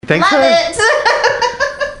think Love so?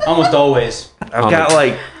 it. Almost always. I've got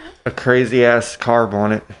like a crazy ass carb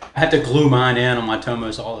on it. I have to glue mine in on my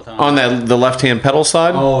Tomos all the time. On the left-hand pedal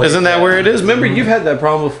side? Oh, Isn't that yeah. where it is? Remember, you've had that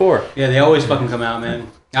problem before. Yeah, they always fucking come out, man.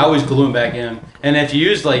 I always glue them back in. And if you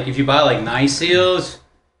use if you buy nice seals,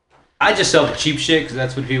 I just sell the cheap shit because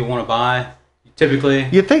that's what people want to buy. Typically.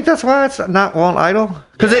 You think that's why it's not on idle?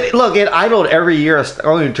 Because it idled every year. I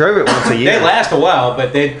only drove it once a year. They last a while,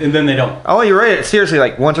 but then they don't. I only rode it seriously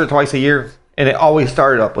like once or twice a year, and it always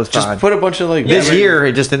started up. Was Just fine. put a bunch of This but- year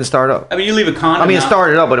it just didn't start up. I mean, you leave a condom. I mean, it out-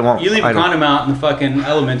 started up, but it won't. You leave a idle. condom out in the fucking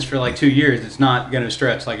elements for 2 years. It's not going to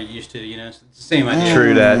stretch like it used to. It's the same idea.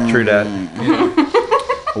 True that. True that.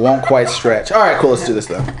 It won't quite stretch. All right, cool. Let's do this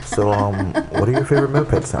though. So, what are your favorite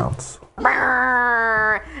moped sounds?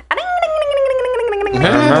 I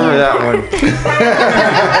remember that one.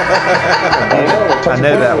 I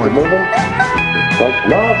know that one.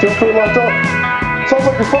 Nah, I feel pretty locked up. Sounds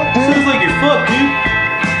like you're fucked, dude. Sounds like you're fucked, dude.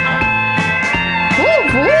 Oh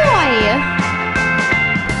boy.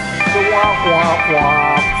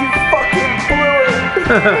 You fucking blew it.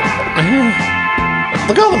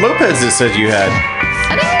 Look at all the mopeds it said you had.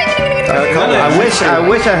 I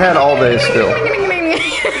wish I had all those still.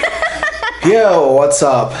 Yo, what's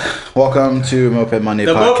up? Welcome to Moped Monday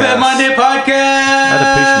The Podcast. Moped Monday I Podcast. had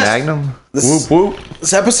a push Magnum. This, Whoop, whoop. this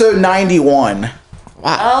is episode 91.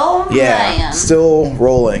 Oh Yeah, man. still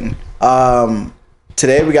rolling.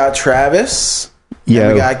 Today we got Travis. Yeah.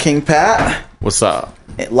 And we got King Pat. What's up?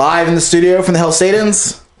 Live in the studio from the Hell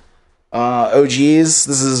Satans. OGs.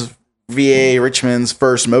 This is VA Richmond's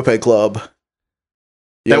first moped club.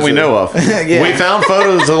 That we know of. Yeah. We found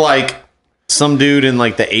photos of some dude in the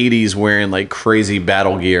 80s wearing crazy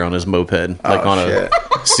battle gear on his moped, on shit. a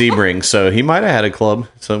Sebring. So he might have had a club.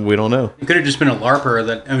 So we don't know. It could have just been a LARPer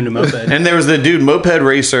that owned a moped. And there was the dude Moped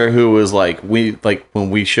Racer who was when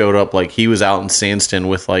we showed up, he was out in Sandston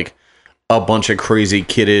with a bunch of crazy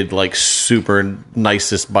kitted super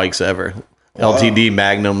nicest bikes ever. Wow. LTD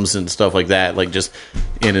Magnums and stuff like that, just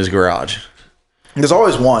in his garage. There's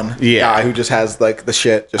always one Yeah. guy who just has the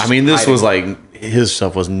shit. Just I mean, this hiding. was his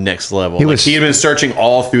stuff was next level. He He had been searching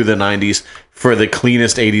all through the 90s for the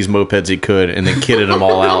cleanest 80s mopeds he could, and then kitted them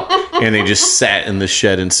all out, and they just sat in the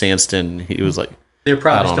shed in Sandston. He was They're I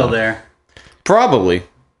probably don't still know. there. probably.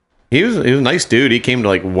 He was a nice dude. He came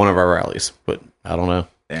to one of our rallies, but I don't know.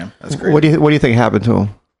 Damn, that's great. What do you think happened to him?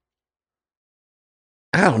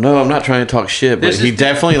 I don't know. I'm not trying to talk shit, but This he is-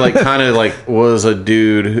 definitely kind of was a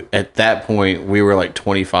dude who, at that point, we were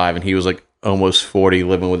 25 and he was almost 40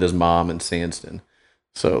 living with his mom in Sandston.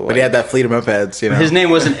 So But he had that fleet of mopeds, His name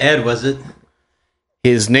wasn't Ed, was it?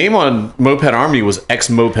 his name on Moped Army was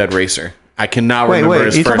Ex-Moped Racer. I cannot remember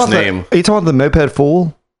his you talking first about name. Are you talking about the moped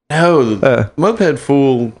fool? No, Moped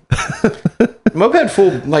Fool. Moped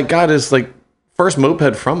Fool got his first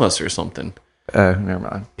moped from us or something. Never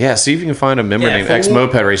mind. Yeah, see if you can find a member Yeah, named Fool.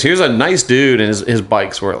 Ex-Moped Racer. He was a nice dude, and his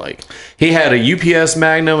bikes were he had a UPS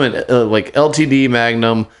Magnum and LTD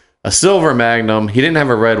Magnum, a silver Magnum. He didn't have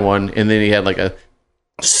a red one, and then he had a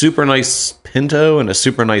super nice Pinto and a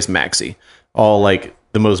super nice Maxi. All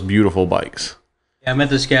the most beautiful bikes. Yeah, I met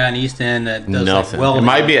this guy in East End that does Nothing. It welding.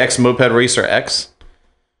 might be Ex-Moped Racer X.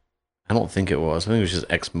 I don't think it was. I think it was just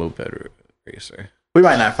Ex-Moped Racer. We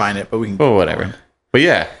might not find it, but we can. Oh, whatever. But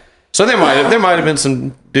yeah. So there might have been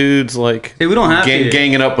some dudes See, we don't have to.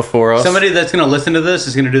 ganging up before us. Somebody that's going to listen to this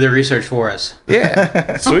is going to do their research for us.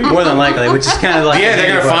 Yeah, sweet. More than likely, which is kind of Yeah,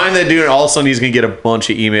 they're gonna find that dude, and all of a sudden he's gonna get a bunch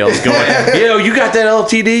of emails going, "Yo, you got that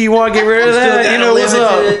LTD? You want to get rid of that? You know what's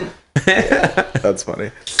up?" That's funny.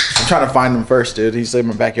 I'm trying to find him first, dude. He's in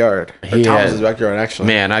my backyard. Or He Thomas's had- backyard, actually.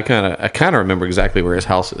 Man, I kind of remember exactly where his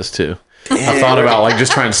house is too. I thought about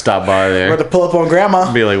just trying to stop by We're there, about to pull up on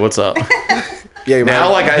Grandma. be like, "What's up?" Yeah, you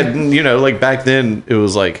Now, might- back then it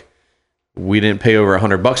was we didn't pay over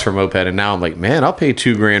 $100 for a moped, and now I'm man, I'll pay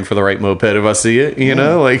 $2,000 for the right moped if I see it. You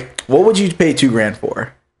know, what would you pay $2,000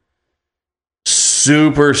 for?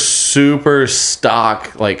 super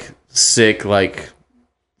stock, sick,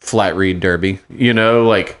 flat reed derby. You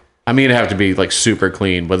know, I mean, it'd have to be super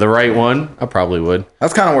clean, but the right one, I probably would.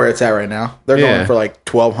 That's kind of where it's at right now. They're Yeah. going for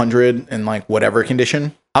 $1,200 in whatever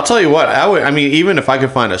condition. I'll tell you what, I mean, even if I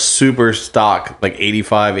could find a super stock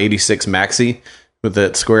 85, 86 Maxi with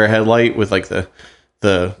that square headlight with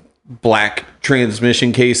the black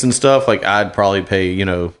transmission case and stuff, I'd probably pay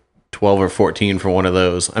 12 or 14 for one of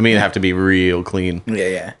those. I mean, it'd have to be real clean,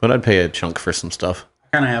 Yeah. but I'd pay a chunk for some stuff.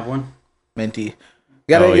 I kind of have one. Minty.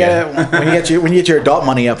 You gotta, Oh, when you get your adult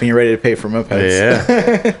money up and you're ready to pay for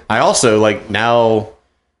mopeds. Yeah. I also now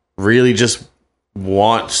really just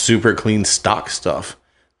want super clean stock stuff.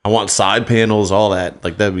 I want side panels, all that.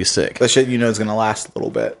 Like, that'd be sick. That shit is going to last a little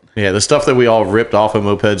bit. Yeah, the stuff that we all ripped off of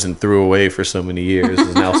mopeds and threw away for so many years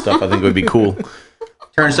is now stuff I think would be cool.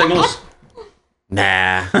 Turn signals.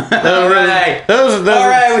 Nah. All right. Those, All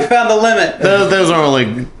right, we found the limit. those are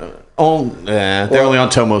only... they're only on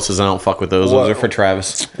Tomoses. I don't fuck with those. Those are for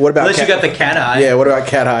Travis. What about Unless you got the cat eye. Yeah, what about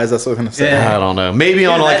cat eyes? That's what I was going to say. Yeah. I don't know. Maybe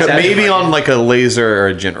on that's actually like a laser or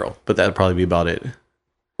a general, but that'd probably be about it.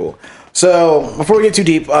 Cool. So before we get too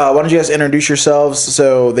deep, why don't you guys introduce yourselves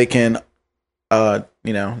so they can,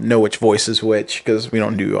 know which voice is which, because we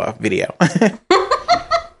don't do video.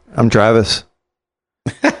 I'm Travis.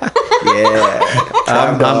 Yeah.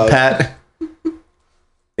 I'm Pat.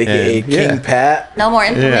 AKA And- King Pat. No more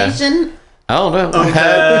information. I don't know. Okay.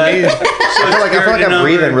 Pat, me. I feel like I'm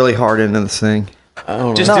breathing really hard into this thing. I don't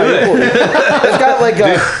know. Just do it. It's got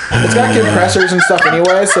it's got compressors and stuff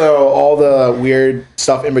anyway, so all the weird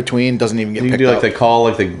stuff in between doesn't even get You can picked do up. like the call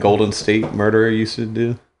like the Golden State murderer used to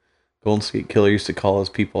do. Golden State Killer used to call his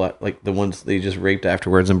people at, like the ones they just raped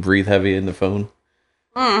afterwards and breathe heavy in the phone.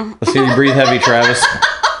 Let's see you breathe heavy, Travis.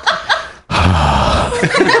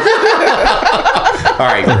 All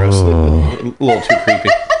right, gross. A little too creepy.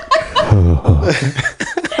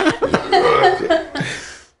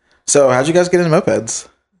 So how'd you guys get into mopeds?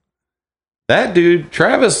 That dude,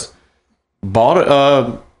 Travis,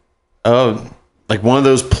 bought like one of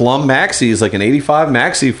those Plum Maxis, like an 85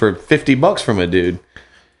 Maxi for $50 from a dude.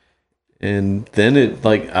 And then it,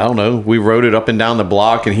 like, I don't know, we rode it up and down the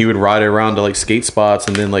block and he would ride it around to like skate spots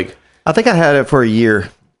and then like, I think I had it for a year.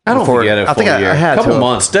 I don't think he had it for I think a year. I had a couple to.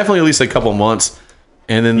 months, definitely at least a couple months.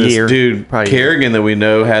 And then this Year. dude, Probably Kerrigan, that we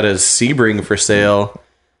know, had a Sebring for sale.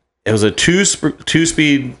 It was a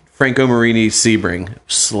two-speed Franco Marini Sebring,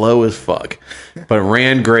 slow as fuck, but it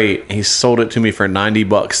ran great. He sold it to me for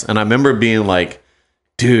 $90, and I remember being like,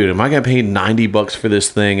 "Dude, am I gonna pay $90 for this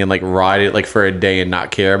thing and like ride it like for a day and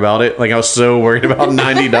not care about it?" Like I was so worried about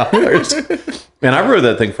 $90. And I rode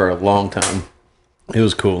that thing for a long time. It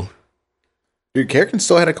was cool. Dude, Kerrigan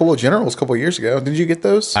still had a couple of generals a couple of years ago. Did you get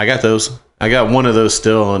those? I got those. I got one of those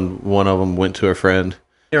still, and one of them went to a friend.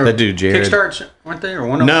 They were That dude, Jared. Kickstarts, weren't they? Or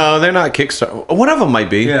one of them? No, they're not Kickstart. One of them might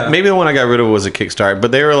be. Yeah. Maybe the one I got rid of was a Kickstart,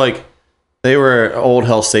 but they were old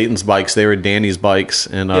Hell Satan's bikes. They were Danny's bikes,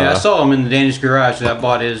 and Yeah, I saw him in the Danish garage. I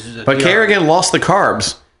bought his. but Kerrigan lost the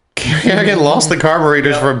carbs. Kerrigan lost the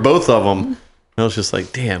carburetors for both of them. I was just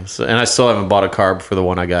like, damn. So, and I still haven't bought a carb for the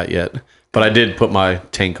one I got yet, but I did put my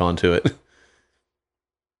tank onto it.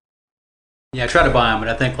 Yeah, I tried to buy them, but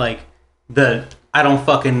I think like the I don't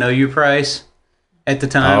fucking know you price at the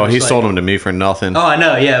time. Oh, was he like, sold them to me for nothing. Oh, I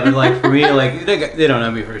know, yeah, but like for me, like they don't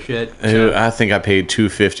know me for shit. So. I think I paid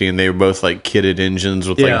 $250, and they were both like kitted engines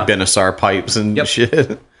with Yeah. like Benassar pipes and Yep.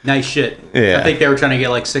 shit. Nice shit. Yeah. I think they were trying to get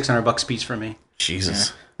like $600 piece from me.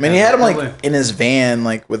 Jesus. I mean, he had him like Probably. in his van,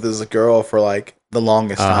 like with his girl for like the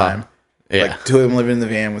longest time. Yeah. Like two of them living in the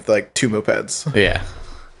van with like two mopeds. Yeah.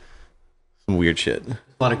 Some weird shit. A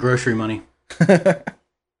lot of grocery money.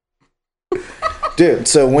 Dude,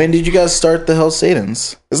 so when did you guys start the Hell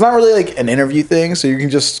Satans? It's not really like an interview thing, so you can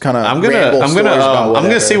just kind of. I'm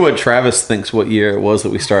gonna see what Travis thinks what year it was that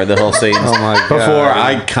we started the Hell Satans. Oh my God. Before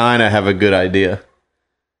I kind of have a good idea.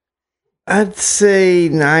 I'd say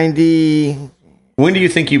 90. When do you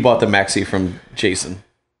think you bought the Maxi from Jason?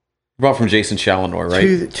 You bought from Jason Challenor, right?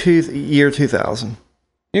 Year 2000.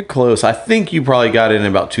 You're close. I think you probably got it in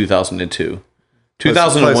about 2002.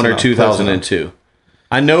 2001 close or enough, 2002.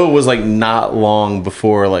 I know it was like not long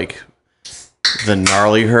before like the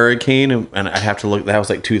gnarly hurricane, and I have to look. That was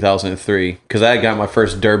like 2003 because I got my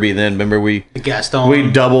first Derby then. Remember we Gaston.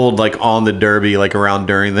 we doubled like on the Derby like around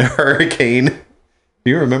during the hurricane.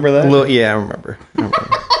 Do you remember that? Yeah, I remember.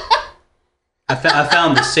 I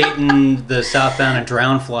found the Satan, the southbound and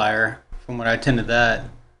drown flyer from when I attended that.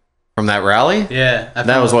 From that rally? Yeah.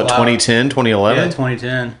 That was what, 2010, 2011? Yeah,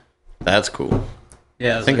 2010. That's cool.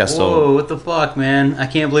 Yeah, I think like, I still- whoa, what the fuck, man? I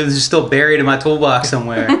can't believe this is still buried in my toolbox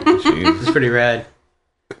somewhere. Jeez. It's pretty rad.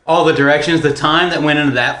 All the directions, the time that went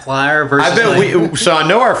into that flyer versus I bet like, so I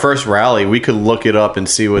know our first rally, we could look it up and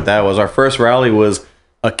see what that was. Our first rally was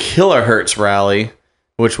a Kilohertz rally,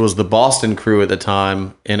 which was the Boston crew at the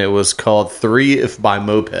time, and it was called 3 If by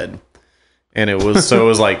Moped. And it was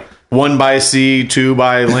like 1 by sea, 2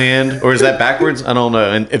 by land, or is that backwards? I don't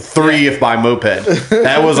know. And 3 If by Moped.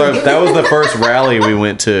 That was the first rally we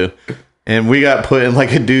went to. And we got put in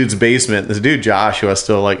like a dude's basement. This dude Josh, who I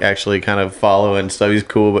still like actually kind of follow and stuff, he's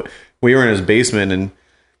cool, but we were in his basement and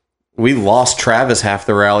we lost Travis half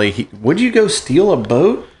the rally. Would you go steal a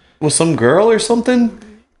boat with some girl or something?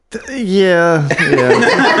 Yeah.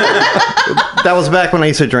 That was back when I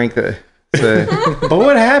used to drink the. So But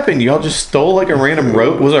what happened? Y'all just stole like a random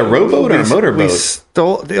rope? Was it a rowboat or a we motorboat?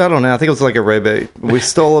 stole. I don't know. I think it was like a rowboat. We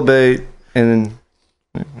stole a boat, and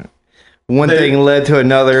then one thing led to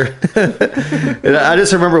another. And I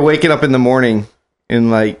just remember waking up in the morning and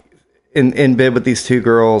like in bed with these two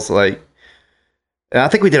girls. Like, and I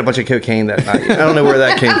think we did a bunch of cocaine that night. I don't know where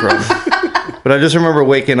that came from, but I just remember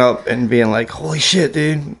waking up and being like, "Holy shit,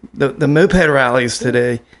 dude! The moped rallies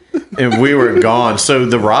today." And we were gone. So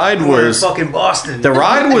the ride was fucking Boston. the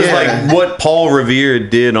ride was Yeah. like what Paul Revere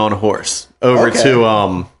did on horse over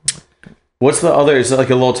to what's the other? It's like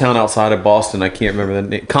a little town outside of Boston. I can't remember the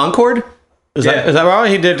name. Concord. Is that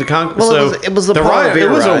right? He did to Concord. Well, it was the Paul ride. It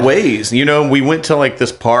Revere was ride. a ways. You know, we went to like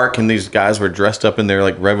this park, and these guys were dressed up in their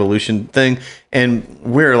like revolution thing, and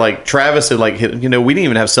we were like Travis had like hit. You know, we didn't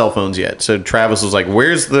even have cell phones yet, so Travis was like,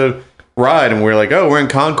 "Where's the ride?" And we are like, "Oh, we're in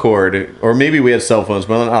Concord," or maybe we had cell phones,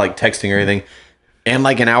 but not like texting or anything. And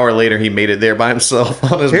like an hour later, he made it there by himself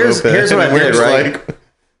on his Here's moped. what I And we were did, just right? like-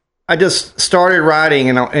 I just started riding,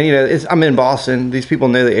 and you know, I'm in Boston. These people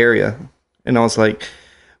know the area, and I was like,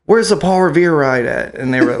 "Where's the Paul Revere ride at?"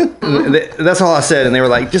 And they were, that's all I said, and they were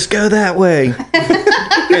like, "Just go that way."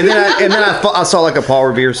 and then I saw like a Paul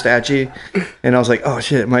Revere statue, and I was like, "Oh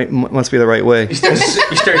shit, must be the right way." You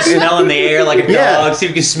start smelling the air like a Yeah. dog. See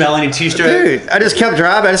if you can smell any two-stroke. Dude, I just kept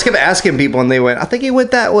driving. I just kept asking people, and they went, "I think he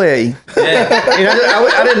went that way." Yeah. You know,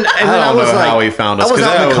 I didn't. And then I don't I was know like, how he found us, I was 'cause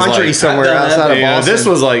out in that the was country like- somewhere I've done that. outside of Yeah, Boston. this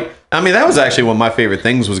was like, I mean, that was actually one of my favorite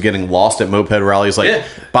things was getting lost at moped rallies, like Yeah.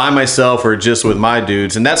 by myself or just with my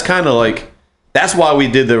dudes. And that's kind of like, that's why we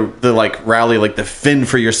did the like rally, like the Fend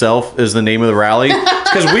for Yourself is the name of the rally.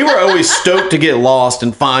 Because we were always stoked to get lost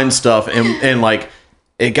and find stuff. And like,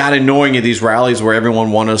 it got annoying at these rallies where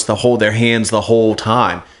everyone wanted us to hold their hands the whole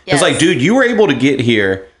time. It's Yes. like, dude, you were able to get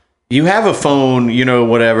here. You have a phone, you know,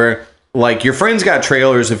 whatever. Like, your friends got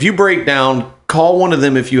trailers. If you break down, call one of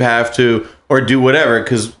them if you have to, or do whatever.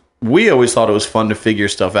 Because we always thought it was fun to figure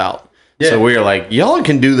stuff out. Yeah. So we were like, y'all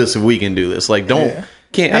can do this if we can do this. Like,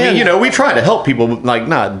 can't. I mean, you know, we try to help people, but like,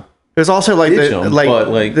 not. There's also like Ditch the 'em, like, but,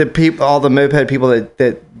 like- the people, all the moped people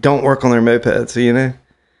that don't work on their mopeds. You know,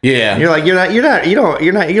 Yeah. you're like you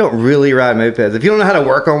don't really ride mopeds. If you don't know how to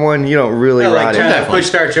work on one, you don't really Like ride trying it. to push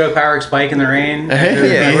start Joe Power's bike in the rain.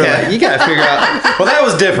 Yeah, we're like, you gotta figure out. Well, that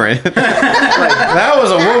was different. That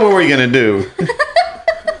was what were we gonna do?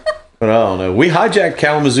 But I don't know. We hijacked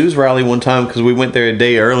Kalamazoo's rally one time because we went there a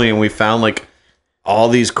day early and we found like all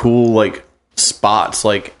these cool like spots,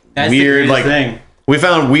 like That's weird the like greatest thing. we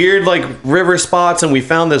found weird like river spots, and we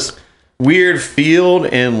found this weird field,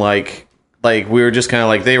 and like we were just kind of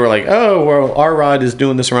like, they were like, oh well, our ride is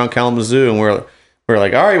doing this around Kalamazoo, and we're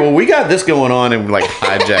like, all right, well, we got this going on, and we like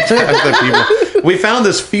hijacked the people. We found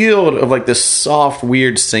this field of like this soft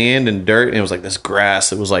weird sand and dirt, and it was like this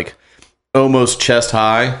grass. It was like almost chest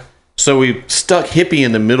high. So we stuck Hippie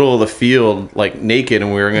in the middle of the field, like naked,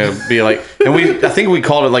 and we were gonna be like, and I think we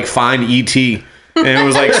called it like Find ET, and it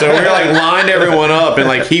was like, so we were like lined everyone up, and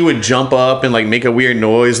like he would jump up and like make a weird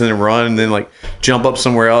noise and then run, and then like jump up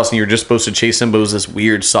somewhere else, and you're just supposed to chase him, but it was this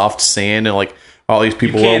weird soft sand, and like all these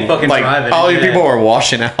people, can't fucking like drive it, all these yeah. people were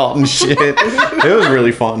washing out and shit. It was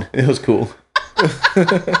really fun. It was cool.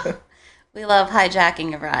 We love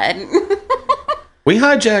hijacking a ride. We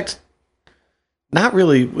hijacked. Not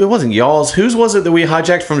really. It wasn't y'all's. Whose was it that we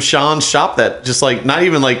hijacked from Sean's shop? That just like not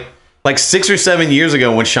even like 6 or 7 years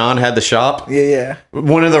ago when Sean had the shop. Yeah.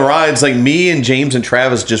 One of the rides, like me and James and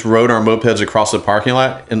Travis just rode our mopeds across the parking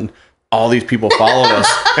lot, and all these people followed us,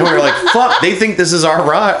 and we were like, "Fuck! They think this is our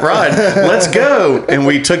ride. Let's go!" And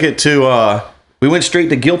we took it to. We went straight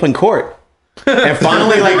to Gilpin Court. And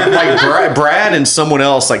finally, like Brad and someone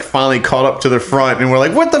else, like finally caught up to the front, and we're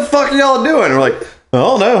like, "What the fuck are y'all doing?" And we're like,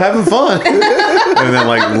 "Oh no, having fun." And then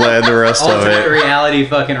like led the rest of Ultimate it. reality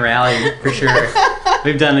fucking rally for sure.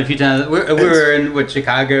 We've done it a few times. We were in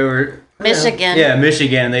Chicago or Michigan. Yeah,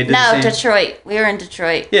 Michigan. They did No, the same. Detroit. We were in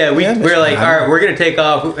Detroit. Yeah, we were Michigan. like, all right, we're gonna take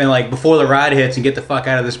off and like before the ride hits and get the fuck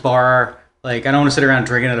out of this bar. Like, I don't want to sit around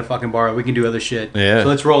drinking at a fucking bar. We can do other shit. Yeah. So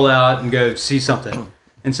let's roll out and go see something.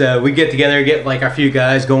 And so we get together, get like our few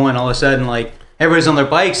guys going. All of a sudden, like everybody's on their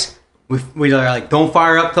bikes. We are like, don't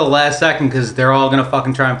fire up till the last second because they're all gonna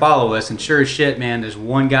fucking try and follow us. And sure as shit, man, there's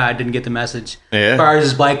one guy didn't get the message. Yeah. Fires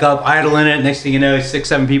his bike up, idling it. Next thing you know, 6,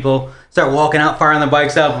 7 people start walking out, firing their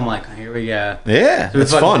bikes up. I'm like, here we go. Yeah, So we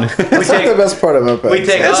it's fucking- fun. We That's not the take, best part of mopeds. we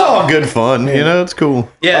take It's off. all good fun, you know. It's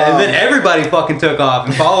cool. Yeah, and then everybody fucking took off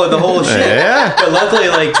and followed the whole shit. Yeah. But luckily,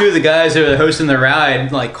 like, 2 of the guys who were hosting the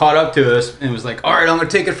ride, like, caught up to us and was like, all right, I'm going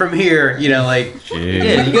to take it from here. You know, like,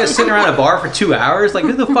 yeah, you guys sitting around a bar for 2 hours? Like,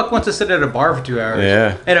 who the fuck wants to sit at a bar for 2 hours?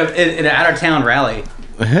 Yeah. At an out-of-town rally.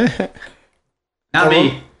 Not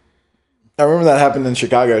me. I remember that happened in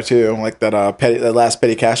Chicago too, like that that last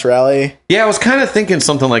Petty Cash rally. Yeah, I was kind of thinking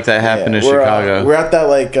something like that happened in Chicago. We're at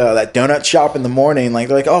that that donut shop in the morning. Like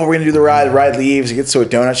they're like, oh, we're gonna do the ride. The ride leaves. It gets to a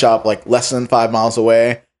donut shop like less than 5 miles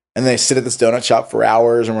away, and they sit at this donut shop for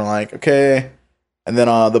hours. And we're like, okay. And then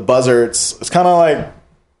the buzzer, it's kind of like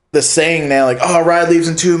the saying now, like, oh, ride leaves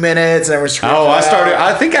in 2 minutes, and everyone's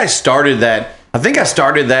I think I started that. I think I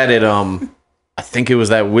started that at I think it was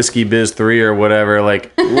that Whiskey Biz 3 or whatever.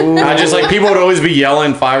 Like, I just like people would always be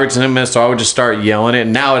yelling 5 or 10 minutes, so I would just start yelling it.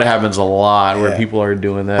 And now it happens a lot where people are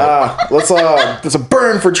doing that. It's a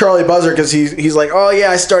burn for Charlie Buzzer because he's like, oh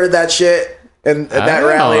yeah, I started that shit and that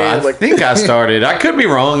rally. I think I started. I could be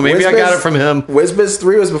wrong. Maybe I got it from him. WizBiz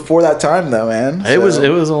 3 was before that time though, man. It was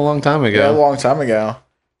a long time ago. Yeah, a long time ago.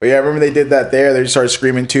 But yeah, I remember they did that there. They just started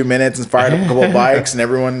screaming 2 minutes and fired up a couple of bikes, and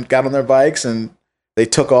everyone got on their bikes and they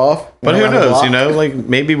took off. But who knows? You know, like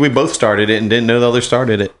maybe we both started it and didn't know the other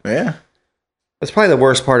started it. Yeah. That's probably the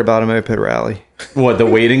worst part about a moped rally. What, the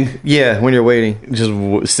waiting? Yeah, when you're waiting.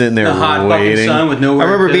 Just sitting there The hot waiting. fucking sun with nowhere. I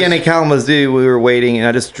remember to being piss. in Kalamazoo, we were waiting, and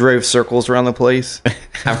I just drove circles around the place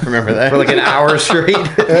I remember that. for like an hour straight.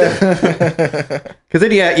 Because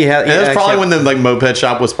then you have. And that's probably when the like moped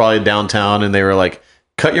shop was probably downtown, and they were like,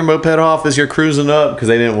 "Cut your moped off as you're cruising up," because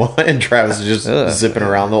they didn't want. And Travis was just zipping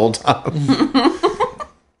around the whole time.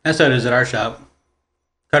 That's how it is at our shop.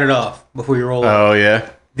 Cut it off before you roll up. Oh yeah.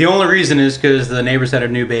 The only reason is because the neighbors had a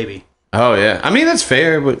new baby. Oh yeah. I mean that's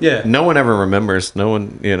fair, but Yeah. no one ever remembers. No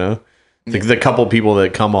one, you know, the couple people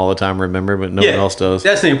that come all the time remember, but no one else does.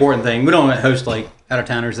 That's the important thing. We don't host like out of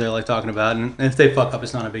towners they're like talking about, and if they fuck up,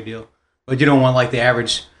 it's not a big deal. But you don't want like the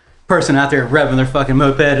average person out there revving their fucking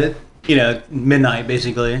moped at midnight,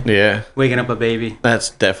 basically. Yeah. Waking up a baby. That's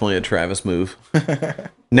definitely a Travis move.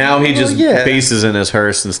 Now he just yeah. bases in his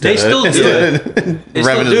hearse instead. They still do instead it. of They revving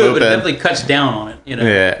still his do it, but it moped. definitely cuts down on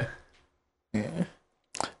it. Yeah.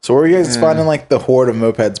 So where were you guys finding like the horde of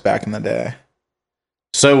mopeds back in the day?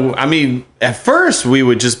 So, I mean, at first we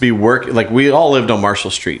would just be working, like we all lived on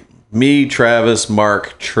Marshall Street. Me, Travis,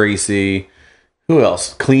 Mark, Tracy, who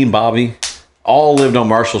else? Clean Bobby. All lived on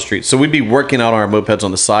Marshall Street. So we'd be working out on our mopeds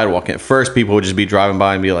on the sidewalk. And at first people would just be driving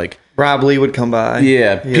by and be like, Rob Lee would come by.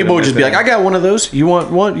 yeah, people would just be like, I got one of those. You want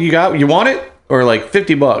one? You want it? Or like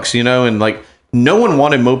 $50, you know? And like no one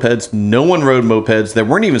wanted mopeds. No one rode mopeds. There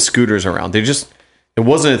weren't even scooters around. It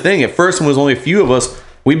wasn't a thing. At first, when it was only a few of us,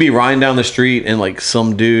 we'd be riding down the street and like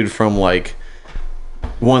some dude from like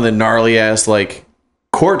one of the gnarly ass like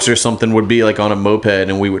courts or something would be like on a moped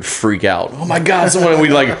and we would freak out. Oh my God, someone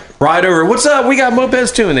we'd like ride over. What's up? We got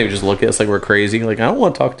mopeds too. And they would just look at us like we're crazy. Like, I don't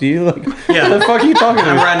want to talk to you. Like, Yeah. what the fuck are you talking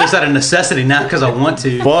I'm about? riding this out of necessity, not because I want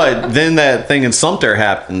to. But then that thing in Sumter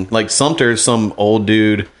happened. Like Sumter's some old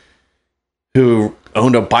dude who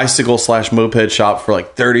owned a bicycle / moped shop for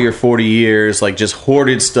like 30 or 40 years, like just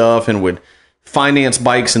hoarded stuff and would finance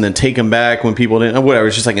bikes and then take them back when people didn't, whatever.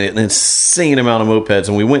 It's just like an insane amount of mopeds.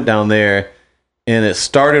 And we went down there and it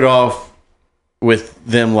started off with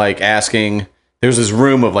them like asking, there's this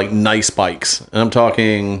room of like nice bikes. And I'm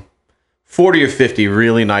talking 40 or 50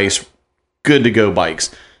 really nice, good to go bikes.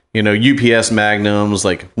 You know, UPS Magnums,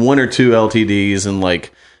 like 1 or 2 LTDs and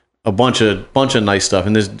like a bunch of nice stuff.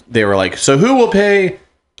 And they were like, so who will pay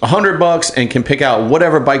 $100 and can pick out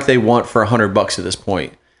whatever bike they want for $100 at this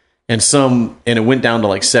point? And it went down to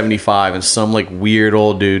like 75, and some like weird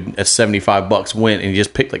old dude at $75 went and he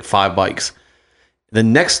just picked like 5 bikes. The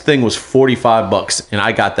next thing was $45, and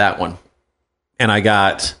I got that one. And I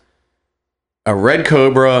got a red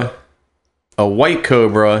Cobra, a white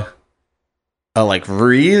Cobra, a like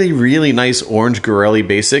really, really nice orange Gorelli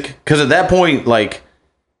Basic. Because at that point, like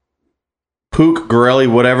Pook, Gorelli,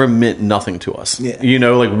 whatever meant nothing to us. Yeah. You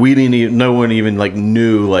know, like we didn't even, no one even like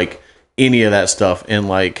knew like any of that stuff. And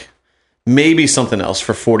like maybe something else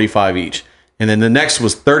for 45 each. And then the next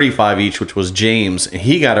was 35 each, which was James. And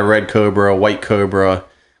he got a red Cobra, a white Cobra,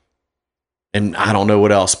 and I don't know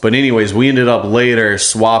what else. But anyways, we ended up later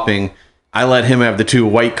swapping. I let him have the 2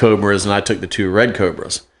 white Cobras and I took the 2 red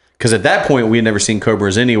Cobras. Because at that point, we had never seen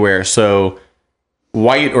Cobras anywhere. So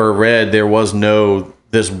white or red, there was no,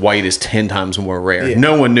 this white is 10 times more rare. Yeah.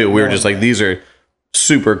 No one knew. We were just like, these are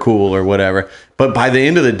super cool or whatever. But by the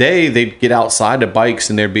end of the day, they'd get outside the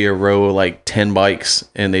bikes and there'd be a row of like 10 bikes.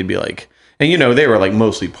 And they'd be like, and you know, they were like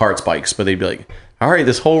mostly parts bikes, but they'd be like, all right,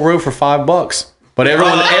 this whole row for $5. But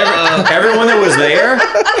everyone that was there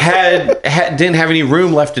didn't have any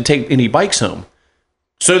room left to take any bikes home.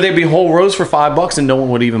 So there'd be whole rows for $5 and no one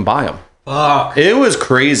would even buy them. Fuck. It was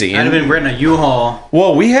crazy. I'd have been renting a U-Haul.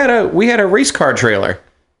 Well, we had a race car trailer,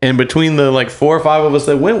 and between the like 4 or 5 of us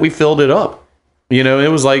that went, we filled it up. You know, it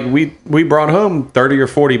was like we brought home 30 or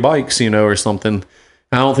 40 bikes, you know, or something.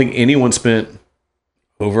 I don't think anyone spent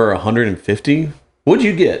over 150. What'd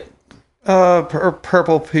you get?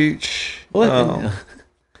 Purple Pooch.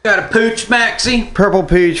 Got a pooch, Maxie. Purple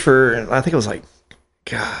Pooch for, I think it was like,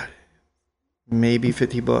 God, maybe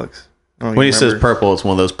 $50. I don't When he even says remember. purple, it's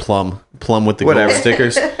one of those plum with the Whatever. gold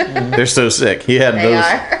stickers. They're so sick. He had They those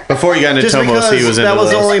are. before he got into Just Tomos. because He was into that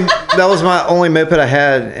was those. that was my only moped I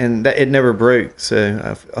had, and that, it never broke. So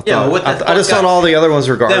I thought, Yeah, but what the I just fuck thought got- all the other ones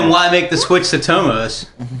were garbage. Then why make the switch to Tomos?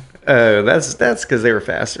 Oh, that's because they were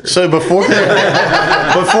faster. So before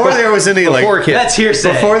there was any like Before kids. That's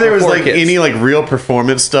hearsay. before there was Before like kids. any like real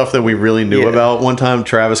performance stuff that we really knew Yeah. about, one time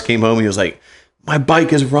Travis came home and he was like, my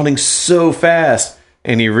bike is running so fast,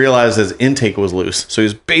 and he realized his intake was loose, so he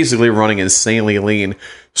was basically running insanely lean.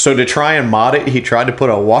 So to try and mod it, he tried to put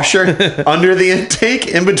a washer under the intake,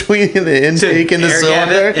 in between the intake and the air gap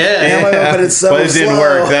cylinder. it? Yeah. Damn, my moped is so But it didn't slow.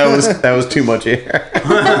 work. That was too much air.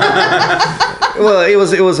 Well, it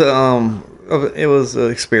was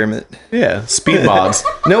an experiment. Yeah, speed mods.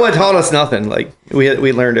 No one taught us nothing. Like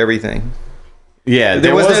we learned everything. Yeah,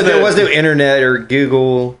 There was no internet or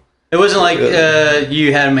Google. It wasn't like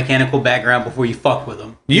you had a mechanical background before you fucked with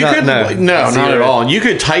them. You No, could no. not at Zero. all. You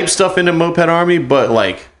could type stuff into Moped Army, but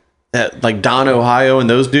like Don Ohio and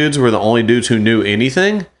those dudes were the only dudes who knew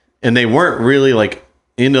anything, and they weren't really like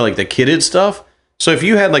into like the kitted stuff. So if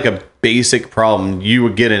you had like a basic problem, you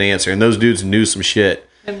would get an answer, and those dudes knew some shit.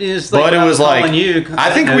 I mean, it's But it when I was like calling you,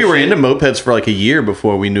 I think know we were shit. into mopeds for like a year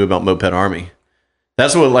before we knew about Moped Army.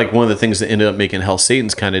 That's what like one of the things that ended up making Hell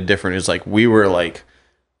Satan's kind of different is like we were like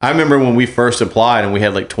I remember when we first applied and we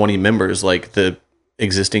had like 20 members, like the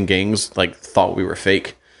existing gangs like thought we were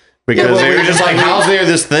fake because Yeah, well, they were we- just like, how's there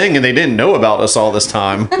this thing? And they didn't know about us all this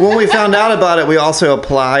time. When we found out about it, we also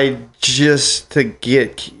applied just to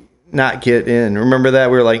not get in. Remember that?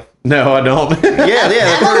 We were like, No, I don't.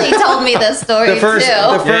 yeah. Emily told me this story The first,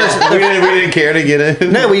 we didn't care to get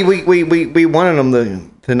in. no, we wanted them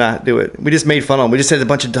to not do it. We just made fun of them. We just said a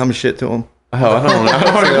bunch of dumb shit to them. Oh, I don't know.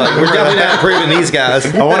 We're like, we're definitely not improving these guys.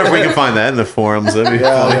 I wonder if we can find that in the forums. That'd be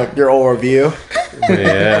funny. Yeah, your old review.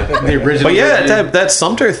 Yeah. the original. But yeah, version. that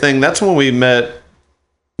Sumter thing, that's when we met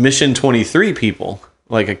Mission 23 people.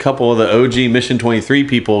 Like a couple of the OG Mission 23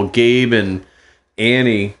 people, Gabe and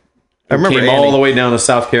Annie. I remember came all Annie. the way down to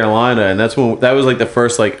South Carolina, and that was like the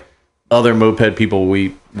first like other moped people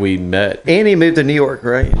we met. Annie moved to New York,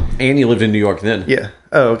 right? Annie lived in New York then. Yeah.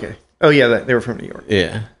 Oh, okay. Oh, yeah. They were from New York.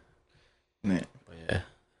 Yeah. Yeah.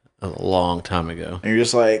 A long time ago. And you're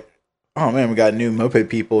just like, oh man, we got new moped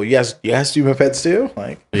people. You guys do mopeds too?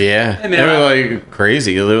 Like, Yeah. I mean, they were like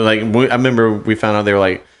crazy. They were like I remember we found out they were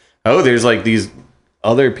like, oh, there's like these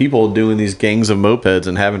other people doing these gangs of mopeds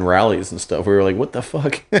and having rallies and stuff. We were like, what the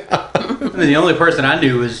fuck? I mean, the only person I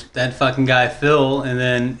knew was that fucking guy Phil, and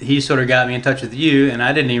then he sort of got me in touch with you, and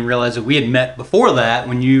I didn't even realize that we had met before that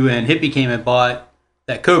when you and Hippie came and bought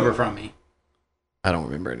that Cobra from me. I don't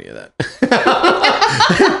remember any of that.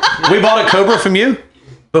 We bought a Cobra from you?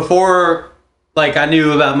 Before, like, I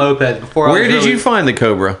knew about mopeds. Before, I Where was did really- you find the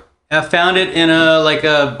Cobra? I found it in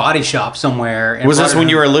a body shop somewhere. and Was this brought it when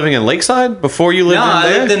you home. were living in Lakeside? Before you lived No, I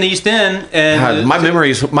in lived there? in the East End, and God, my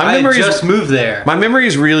memories I had just moved there. My memory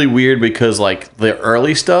is really weird because like the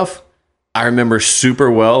early stuff I remember super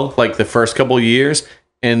well, like the first couple of years,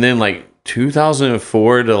 and then like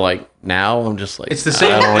 2004 to like now, I'm just like It's the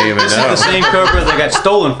same. I don't even This is know. the same Cobra that got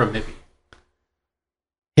stolen from Hippie.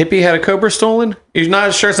 Hippie had a Cobra stolen. You're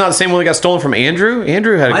not sure it's not the same one that got stolen from Andrew.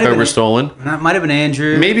 Andrew had a Might have Cobra been- stolen. That might have been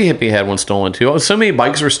Andrew. Maybe Hippie had one stolen too. Oh, so many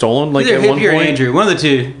bikes were stolen. Like Either at one Hippie or point. Andrew. One of the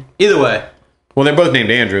two. Either way. Well, they're both named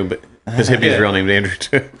Andrew, but because Hippie's Yeah. real named Andrew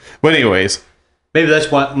too. But anyways. Maybe that's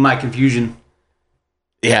what my confusion.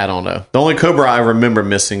 Yeah, I don't know. The only Cobra I remember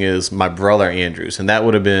missing is my brother Andrew's, and that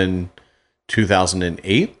would have been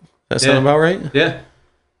 2008. That sound Yeah. about right? Yeah.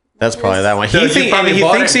 That's probably that one. So you probably he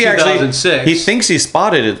bought thinks it he in actually 2006. he thinks he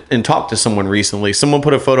spotted it and talked to someone recently. Someone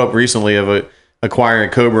put a photo up recently of acquiring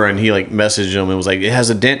a Cobra, and he like messaged him and was like, "It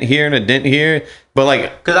has a dent here and a dent here," but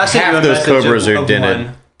like 'Cause I sent you half a those message Cobras of are dented.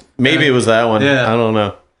 one. Maybe it was that one. Yeah. I don't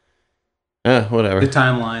know. Whatever. The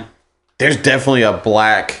timeline. There's definitely a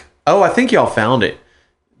black. Oh, I think y'all found it.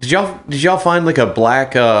 Did y'all find like a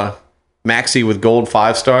black maxi with gold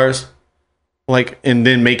 5 stars? Like, and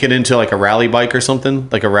then make it into like a rally bike or something,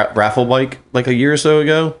 like a raffle bike, like a year or so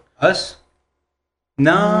ago. Us?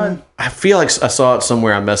 No. I feel like I saw it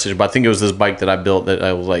somewhere on message, but I think it was this bike that I built that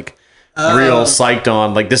I was like real psyched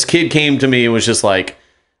on. Like this kid came to me and was just like,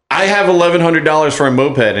 I have $1,100 for a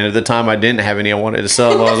moped, and at the time I didn't have any. I wanted to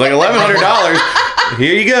sell them. I was like, $1,100.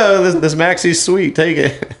 Here you go. This Maxi's sweet. Take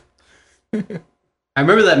it. I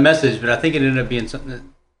remember that message, but I think it ended up being something that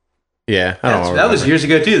Yeah, I don't know. that was years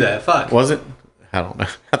ago too. That fuck. Was it? I don't know.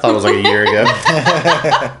 I thought it was like a year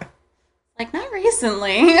ago. Like, not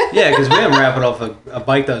recently. Yeah, because we haven't rapid off a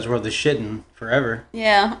bike that was worth the shit in forever.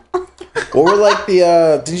 Yeah. What were like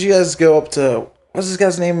the? Did you guys go up to? What's this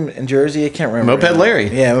guy's name in Jersey? I can't remember. Moped Larry.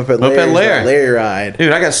 Yeah, Moped Moped Larry. Larry. Larry ride.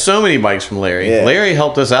 Dude, I got so many bikes from Larry. Yeah. Larry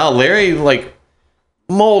helped us out. Larry, like,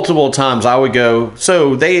 multiple times I would go.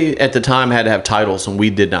 So they, at the time, had to have titles, and we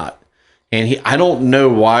did not. And I don't know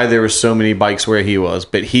why there were so many bikes where he was,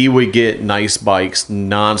 but he would get nice bikes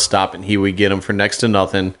nonstop, and he would get them for next to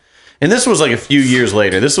nothing. And this was like a few years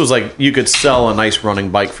later. This was like you could sell a nice running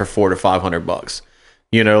bike for $400 to $500.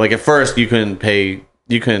 You know, like at first you couldn't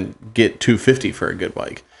get $250 for a good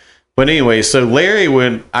bike. But anyway, so Larry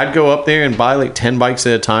I'd go up there and buy like 10 bikes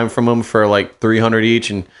at a time from him for like $300 each,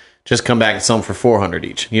 and just come back and sell them for $400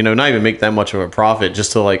 each. You know, not even make that much of a profit,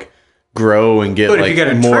 just to like grow and get But if like you get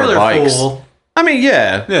a more trailer bikes. full, I mean,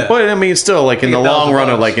 yeah. But I mean, still, like in the long run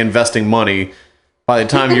of like investing money, by the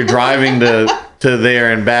time you're driving to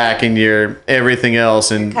there and back, and you're everything else,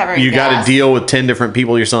 and Covering you got gas. to deal with 10 different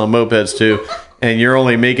people you're selling mopeds to, and you're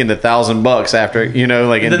only making $1,000 after, you know,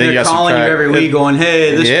 like, and then then you they're got calling you every week going,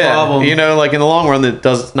 hey, this problem. you know, like in the long run, that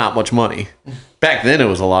does not much money. Back then, it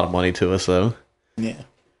was a lot of money to us, though. Yeah.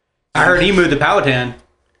 I heard he moved to Powhatan.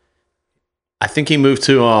 I think he moved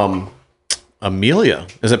to Amelia.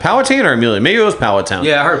 Is it Powhatan or Amelia? Maybe it was Powhatan.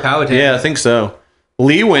 Yeah, I heard Powhatan. Yeah, I think so.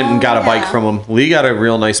 Lee went and got a bike yeah. from him. Lee got a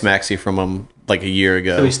real nice maxi from him like a year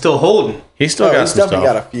ago. So he's still holding. He's still got He's some definitely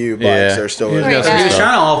stuff. got a few bikes Yeah. that are still. He's in got some He was stuff.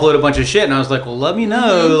 trying to offload a bunch of shit, and I was like, well, let me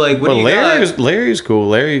know. Like, what But do you got? Larry's cool.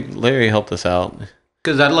 Larry helped us out.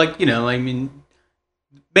 Because I'd like, you know, I mean,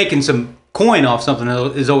 making some coin off something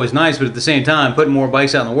is always nice, but at the same time, putting more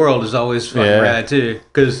bikes out in the world is always fucking Yeah. rad too.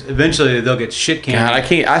 Because eventually they'll get shit canned.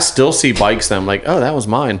 God, I still see bikes that I'm like, oh, that was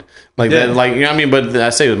mine. Like Yeah. that, like, you know what I mean, but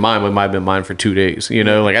I say it was mine, but it might have been mine for 2 days. You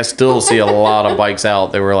know, like I still see a lot of bikes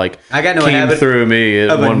out that were like, I got no came habit through me at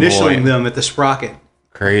of one initialing point. them at the sprocket.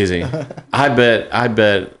 Crazy. I bet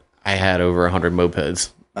I had over 100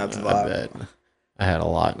 mopeds. That's a I lot. bet I had a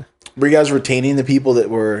lot. Were you guys retaining the people that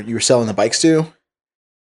you were selling the bikes to?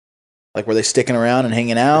 Like, were they sticking around and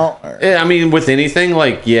hanging out? Or? Yeah, I mean, with anything,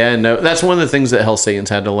 like, yeah, no, that's one of the things that Hell Satan's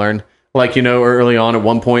had to learn. Like, you know, early on at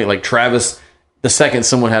one point, like Travis, the second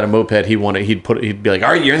someone had a moped, he'd be like, all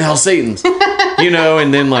right, you're in the Hell Satan's, you know,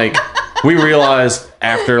 and then like we realized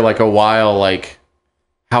after like a while, like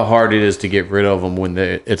how hard it is to get rid of them when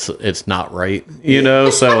it's not right, you know.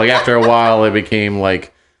 So like after a while, it became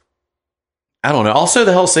like, I don't know. Also,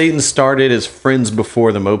 the Hell Satan's started as friends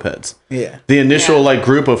before the mopeds. Yeah. The initial like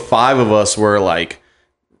group of 5 of us were like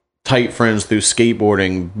tight friends through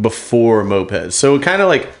skateboarding before mopeds. So it kind of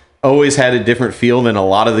like always had a different feel than a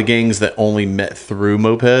lot of the gangs that only met through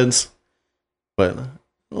mopeds. But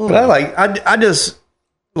I just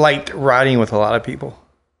liked riding with a lot of people.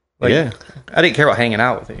 Like, yeah. I didn't care about hanging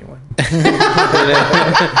out with anyone.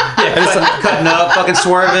 Cutting up, fucking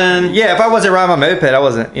swerving. Yeah, if I wasn't riding my moped, I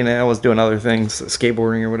wasn't. You know, I was doing other things,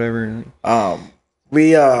 skateboarding or whatever.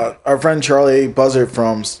 We our friend Charlie Buzzard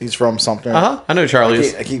he's from Sumter. I know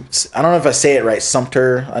Charlie's. I don't know if I say it right.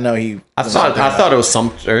 Sumter. I know he. I thought it was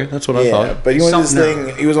Sumter. That's what I Yeah, thought. but he went to this Sumter.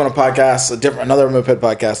 thing. He was on a podcast, another moped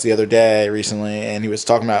podcast the other day recently, and he was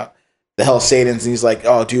talking about the Hell Satans. And he's like,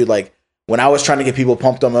 "Oh, dude, like when I was trying to get people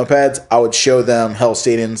pumped on mopeds, I would show them Hell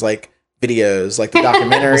Satans like videos, like the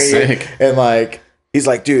documentary, Sick. and like he's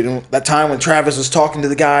like, dude, that time when Travis was talking to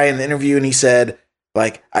the guy in the interview, and he said."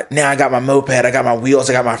 Like now I got my moped, I got my wheels,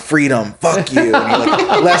 I got my freedom. Fuck you. And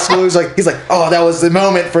he's like, oh, that was the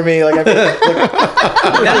moment for me. Like, Not only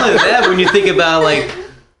that, when you think about like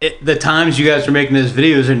the times you guys were making those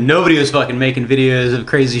videos, and nobody was fucking making videos of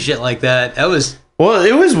crazy shit like that. That was Well,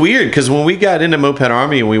 it was weird because when we got into Moped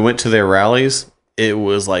Army and we went to their rallies, it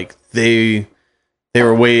was like they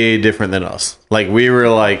were way different than us. Like we were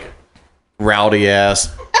like rowdy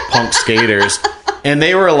ass punk skaters, and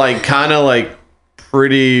they were like kind of like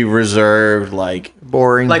pretty reserved, like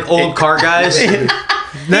Boring. like old car guys. they were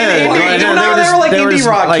like indie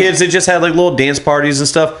rock kids that just had like little dance parties and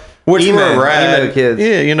stuff, which Emo- were rad. emo kids.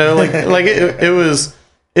 Yeah, you know, like it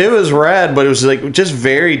was rad, but it was like just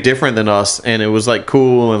very different than us, and it was like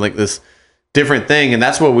cool and like this different thing, and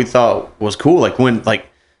that's what we thought was cool. Like when like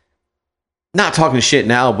not talking shit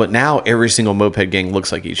now, but now every single moped gang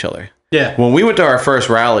looks like each other. Yeah. When we went to our first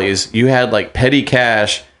rallies, you had like Petty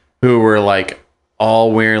Cash who were like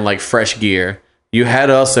all wearing like fresh gear. You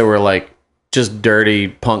had us that were like just dirty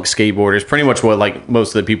punk skateboarders, pretty much what like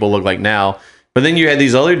most of the people look like now. But then you had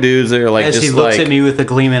these other dudes that are like As just he looks like at me with a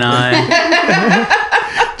gleaming eye.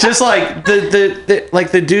 just like the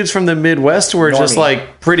like the dudes from the Midwest were just Normie.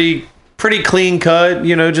 like pretty clean cut,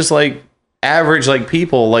 you know, just like average like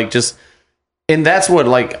people, like just, and that's what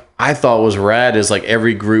like I thought was rad is like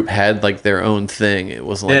every group had like their own thing. It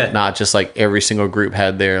was like not just like every single group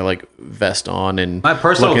had their like vest on and My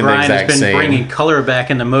personal looking the grind has exact been same. bringing color back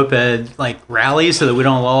into moped like rallies so that we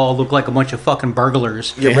don't all look like a bunch of fucking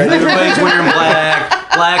burglars. Everybody's wearing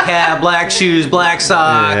black hat, black shoes, black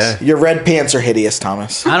socks. Yeah. Your red pants are hideous,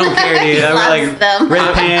 Thomas. I don't care, dude. I wear Loves like them.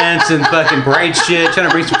 red pants and fucking bright shit, trying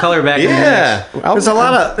to bring some color back. Yeah, There's a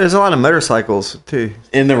lot of motorcycles too.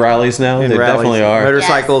 in the rallies now. In They rallies. definitely are.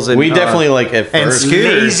 Motorcycles and We definitely like at and first.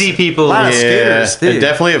 scooters. Lazy people. A lot of Yeah, scooters, too. and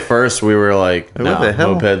definitely at first we were like, What no, the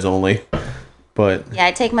hell? mopeds only. But Yeah,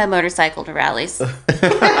 I take my motorcycle to rallies.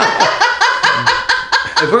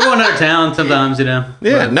 If we're going out of town, sometimes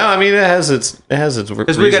yeah, no, I mean it has its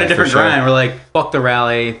because we got a different grind. We're like, fuck the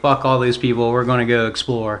rally, fuck all these people. We're going to go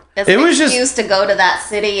explore. It's It an was just- excuse to go to that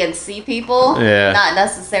city and see people. Yeah. Not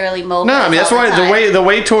necessarily mopeds. No, I mean that's all why time. the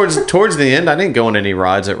way towards the end, I didn't go on any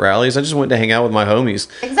rides at rallies. I just went to hang out with my homies.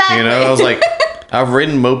 Exactly. You know, I was like, I've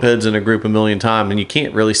ridden mopeds in a group a million times, and you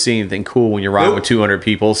can't really see anything cool when you're riding with 200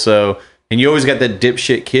 people. So, and you always got that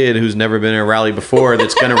dipshit kid who's never been in a rally before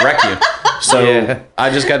that's gonna wreck you. So Yeah. I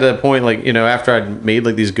just got to the point, like, you know, after I'd made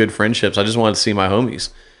like these good friendships, I just wanted to see my homies.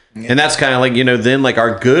 And that's kind of like, you know, then like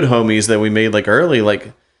our good homies that we made like early,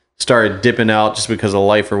 like started dipping out just because of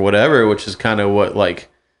life or whatever, which is kind of what like,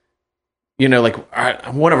 you know, like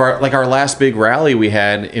one of our last big rally we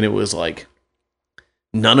had, and it was like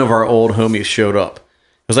none of our old homies showed up. It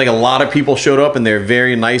was like a lot of people showed up and they're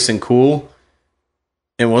very nice and cool.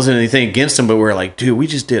 It wasn't anything against them, but we were like, dude, we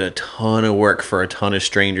just did a ton of work for a ton of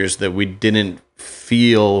strangers that we didn't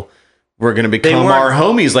feel were going to become weren't- our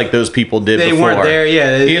homies like those people did They before. weren't there,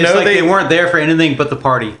 yeah. You It's know, like they- they weren't there for anything but the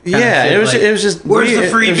party. kind of Yeah, shit. it was Like, it was just where's the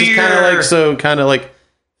weird. free It was just beer? kind of like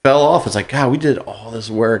fell off. It's like, God, we did all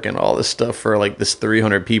this work and all this stuff for like this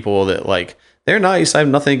 300 people that like they're nice. I have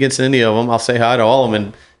nothing against any of them. I'll say hi to all of them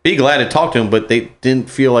and be glad to talk to them, but they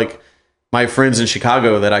didn't feel like my friends in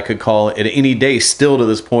Chicago that I could call at any day still to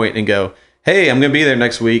this point and go, hey, I'm going to be there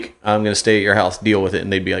next week. I'm going to stay at your house, deal with it.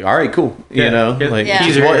 And they'd be like, all right, cool. You Yeah, know, yeah. like Yeah.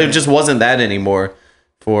 it just wasn't that anymore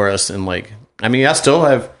for us. And like, I mean, I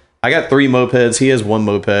got 3 mopeds. He has 1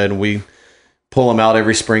 moped, and we pull them out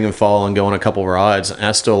every spring and fall and go on a couple rides. And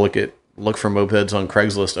I still look for mopeds on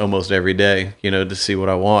Craigslist almost every day, you know, to see what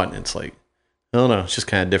I want. And it's like, I don't know. It's just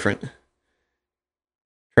kind of different.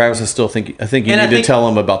 Travis, I think you And need I to think- tell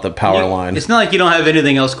him about the power line. It's not like you don't have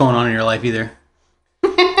anything else going on in your life either.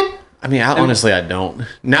 I mean, honestly, I don't.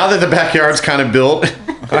 Now that the backyard's kind of built,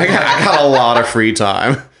 I got a lot of free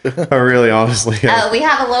time. I really, honestly. We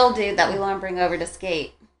have a little dude that we want to bring over to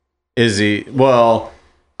skate. Is he? Well,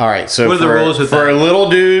 all right. So What are the for, rules with for that? little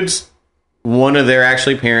dudes, one of their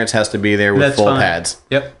actually parents has to be there with That's full fine. pads.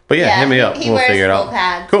 Yep. But yeah, hit me up. He We'll wears figure it full out.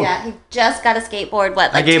 pads. Cool. Yeah, he just got a skateboard.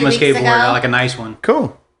 What? Like I gave him a 2 weeks skateboard, ago? like a nice one.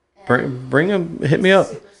 Cool. Bring him. Hit me up.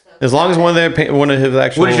 As long as one of his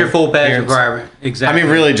actual. What is your full badge parents- requirement? I Exactly.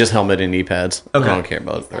 mean, really, just helmet and knee pads. Okay. I don't care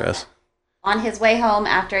about the rest. On his way home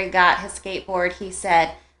after he got his skateboard, he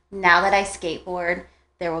said, "Now that I skateboard,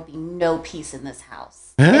 there will be no peace in this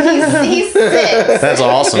house." And he's 6. That's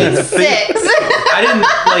awesome. He's 6. I didn't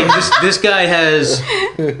like this guy has,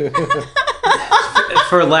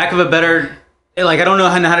 for lack of a better, like I don't know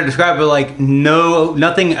how to describe it, but like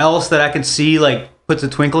nothing else that I could see like puts a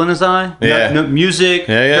twinkle in his eye. Yeah. No music,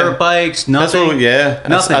 Yeah. dirt bikes, That's nothing. what. Yeah.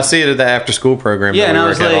 Nothing. I see it at the after school program. Yeah, that and we I work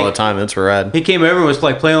was at all the like- time. It's rad. He came over and was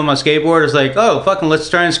like playing with my skateboard. It's like, oh, fucking, let's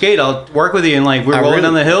try and skate. I'll work with you. And like we're rolling really-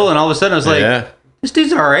 down the hill, and all of a sudden I was like, Yeah. this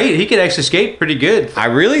dude's all right. He could actually skate pretty good. I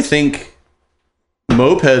really think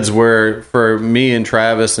mopeds were, for me and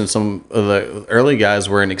Travis and some of the early guys,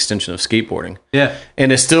 were an extension of skateboarding. Yeah.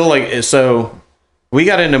 And it's still like, so we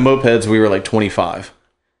got into mopeds, we were like 25.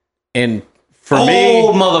 And for me,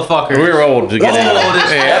 Old motherfucker. we were old to get into Old it.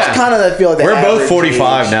 as- Yeah. That's kind of, I feel like the We're both average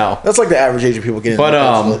 45 age. now. That's like the average age of people getting But,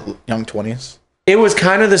 into young 20s. It was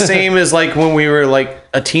kind of the same as like when we were like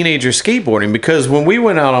a teenager skateboarding, because when we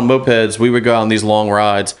went out on mopeds, we would go on these long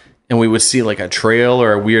rides and we would see like a trail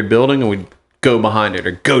or a weird building and we'd go behind it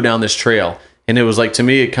or go down this trail. And it was like, to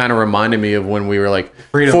me, it kind of reminded me of when we were like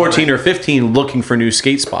Freedom 14 or 15 looking for new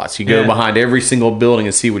skate spots. You go Yeah. behind every single building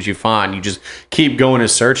and see what you find. You just keep going and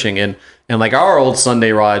searching. And like our old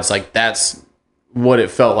Sunday rides, like that's what it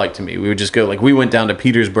felt like to me. We would just go, like we went down to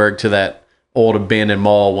Petersburg to that old abandoned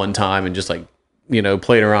mall one time and just like, you know,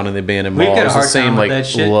 played around in the abandoned We've mall. got It a was the hard same time with like that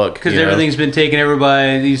shit look. because you know? everything's been taken over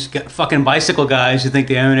by these fucking bicycle guys who think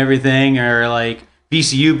they own everything, or like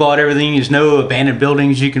VCU bought everything. There's no abandoned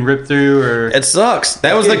buildings you can rip through or It sucks.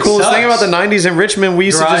 That was the It coolest thing about sucks. the 90s in Richmond. We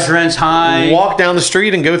used to garage just rents high. walk down the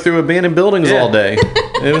street and go through abandoned buildings Yeah. all day.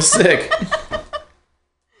 It was sick.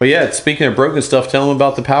 But yeah, speaking of broken stuff, tell them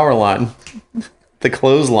about the power line. The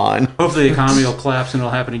clothesline. Hopefully the economy will collapse and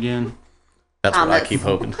it'll happen again. That's what I Thomas. keep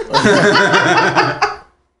hoping.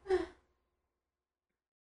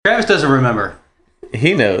 Travis doesn't remember.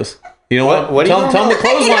 He knows. You know what? What do you tell him the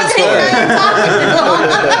clothesline story.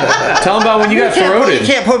 Tell him about when you got You throated.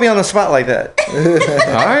 can't put me on the spot like that.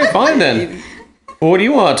 All right, fine then. Well, what do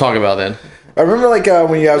you want to talk about then? I remember like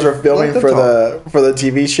when you guys were filming Let them for the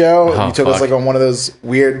TV show. Oh, You took us fuck. like on one of those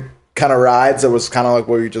weird kind of rides that was kind of like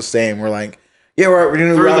what you were just saying. We're like, yeah, we're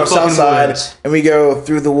doing Through around the the south fucking side, woods. and we go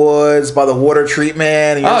through the woods by the water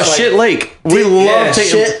treatment. And you're Oh, just like, Shit Lake. We Dude, love yeah,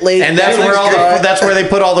 taking Shit Lake. and that's That where looks good. that's where they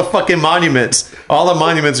put all the fucking monuments. All the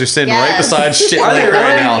monuments are sitting right Yes. beside Shit Are they Lake right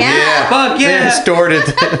really? now. Yeah. Fuck They yeah. restored it.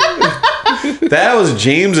 That was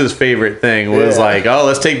James's favorite thing. Was Yeah. like, oh,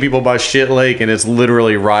 let's take people by Shit Lake, and it's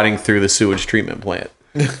literally riding through the sewage treatment plant.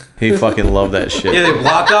 He fucking loved that shit. Yeah, they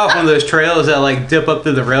blocked off one of those trails that like dip up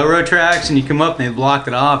to the railroad tracks, and you come up and they blocked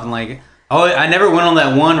it off. And like, oh, I never went on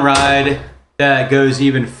that one ride that goes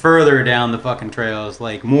even further down the fucking trails,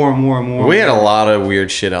 like more and more and more. We had a lot of weird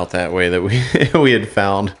shit out that way that we had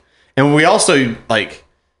found, and we also like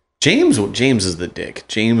James is the dick.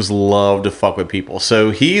 James loved to fuck with people,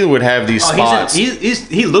 so he would have these spots.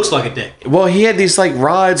 He looks like a dick. Well, he had these like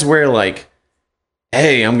rides where like,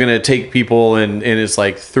 hey, I'm gonna take people and it's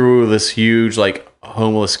like through this huge like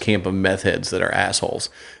homeless camp of meth heads that are assholes.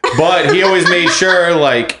 But he always made sure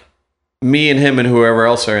like me and him and whoever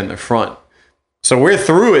else are in the front. So we're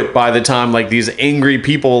through it by the time like these angry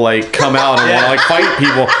people like come out and want to like fight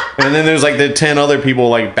people, and then there's like the 10 other people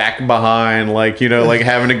like back behind, like, you know, like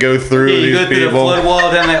having to go through Yeah, you these go through the people. flood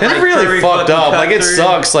wall down that. And like, it really prairie fucked fucking up. cut Like, it through.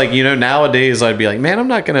 sucks. Like, you know, nowadays I'd be like, man, I'm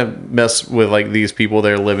not gonna mess with like these people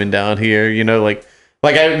that are living down here. You know, like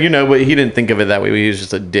I, you know, but he didn't think of it that way. He was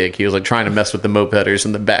just a dick. He was like trying to mess with the mopeders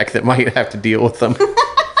in the back that might have to deal with them.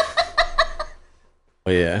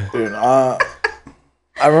 But yeah, Dude, I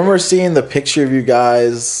remember seeing the picture of you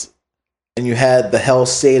guys, and you had the Hell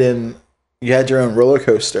Satan. You had your own roller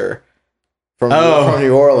coaster from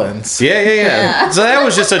New Orleans. yeah. So that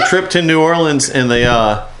was just a trip to New Orleans, and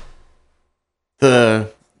that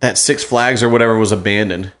Six Flags or whatever was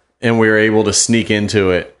abandoned, and we were able to sneak into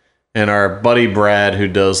it. And our buddy Brad, who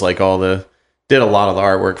does like did a lot of the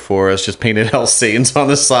artwork for us, just painted Hell Satans on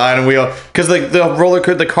the side, and we all, because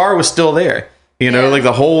the car was still there, you know, like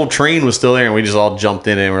the whole train was still there, and we just all jumped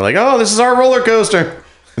in it and we're like, oh, this is our roller coaster,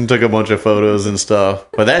 and took a bunch of photos and stuff.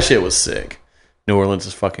 But that shit was sick. New Orleans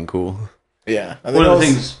is fucking cool. Yeah. I think One it of the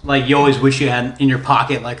was- things like you always wish you had in your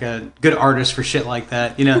pocket, like a good artist for shit like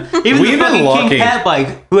that. You know, even We've the been fucking lucky. King Pat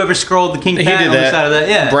bike. Whoever scrolled the King He Pat did on the that. side of that,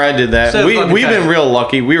 yeah. Brad did that. So We've fucking been tight. real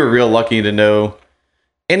lucky. We were real lucky to know,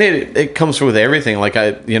 and it comes with everything. Like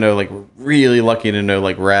like really lucky to know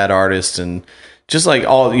like rad artists, and just like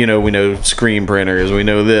all, you know, we know screen printers, we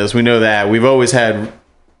know this, we know that. We've always had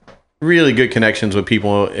really good connections with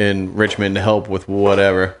people in Richmond to help with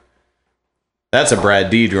whatever. That's a Brad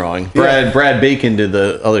D drawing. Brad Bacon did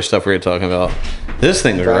the other stuff we were talking about. This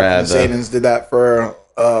thing was rad though. Satans did that for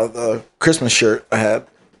the Christmas shirt I had.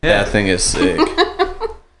 That thing is sick.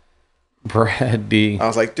 Brad D. I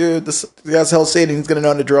was like, dude, this guy's Hell Satan. He's gonna know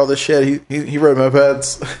how to draw this shit. He rode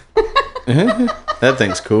mopeds. That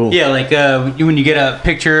thing's cool. Yeah, like when you get a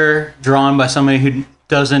picture drawn by somebody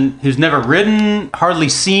who's never ridden, hardly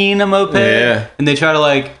seen a moped, Yeah. and they try to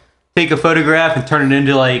like take a photograph and turn it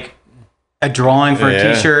into like a drawing for Yeah.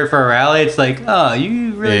 a T-shirt for a rally. It's like, oh,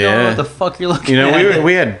 you really don't know Yeah. what the fuck you're looking You know, at.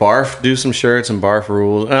 we had Barf do some shirts and Barf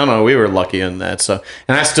rules. I don't know. We were lucky in that stuff.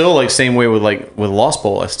 And I still like same way with Lost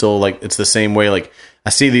Bowl. I still like, it's the same way. Like I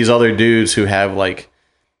see these other dudes who have like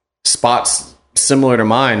spots similar to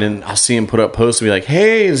mine, and I'll see them put up posts and be like,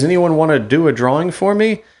 hey, does anyone want to do a drawing for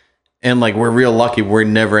me? And like, we're real lucky. We're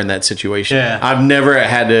never in that situation. Yeah. I've never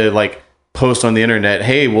had to like post on the internet,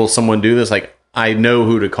 hey, will someone do this? Like, I know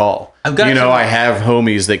who to call. I've got you know, some- I have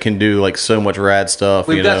homies that can do like so much rad stuff.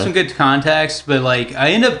 We've you got know? some good contacts, but like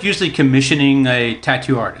I end up usually commissioning a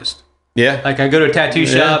tattoo artist. Yeah. Like I go to a tattoo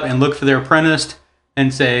shop and look for their apprentice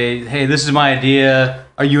and say, "Hey, this is my idea.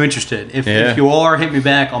 Are you interested? If you are, hit me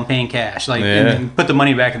back. I'm paying cash. Like and put the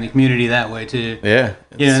money back in the community that way too. Yeah.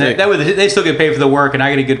 You know, Sick. that way they still get paid for the work, and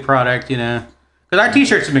I get a good product. You know, because our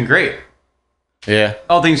T-shirts have been great, Yeah.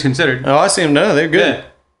 all things considered. Oh, I see them. No, they're good. Yeah.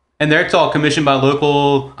 And it's all commissioned by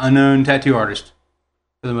local unknown tattoo artists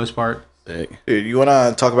for the most part. Sick. Dude, you want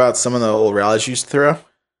to talk about some of the old rallies you used to throw?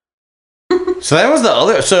 So that was the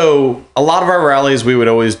other. So a lot of our rallies we would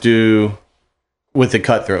always do with the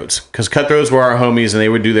Cutthroats, because Cutthroats were our homies, and they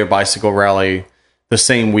would do their bicycle rally the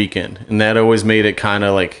same weekend, and that always made it kind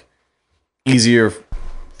of like easier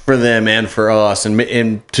for them and for us,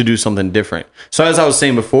 and to do something different. So as I was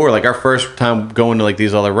saying before, like our first time going to like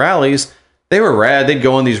these other rallies, they were rad. They'd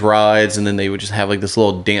go on these rides, and then they would just have like this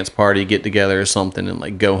little dance party, get together or something, and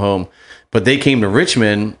like go home. But they came to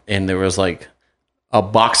Richmond, and there was like a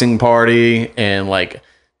boxing party, and like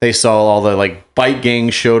they saw all the like bike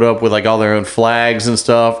gangs showed up with like all their own flags and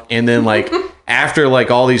stuff. And then like after like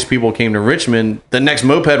all these people came to Richmond, the next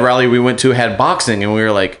moped rally we went to had boxing, and we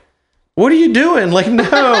were like, what are you doing? Like, no,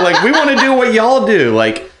 like we want to do what y'all do.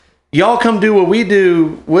 Like y'all come do what we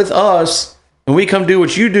do with us, and we come do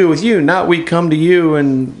what you do with you. Not we come to you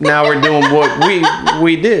and now we're doing what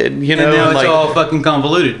we did, you know? And now it's like, all fucking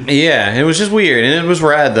convoluted. yeah, it was just weird, and it was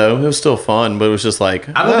rad though. It was still fun, but it was just like,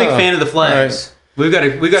 I'm a big fan of the flags. Right. We got a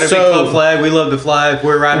big So- club flag. We love the flag.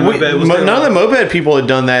 We're riding moped. None of the moped people had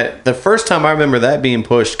done that. The first time I remember that being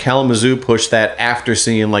pushed, Kalamazoo pushed that after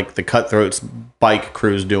seeing like the Cutthroats bike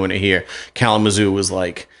crews doing it here. Kalamazoo was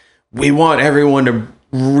like, we want everyone to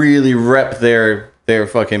really rep their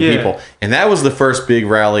fucking Yeah. people, and that was the first big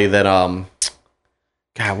rally that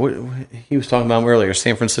God, what he was talking about earlier,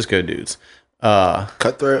 San Francisco dudes.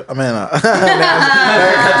 Cutthroat. I mean,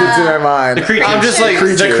 that dude's in my mind. I'm just like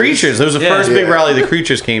the creatures. There was the first big rally the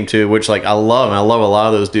creatures came to, which like I love, and I love a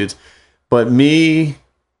lot of those dudes. But me,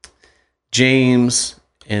 James,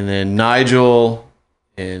 and then Nigel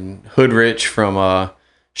and Hoodrich from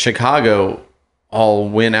Chicago all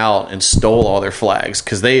went out and stole all their flags,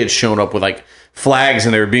 because they had shown up with like flags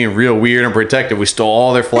and they were being real weird and protective. We stole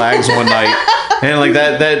all their flags one night, and like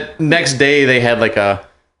that next day they had like a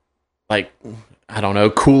I don't know,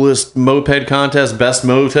 coolest moped contest, best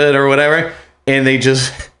moped or whatever, and they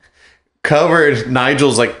just covered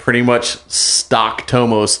Nigel's like pretty much stock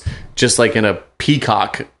Tomos just like in a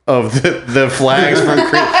peacock of the flags from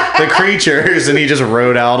the creatures, and he just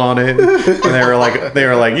rode out on it, and they were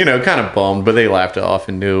like you know, kind of bummed, but they laughed it off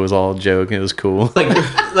and knew it was all a joke, and it was cool.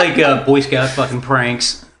 like Boy Scout fucking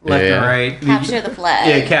pranks left and right. Capture the flag.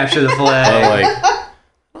 Yeah, capture the flag. I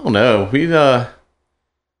don't know, we I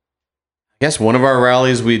guess one of our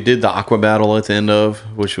rallies we did the aqua battle at the end of,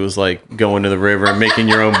 which was like going to the river and making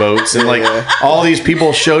your own boats, and like all these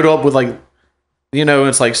people showed up with like, you know,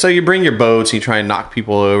 it's like, so you bring your boats and you try and knock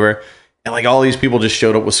people over, and like all these people just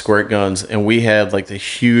showed up with squirt guns, and we had like the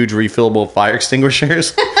huge refillable fire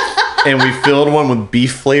extinguishers and we filled one with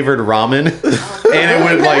beef flavored ramen, and it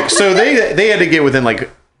would like, so they had to get within like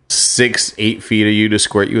 6-8 feet of you to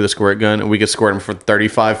squirt you with a squirt gun, and we could squirt them from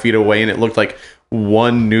 35 feet away, and it looked like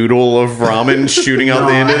one noodle of ramen shooting out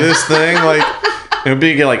the end of this thing. Like it would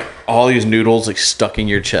be like all these noodles like stuck in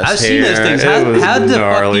your chest. I've seen those things. How the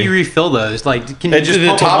fuck do you refill those? Like, can you just the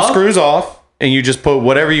pump top them up? screws off, and you just put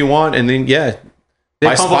whatever you want, and then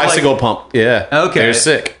bicycle pump. Yeah, Okay. they're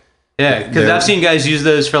sick. Yeah, because I've seen guys use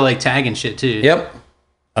those for like tagging shit too. Yep.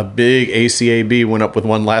 A big ACAB went up with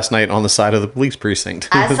one last night on the side of the police precinct.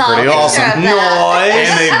 It I was saw pretty a picture awesome. of that.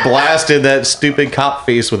 And they blasted that stupid cop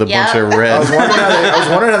face with a bunch of I red. was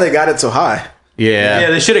wondering how they got it so high. Yeah,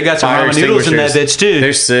 they should have got some Fire ramen noodles in that extinguishers. bitch too.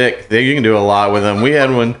 They're sick. You can do a lot with them. We had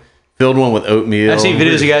one, filled one with oatmeal. I've seen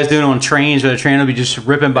videos of guys doing it on trains where the train will be just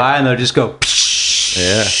ripping by and they'll just go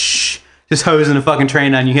Yeah. just hosing the fucking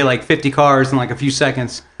train down. You hit like 50 cars in like a few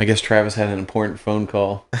seconds. I guess Travis had an important phone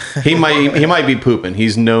call. He might be pooping.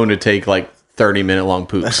 He's known to take like 30-minute long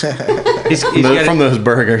poops He's got from those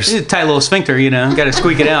burgers. he's a tight little sphincter, you know. Got to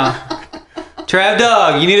squeak it out. Trav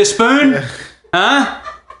dog, you need a spoon? Huh?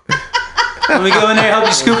 Let me go in there and help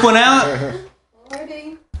you scoop one out.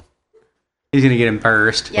 He's gonna get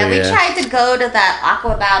embarrassed. Yeah, we Yeah. tried to go to that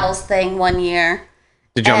Aqua Battles thing one year.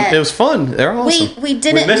 It was fun. They're awesome. We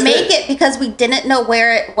didn't missed make it. it because we didn't know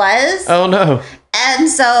where it was. Oh no. And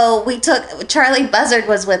so we took, Charlie Buzzard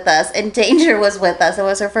was with us and Danger was with us. It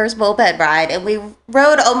was her first moped ride. And we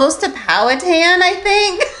rode almost to Powhatan, I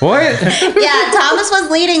think. What? Yeah, Thomas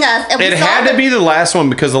was leading us. And we It saw had to be the last one,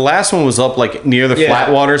 because the last one was up like near the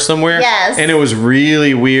flat water somewhere. Yes. And it was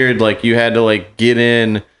really weird. Like you had to like get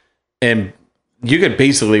in, and you could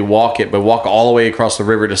basically walk it, but walk all the way across the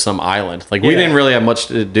river to some island. Like we didn't really have much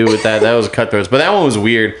to do with that. That was Cutthroats, but that one was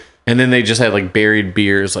weird. And then they just had like buried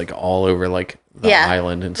beers like all over like the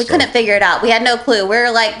island and we stuff. couldn't figure it out. We had no clue. We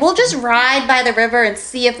were like, we'll just ride by the river and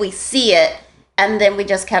see if we see it. And then we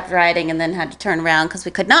just kept riding and then had to turn around because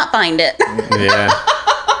we could not find it. Yeah.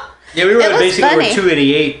 Yeah, we were It was basically funny. where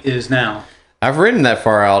 288 is now. I've ridden that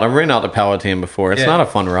far out. I've ridden out to Powhatan before. It's Yeah. not a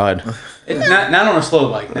fun ride. It's not on a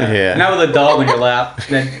slow bike. No. Yeah. Not with a dog on your lap.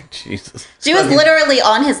 Then Jesus. She was literally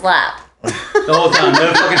on his lap. the whole time,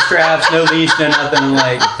 no fucking straps, no leash, no nothing. And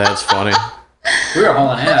like That's funny. we were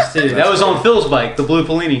hauling ass too. That was on Phil's bike, the Blue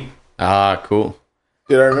Polini. Ah, cool.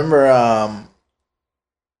 Dude, I remember.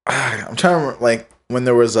 I'm trying to remember, like when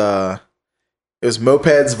there was it was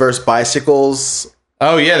mopeds versus bicycles.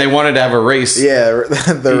 Oh yeah, they wanted to have a race. Yeah,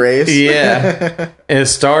 the race. Yeah. It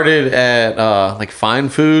started at like Fine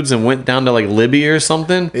Foods and went down to like Libby or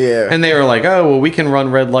something. Yeah. And they were like, "Oh, well, we can run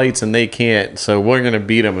red lights and they can't, so we're gonna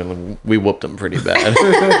beat them." And we whooped them pretty bad.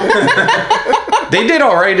 They did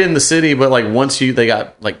all right in the city, but like once they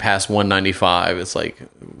got like past 195, it's like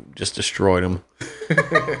just destroyed them.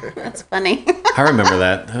 That's funny. I remember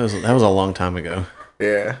that. That was a long time ago.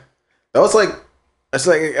 Yeah, that was like. It's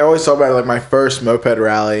like I always talk about it, like my first moped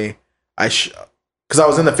rally. Because I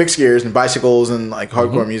was in the fixed gears and bicycles and like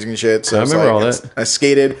hardcore music and shit. So I remember all that. I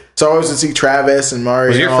skated. So I always would see Travis and Mario.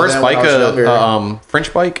 Was your and all first them when bike I was younger. a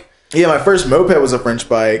French bike? Yeah, my first moped was a French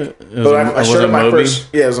bike. But I was showed it up my Moby? first.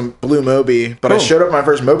 Yeah, it was a blue Moby. But I Cool. showed up my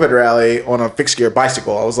first moped rally on a fixed gear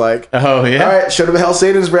bicycle. I was like, Oh yeah. all right, showed up at Hell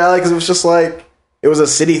Satan's rally because it was just like it was a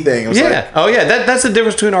city thing. It was Yeah. like, Oh yeah. That's the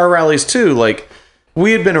difference between our rallies too. Like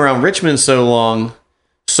we had been around Richmond so long,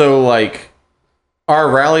 so like our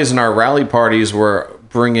rallies and our rally parties were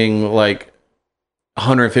bringing like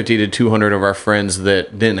 150 to 200 of our friends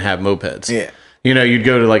that didn't have mopeds. yeah. You know, you'd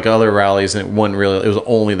go to like other rallies and it was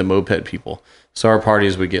only the moped people. So our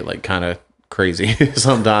parties would get like kind of crazy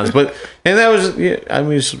sometimes. And that was, yeah, I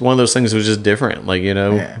mean, it's one of those things that was just different. Like, you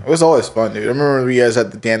know, Yeah, it was always fun, dude. I remember when we guys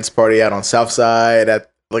had the dance party out on South Side at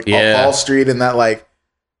like Yeah. Hall Street, and that like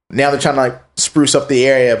now they're trying to like spruce up the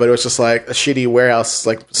area, but it was just like a shitty warehouse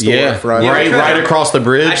like store yeah, front. Yeah, right across the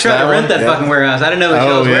bridge. I tried to rent that Yeah. fucking warehouse. I didn't know it was Oh,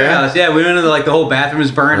 Shell's yeah? warehouse. Yeah, we went into like the whole bathroom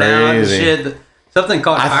was burned out and Crazy. shit. Something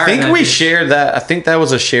caught fire. I think in that we shit. shared that. I think that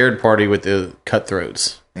was a shared party with the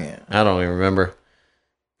Cutthroats. Yeah, I don't even remember.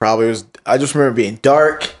 probably was. I just remember being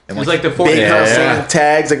dark and It was like the 40s. big Yeah. Hellsing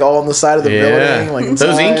tags like all on the side of the building. Like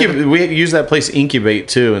those inside. we used that place Incubate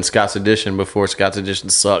too in Scott's Edition before Scott's Edition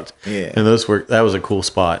sucked. Yeah. and that was a cool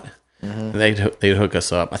spot. They'd hook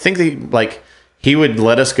us up. I think he would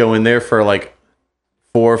let us go in there for like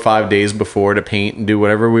 4 or 5 days before to paint and do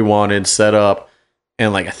whatever we wanted, set up,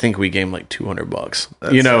 and like I think we gave him like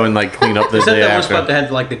 $200, you know, and like clean up the Is that day that one after. spot that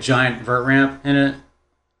had like the giant vert ramp in it?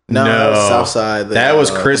 No, that was South Side. That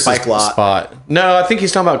was the Chris's bike lot. spot. No, I think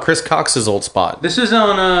he's talking about Chris Cox's old spot. This is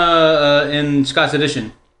on in Scott's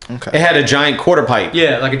Edition. Okay. It had a giant quarter pipe.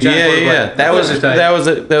 Yeah, like a giant. yeah, quarter yeah. pipe. That was tight.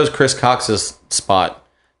 that was Chris Cox's spot.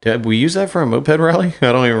 Did we use that for a moped rally?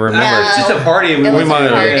 I don't even remember. No, it's just a party. It was might a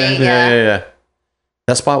have- party, yeah.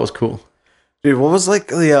 That spot was cool. Dude, what was like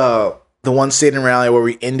the one stadium rally where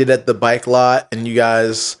we ended at the bike lot and you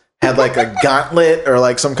guys had like a gauntlet or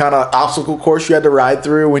like some kind of obstacle course you had to ride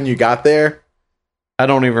through when you got there? I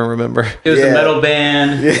don't even remember. It was Yeah. a metal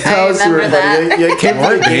band. Yeah, that was super remember funny. that. Yeah, it came What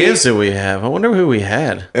from the gate. bands did we have? I wonder who we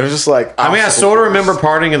had. It was just like I mean, I obstacle sort of course. remember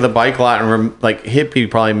partying at the bike lot and like hippie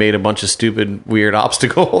probably made a bunch of stupid, weird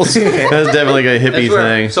obstacles. That was definitely like a hippie That's where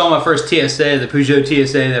I thing. saw my first TSA, the Peugeot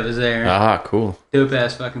TSA that was there. Ah, cool. Dope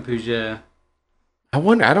ass fucking Peugeot. I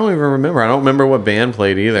wonder. I don't even remember. I don't remember what band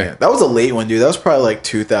played either. Yeah, that was a late one, dude. That was probably like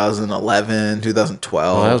 2011,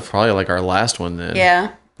 2012. Well, that was probably like our last one then.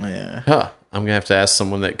 Yeah. Yeah. Huh. I'm gonna have to ask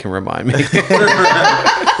someone that can remind me.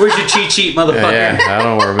 Where's your cheat sheet, motherfucker? Yeah, I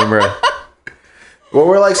don't remember. What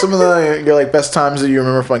were like some of your like best times that you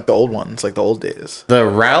remember from like the old ones, like the old days? The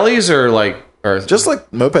rallies are like, Just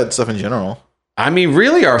like moped stuff in general. I mean,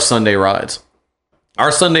 really, our Sunday rides.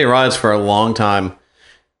 Our Sunday rides for a long time,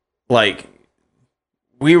 like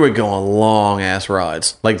we were going long ass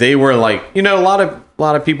rides. Like they were like, you know, a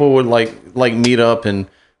lot of people would like meet up and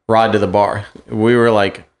ride to the bar. We were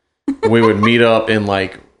like, we would meet up and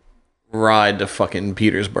like ride to fucking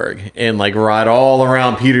Petersburg and like ride all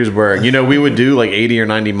around Petersburg. You know, we would do like 80 or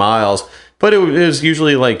 90 miles, but it was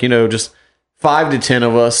usually like, you know, just 5 to 10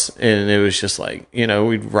 of us, and it was just like, you know,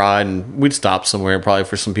 we'd ride and we'd stop somewhere probably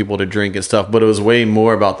for some people to drink and stuff, but it was way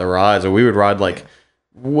more about the rides. Or we would ride like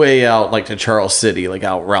way out like to Charles City, like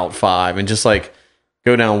out Route 5, and just like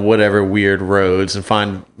go down whatever weird roads and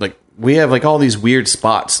find like, we have like all these weird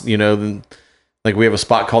spots, you know. Like we have a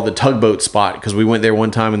spot called the tugboat spot because we went there one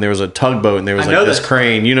time and there was a tugboat and there was I know like this that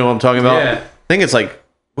crane. You know what I'm talking about? Yeah. I think it's like,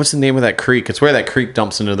 what's the name of that creek? It's where that creek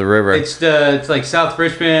dumps into the river. It's like South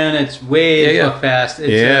Richmond. It's way Yeah, the fuck fast. It's,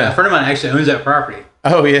 Yeah. a friend of mine actually owns that property.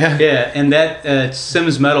 Oh yeah, Yeah, and that it's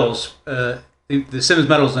Sims Metals. The Sims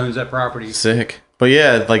Metals owns that property. sick. But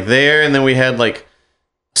yeah, like there, and then we had like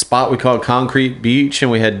spot we called Concrete Beach, and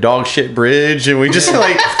we had Dog Shit Bridge, and we just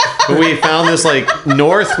like we found this like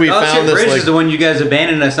north. We Oh, found shit, this Bridge like is the one you guys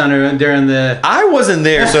abandoned us under during the. I wasn't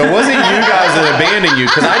there, so it wasn't you guys that abandoned you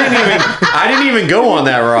because I didn't even go on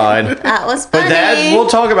that ride. That was funny. But that we'll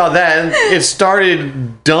talk about that. And it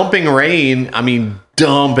started dumping rain. I mean,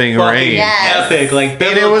 dumping rain. Yes. Epic, like,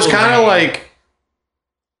 And it was kind of rain. like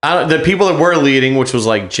the people that were leading, which was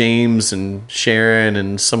like James and Sharon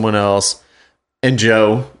and someone else and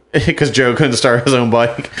Joe, because Joe couldn't start his own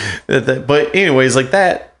bike. But anyways, like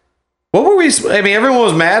that. What were we? I mean, everyone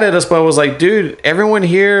was mad at us, but I was like, dude, everyone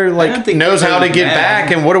here like think knows how to everybody get was mad.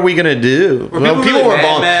 back, and what are we gonna do? people really were mad,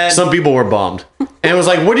 bummed. mad? Some people were bummed, and it was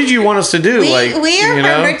like, what did you want us to do? we like, are you from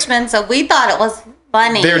know? Richmond, so we thought it was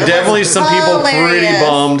funny. There are It was definitely some people pretty hilarious.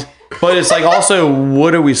 bummed, but it's like also,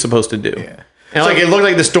 what are we supposed to do? And like it looked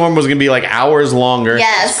like the storm was gonna be like hours longer.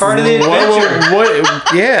 Yes. part of the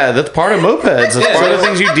adventure. Yeah, that's part of mopeds. That's part of the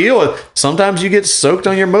things you deal with. Sometimes you get soaked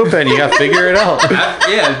on your moped and you gotta figure it out.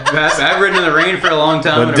 I've ridden in the rain for a long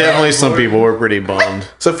time. But definitely some people were pretty bummed.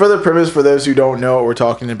 So for the premise, for those who don't know what we're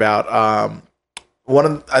talking about,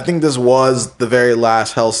 I think this was the very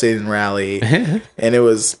last Hell Satan rally, and it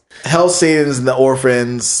was Hell Satans and the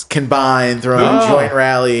Orphans combined throwing a joint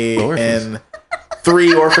rally, Orphans. and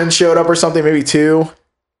 3 orphans showed up or something, maybe 2.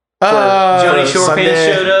 Johnny for Short Sunday.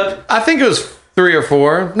 Pants showed up. I think it was 3 or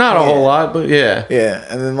 4. Not a whole lot, but yeah. Yeah,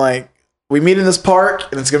 and then like we meet in this park,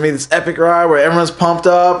 and it's gonna be this epic ride where everyone's pumped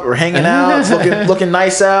up, we're hanging out, it's looking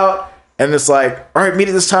nice out, and it's like, all right, meet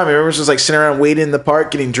at this time. And everyone's just like sitting around waiting in the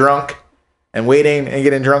park, getting drunk, and waiting and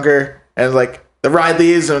getting drunker, and like the ride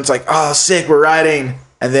leaves, and it's like, oh, sick, we're riding,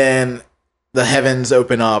 and then the heavens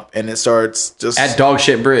open up, and it starts just At Dog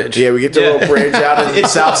Shit Bridge. yeah, we get to a little bridge out in the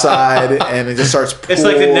south side, and it just starts pouring. It's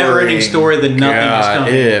like the never-ending story that nothing is God,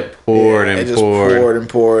 coming. it poured It and just poured. poured and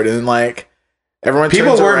poured, and then like everyone People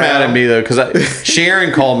turns were around. mad at me though, because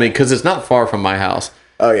Sharon called me because it's not far from my house.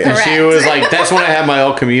 Oh yeah. And she Correct. was like, that's when I had my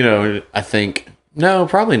El Camino, I think. No,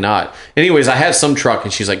 probably not. Anyways, I had some truck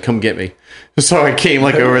and she's like, come get me. So I came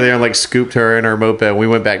like over there and like scooped her in her moped. We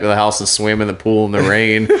went back to the house and swam in the pool in the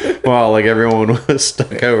rain while like everyone was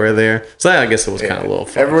stuck over there. So I guess it was kind of a little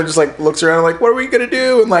fun. Everyone just like looks around like, what are we gonna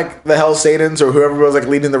do? And like the Hell Satans or whoever was like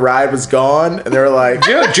leading the ride was gone, and they were like,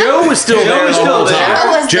 Joe was still there was the still whole there. time.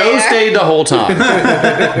 Joe was Joe there. stayed the whole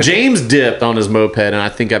time. James dipped on his moped and I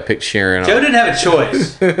think I picked Sharon Joe up. didn't have a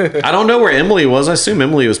choice. I don't know where Emily was. I assume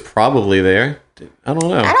Emily was probably there. I don't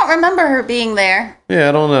know. I don't remember her being there. Yeah,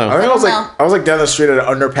 I don't know. I think know. I was like down the street at an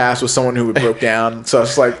underpass with someone who broke down. So I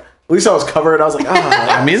was like, at least I was covered. I was like,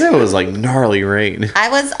 I mean, it was like gnarly rain. I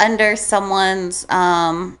was under someone's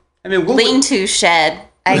I mean, what would- lean-to shed.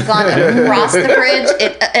 I had gone across the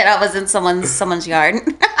bridge, and I was in someone's yard.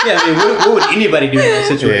 yeah, I mean, what would anybody do in that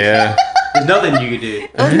situation? Yeah. There's nothing you could do.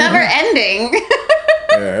 It was never ending.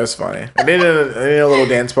 yeah, it was funny. I did a little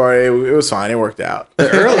dance party. It was fine. It worked out.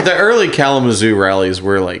 The early Kalamazoo rallies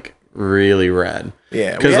were like really rad.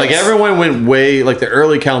 Yeah, Because we like had- everyone went way, like the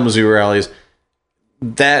early Kalamazoo rallies,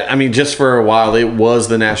 that, I mean, just for a while, it was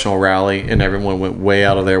the national rally and everyone went way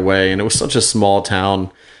out of their way. And it was such a small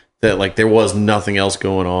town that like there was nothing else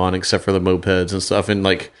going on except for the mopeds and stuff. And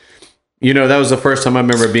like, you know, that was the first time I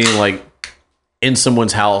remember being like in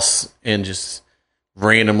someone's house and just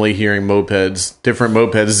randomly hearing different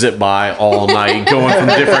mopeds zip by all night, going from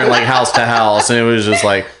different like house to house. And it was just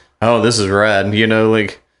like, oh, this is rad, you know,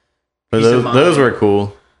 like, but Peace of those mind. were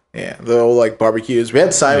cool. Yeah, the old like barbecues. We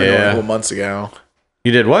had Simon Yeah. a couple months ago.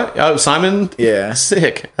 You did what? Oh, Simon? Yeah.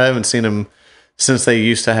 Sick. I haven't seen him since they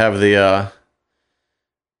used to have the,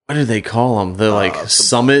 what did they call them? The like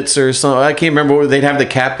summits or something. I can't remember. They'd have the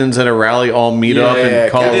captains at a rally all meet up Yeah,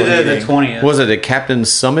 and call They captain did it. it the 20th. Was it a captain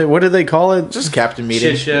summit? What did they call it? Just captain meeting.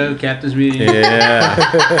 Shit show, captain's meeting. Yeah.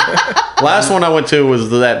 Last one I went to was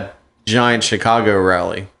that giant Chicago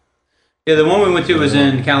rally. Yeah, the one we went to was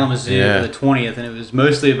in Kalamazoo Yeah. for the 20th, and it was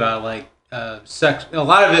mostly about like sex. A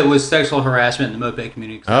lot of it was sexual harassment in the moped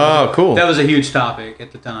community. Oh, cool. That was a huge topic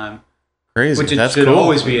at the time. Crazy. Which it That's should cool.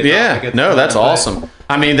 always be a topic Yeah. at the No, time, that's but- awesome.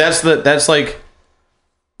 I mean, that's like,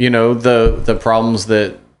 you know, the problems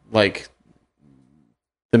that like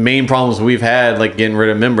the main problems we've had, like getting rid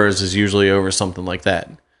of members, is usually over something like that.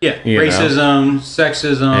 Yeah, You know. racism,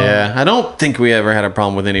 sexism. Yeah, I don't think we ever had a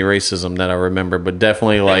problem with any racism that I remember, but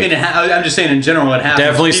definitely I like mean, I'm just saying in general, it happens.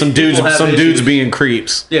 definitely some People have dudes issues. being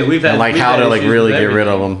creeps. Yeah, we've had And like we've how had to like issues really with get rid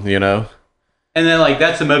of everything. them, you know? And then like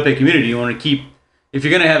that's the moped community. You want to keep if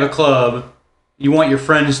you're gonna have a club, you want your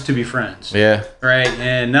friends to be friends, Yeah, right?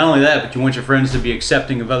 And not only that, but you want your friends to be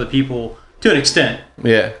accepting of other people to an extent.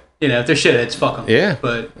 yeah, You know, if they're shitheads, fuck them. Yeah.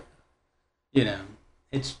 But you know,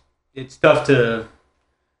 it's tough to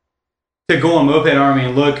to go on Moped Army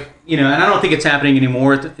and look, and I don't think it's happening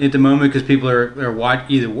anymore at the moment because people are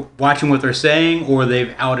either watching what they're saying or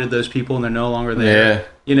they've outed those people and they're no longer there.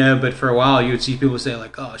 Yeah. But for a while you would see people say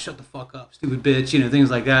like, "Oh, shut the fuck up, stupid bitch," things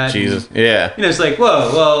like that. Jesus. And, Yeah. it's like,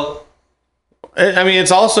 whoa, well, I mean,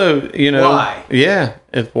 it's also, why? Yeah.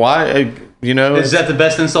 It's why, Is that the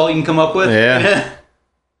best insult you can come up with? Yeah.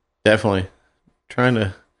 Definitely. Trying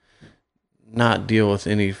to not deal with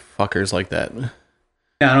any fuckers like that.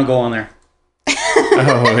 Yeah, I don't go on there.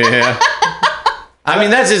 Oh, yeah. I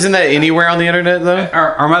mean, isn't that anywhere on the internet, though?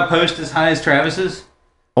 Are my posts as high as Travis's?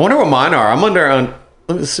 I wonder what mine are. I'm under,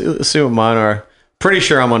 let's see what mine are. Pretty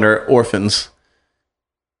sure I'm under orphans.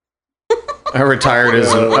 I retired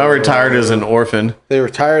as an orphan. They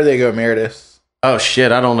retire, they go emeritus. Oh,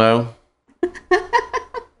 shit, I don't know.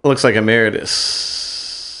 Looks like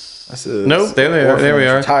emeritus. Nope, there they are. There we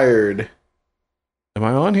are. Retired. Am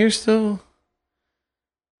I on here still?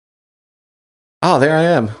 Oh, there I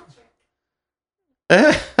am.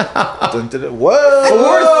 Whoa!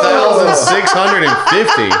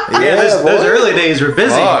 4,650. Yeah, those early days were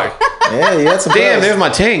busy. Fuck. Yeah, you got some. Damn, buzz. there's my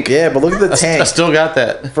tank. Yeah, but look at the tank. I still got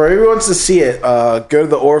that. For everyone to see it, go to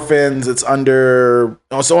the orphans. It's under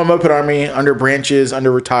on Moped Army, under branches,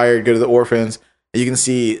 under retired. Go to the orphans. You can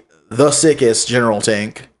see the sickest general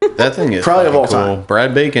tank. That thing is probably of all cool. time.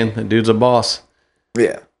 Brad Bacon, that dude's a boss.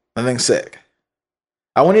 Yeah, that thing's sick.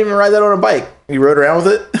 I wouldn't even ride that on a bike. You rode around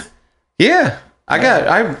with it? Yeah.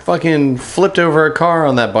 I fucking flipped over a car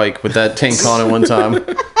on that bike with that tank on it one time. You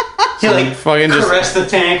fucking just caress the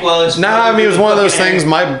tank while it's... I mean, it was one of those things,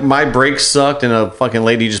 my brakes sucked and a fucking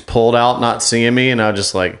lady just pulled out not seeing me, and I was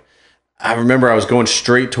just like, I remember I was going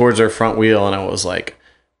straight towards her front wheel and I was like,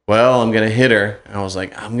 well, I'm going to hit her. And I was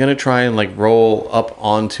like, I'm going to try and like roll up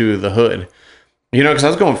onto the hood. Because I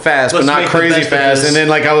was going fast, but not crazy fast. And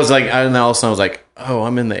then I was like, and all of a sudden I was like, oh,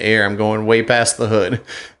 I'm in the air. I'm going way past the hood.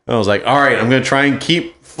 And I was like, all right, I'm going to try and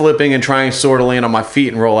keep flipping and try and sort of land on my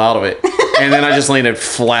feet and roll out of it. And then I just landed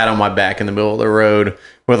flat on my back in the middle of the road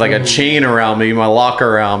with like a chain around me, my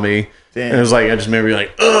locker around me. Damn. And it was like, I just remember being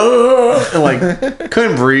like, ugh, and like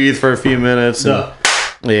couldn't breathe for a few minutes. And,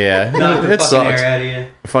 yeah, it sucked. I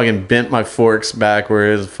fucking bent my forks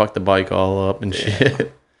backwards, fucked the bike all up and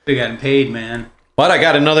shit. They got paid, man. But I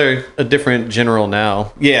got a different general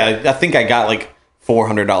now. Yeah, I think I got like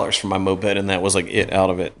 $400 for my moped, and that was like it out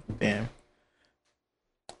of it. Damn.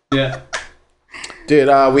 Yeah.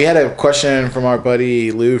 Dude, we had a question from our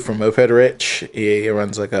buddy Lou from Moped Rich. He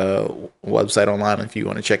runs like a website online if you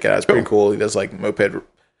want to check it out. It's pretty cool. He does like moped,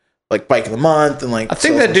 like bike of the month, and like. I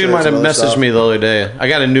think that dude might have messaged me the other day. I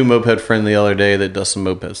got a new moped friend the other day that does some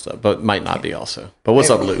moped stuff, but might not be also. But what's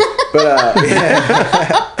up, Lou? But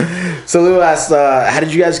yeah. So Lou asked, how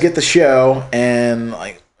did you guys get the show? And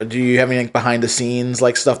like, do you have any behind the scenes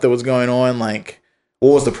like stuff that was going on? Like,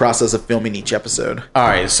 what was the process of filming each episode? All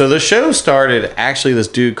right, so the show started. Actually, this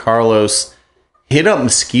dude Carlos hit up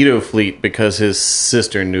Mosquito Fleet because his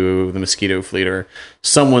sister knew the Mosquito Fleet, or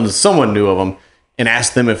someone knew of them, and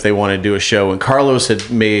asked them if they wanted to do a show. And Carlos had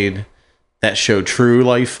made that show True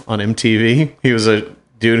Life on MTV. He was a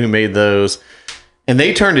dude who made those, and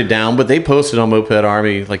they turned it down. But they posted on Moped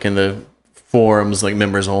Army, like in the forums, like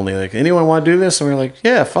members only, like, anyone want to do this? And we were like,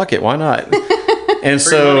 yeah, fuck it, why not? And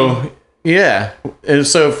so. Yeah. And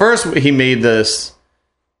so first he made this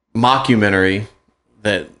mockumentary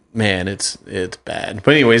that, man, it's bad.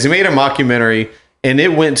 But anyways, he made a mockumentary and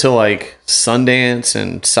it went to like Sundance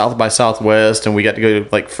and South by Southwest, and we got to go to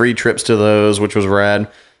like free trips to those, which was rad.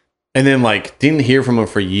 And then like didn't hear from him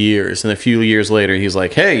for years. And a few years later he's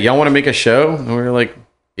like, hey, y'all want to make a show? And we were like,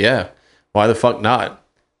 yeah, why the fuck not?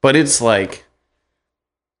 But it's like,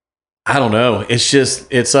 I don't know.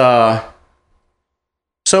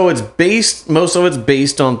 So it's most of it's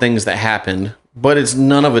based on things that happened, but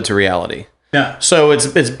none of it's reality. Yeah. So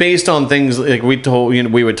it's based on things like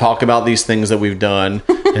we would talk about these things that we've done,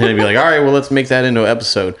 and then it'd be like, all right, well, let's make that into an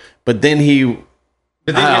episode. But then it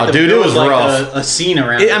was like rough. A scene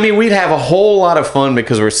around it. I mean, we'd have a whole lot of fun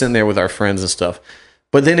because we're sitting there with our friends and stuff.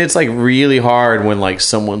 But then it's like really hard when like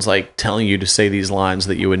someone's like telling you to say these lines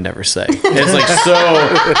that you would never say. It's like,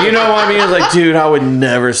 so, you know what I mean? It's like, dude, I would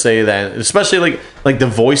never say that. Especially like the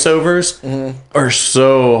voiceovers are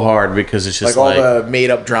so hard because it's just like all the made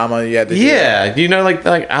up drama you had to do. Yeah, like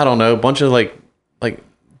I don't know, a bunch of like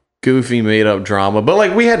goofy made up drama. But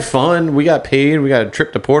like we had fun, we got paid, we got a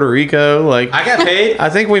trip to Puerto Rico. Like I got paid.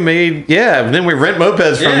 I think we made and then we rent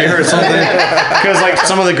mopeds from you or something. Because like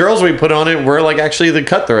some of the girls we put on it were like actually the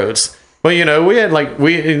cutthroats. But we had like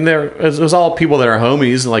it was all people that are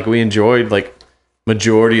homies. Like we enjoyed like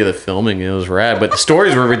majority of the filming. It was rad. But the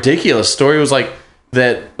stories were ridiculous. Story was like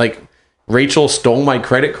that like Rachel stole my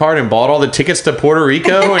credit card and bought all the tickets to Puerto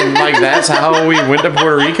Rico, and like that's how we went to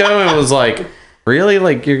Puerto Rico. And it was like, really,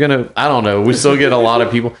 like you're gonna? I don't know. We still get a lot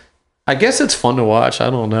of people. I guess it's fun to watch. I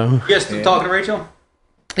don't know. You guys still talking to Rachel?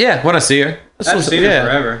 Yeah, when I see her, I haven't seen her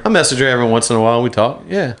forever. I message her every once in a while. We talk.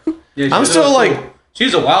 Yeah, Yeah, I'm still like,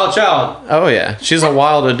 she's a wild child. oh yeah, she's a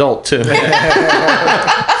wild adult too.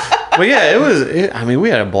 But yeah, I mean, we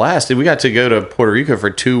had a blast. We got to go to Puerto Rico for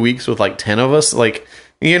 2 weeks with like 10 of us. Like,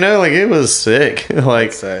 you know, like it was sick.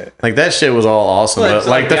 Like that shit was all awesome. Well, but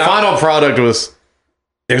like the final product was,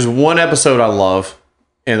 there's one episode I love,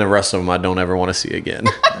 and the rest of them I don't ever want to see again.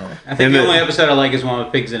 I think the only episode I like is one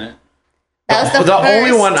with pigs in it. That was the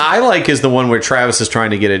only one I like is the one where Travis is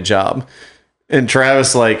trying to get a job, and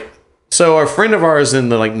Travis like. So a friend of ours in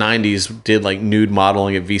the like 90s did like nude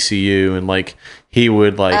modeling at VCU, and like he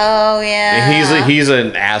would like, oh yeah, he's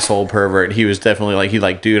an asshole pervert. He was definitely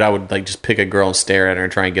like, dude, I would like just pick a girl and stare at her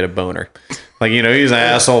and try and get a boner. Like, you know, he's an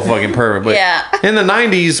asshole fucking pervert. But yeah. In the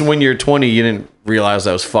 90s, when you're 20, you didn't realize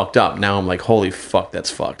that was fucked up. Now I'm like, holy fuck,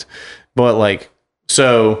 that's fucked. But like,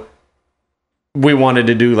 so we wanted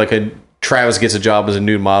to do like Travis gets a job as a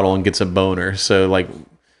nude model and gets a boner. So like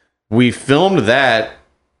we filmed that.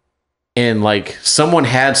 And like someone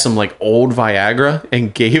had some like old Viagra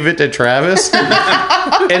and gave it to Travis,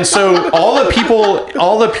 and so all the people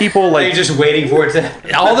like you're just waiting for it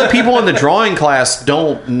to. All the people in the drawing class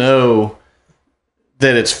don't know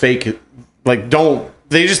that it's fake. Like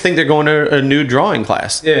they just think they're going to a new drawing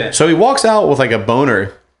class. Yeah. So he walks out with like a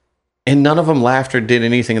boner, and none of them laughed or did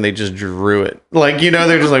anything, and they just drew it. Like, you know,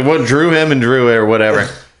 they're just like, what drew him and drew it or whatever.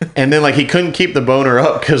 And then like he couldn't keep the boner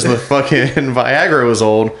up because the fucking Viagra was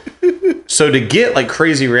old. So to get like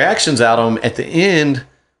crazy reactions out of him at the end,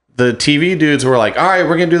 the TV dudes were like, all right,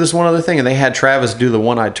 we're gonna do this one other thing, and they had Travis do the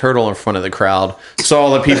one-eyed turtle in front of the crowd. So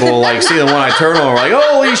all the people like see the one-eyed turtle and were like,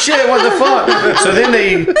 holy shit, what the fuck? So then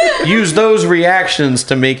they used those reactions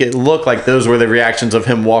to make it look like those were the reactions of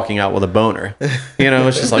him walking out with a boner. You know,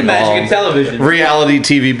 it's just like magic in television. Reality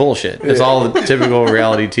TV bullshit. It's all the typical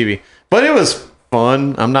reality TV. But it was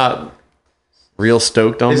fun. I'm not real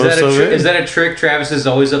stoked on most of it. Is that a trick Travis is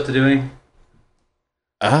always up to doing?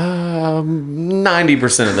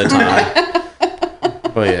 90% of the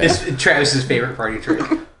time. But yeah. It's Travis's favorite party trick.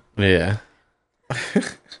 Yeah.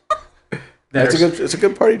 It's a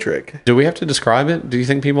good party trick. Do we have to describe it? Do you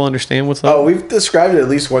think people understand what's up? Oh, we've described it at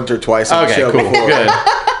least once or twice on the show cool. before. Good.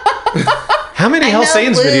 How many Hell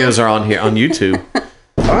Satan's videos are on here on YouTube?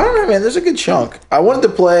 I don't know, man. There's a good chunk. I wanted to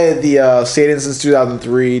play the Satan since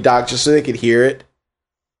 2003 doc just so they could hear it.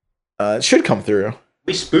 It should come through.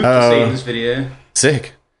 We spoofed the Satan's video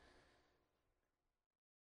Sick.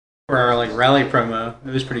 for our like rally promo.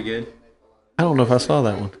 It was pretty good. I don't know if I saw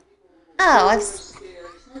that one. Oh,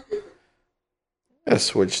 Gotta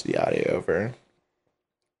switch the audio over.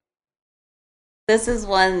 this is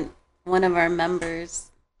one of our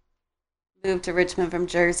members moved to Richmond from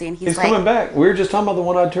Jersey, and he's like, coming back. We were just talking about the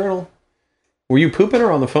one-eyed turtle. Were you pooping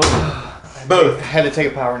or on the phone? Both. I had to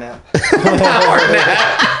take a power nap.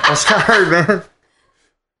 I was tired, man. What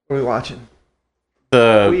are we watching?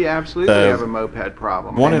 We absolutely have a moped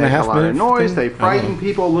problem. One they and a make half a lot of minute noise. thing? They frighten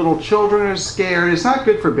people. Little children are scared. It's not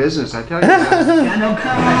good for business. I tell you. That.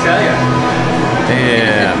 I tell you.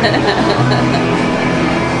 Damn.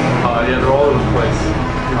 Yeah, they're all over the place.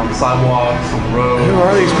 You know, on the sidewalks, on the road. Who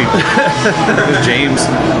are these people? This is James.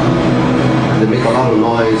 They make a lot of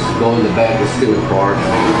noise, go in the back and steal the car.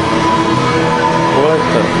 What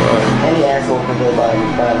the fuck? Any asshole can go buy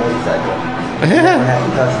a motorcycle. You never have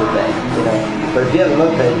to touch the thing, you know. But if you have a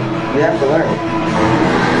moped, you have to learn it.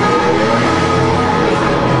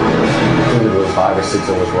 There was 5 or 6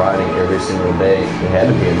 of us riding every single day. We had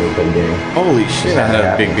to be in the moped gang. Holy shit! I had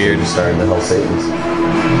a big beard. We started the Hell Satans.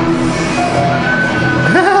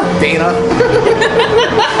 Dana.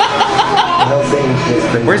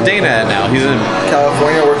 Where's Dana at now? He's in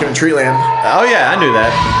California working in Treeland. Oh yeah, I knew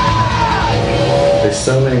that. There's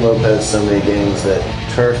so many mopeds, so many gangs that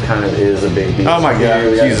turf kind of is a big deal. Oh my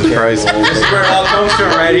god, Jesus Christ. This is where it all comes from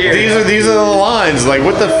right here. These are the lines. Like,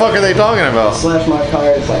 what the fuck are they talking about? Slash my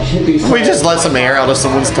tire, it's like hippies. We just let some air out of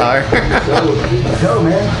someone's tire. Go,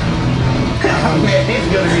 man. Man, he's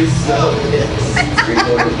gonna be so pissed.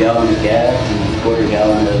 3/4 gallon of gas and 1/4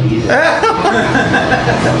 gallon of diesel.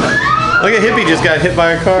 Look at Hippie just got hit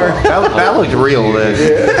by a car. That looked real then.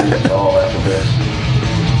 All after this.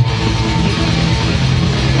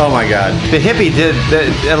 Oh my god. The hippie did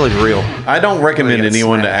that looked real. I don't recommend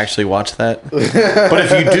anyone to actually watch that. But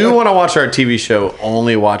if you do want to watch our TV show,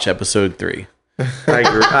 only watch episode 3.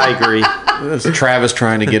 I agree. It's Travis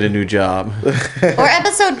trying to get a new job. or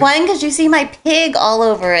episode 1 because you see my pig all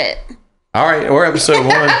over it. All right, or episode 1.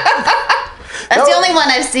 That's the only one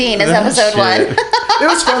I've seen is episode 1. It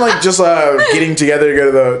was fun, like just getting together to go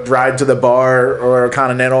to the ride to the bar or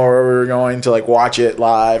Continental, or we were going to like watch it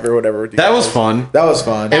live or whatever. That was fun. That was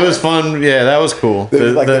fun. It was fun. Yeah, that was cool.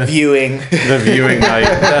 The viewing. The viewing night.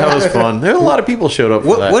 That was fun. There were a lot of people showed up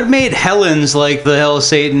for that. What made Helen's like the Hell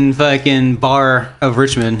Satan fucking bar of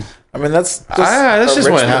Richmond? I mean, that's just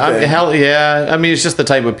what thing. hell. Yeah, I mean, it's just the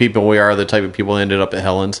type of people we are. The type of people that ended up at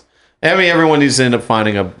Helen's. I mean, everyone needs to end up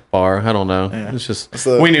finding a bar. I don't know. Yeah. It's just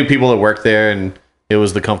we knew people that worked there, and it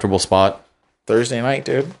was the comfortable spot. Thursday night,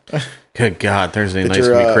 dude. Good God, Thursday night's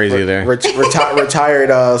gonna be crazy there.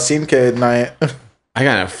 Retired scene kid night. I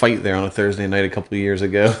got in a fight there on a Thursday night a couple of years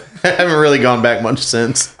ago. I haven't really gone back much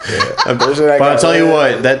since. Yeah. But I'll tell you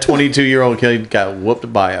what, that 22-year-old kid got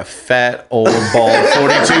whooped by a fat, old, bald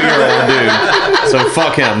 42-year-old dude. So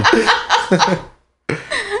fuck him.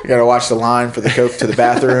 You gotta watch the line for the Coke to the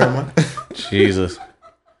bathroom. Jesus.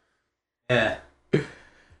 Yeah.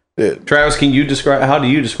 Travis, how do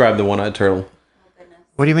you describe the one-eyed turtle?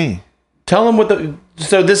 What do you mean? Tell them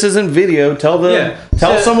so this isn't video. Tell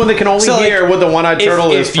someone that can only hear what the one-eyed turtle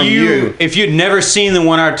is from you. If you'd never seen the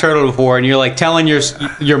one-eyed turtle before, and you're like telling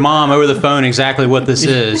your mom over the phone exactly what this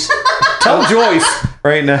is, tell Joyce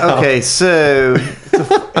right now. Okay, so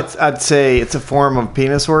I'd say it's a form of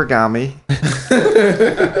penis origami.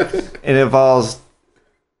 It involves,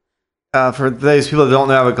 for those people that don't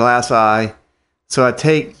know, I have a glass eye. So I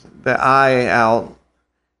take the eye out,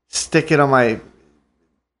 stick it on my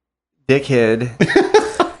dickhead,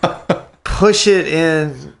 push it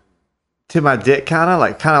in to my dick, kind of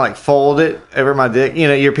like fold it over my dick. You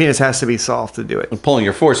know, your penis has to be soft to do it. And pulling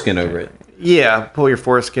your foreskin over it. Yeah, pull your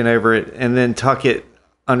foreskin over it, and then tuck it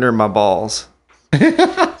under my balls.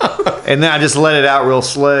 And then I just let it out real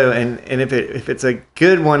slow. And if it's a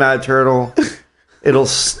good one-eyed turtle, it'll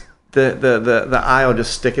the eye will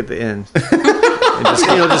just stick at the end.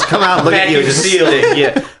 It'll just come out and look at you and just stick.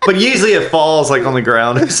 Yeah, but usually it falls like on the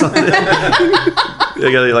ground or something.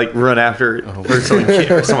 They gotta like run after it, or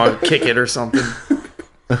someone kick it or something.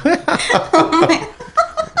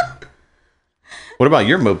 What about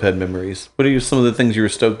your moped memories? What are some of the things you were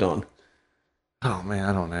stoked on? Oh man,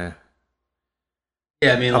 I don't know.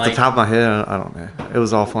 Yeah, I mean, off the top of my head, I don't know. It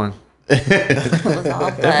was all fun.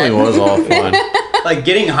 Definitely was all fun. Like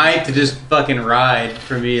getting hyped to just fucking ride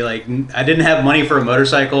for me. Like I didn't have money for a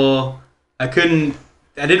motorcycle. I didn't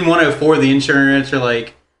want to afford the insurance, or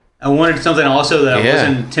like I wanted something also that I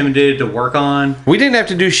wasn't intimidated to work on. We didn't have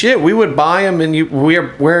to do shit. We would buy them and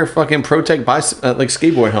wear fucking ProTech like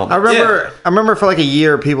skateboard helmets. I remember for like a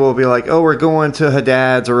year, people would be like, "Oh, we're going to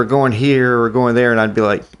Haddad's, or we're going here, or we're going there," and I'd be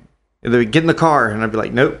like, "They would get in the car," and I'd be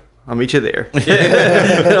like, "Nope, I'll meet you there." And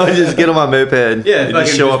I would just get on my moped, and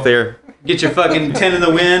just show up there. Get your fucking 10 in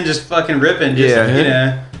the wind, just fucking ripping, you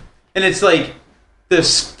know. And it's like the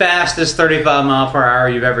fastest 35 mile per hour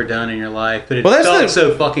you've ever done in your life, but it felt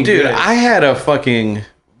so fucking good. Dude, I had a fucking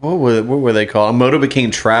what were they called? A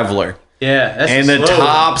Motorbicane Traveler. Yeah, that's and the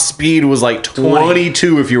top speed was like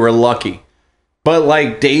 22 if you were lucky. But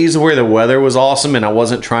like days where the weather was awesome and I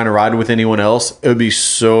wasn't trying to ride with anyone else, it would be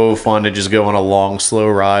so fun to just go on a long, slow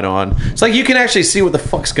ride on. It's like you can actually see what the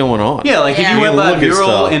fuck's going on. Yeah, like if you went by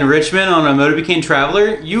Mural in Richmond on a Motorbicane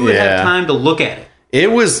Traveler, you would have time to look at it. It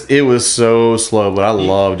was so slow, but I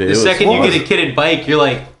loved it. The second you get a kitted bike, you're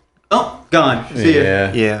like, oh, gone. See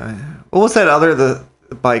ya. Yeah. What was that the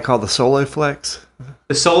bike called? The Solo Flex?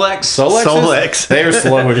 The Solex? Solex. They're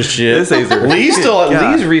slow as shit.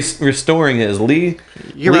 Lee's restoring his. Lee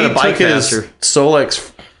took his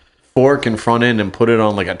Solex fork and front end and put it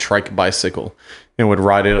on like a trike bicycle and would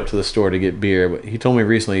ride it up to the store to get beer. But he told me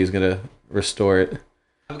recently he's going to restore it.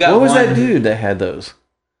 What was that dude that had those?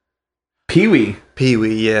 Pee-wee,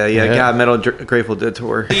 yeah. God, Metal Grateful Dead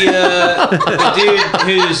tour. The dude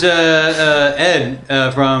who's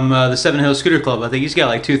Ed from the Seven Hills Scooter Club. I think he's got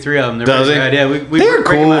like 2-3 of them. Does he? Yeah, they're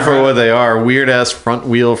cool for what they are. Weird ass front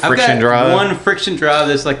wheel friction drive. One friction drive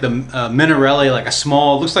that's like the Minarelli, like a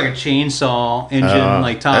small, looks like a chainsaw engine,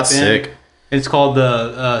 like top that's end. Sick. It's called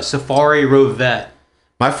the Safari Rovette.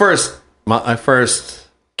 My first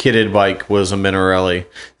kitted bike was a Minarelli.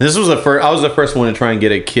 This was I was the first one to try and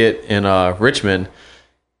get a kit in Richmond,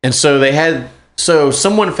 and so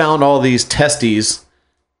someone found all these testes.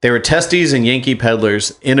 They were testes and Yankee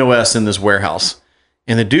Peddlers NOS in this warehouse,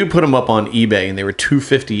 and the dude put them up on eBay, and they were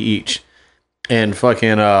 $250 each. And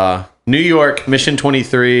fucking New York Mission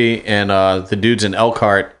 23 and the dudes in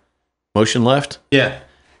Elkhart Motion Left,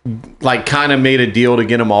 like kind of made a deal to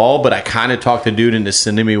get them all, but I kind of talked the dude into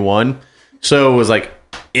sending me one, so it was like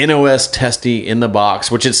NOS testy in the box,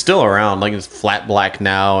 which is still around, like it's flat black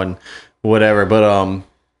now, whatever. But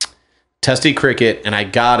Testy Cricket, and I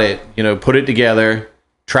got it, put it together.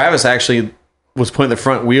 Travis actually was putting the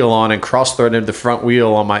front wheel on and cross-threaded the front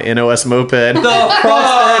wheel on my NOS moped.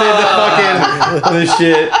 Cross-threaded the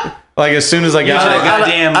shit. Like, as soon as I got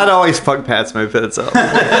it. I'd always fuck Pat's mopeds up.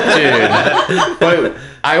 Dude. But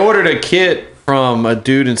I ordered a kit from a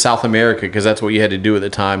dude in South America because that's what you had to do at the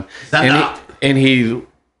time. And he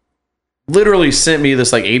literally sent me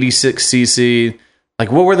this, like, 86cc... Like,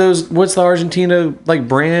 what were those? What's the Argentina, like,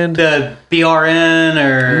 brand? The BRN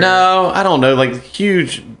or... No, I don't know. Like,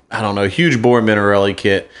 huge bore Minarelli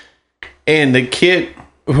kit. And the kit,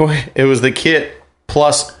 it was the kit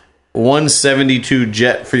plus 172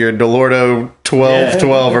 jet for your Delorto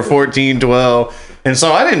 1212 or 1412. And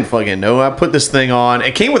so I didn't fucking know. I put this thing on.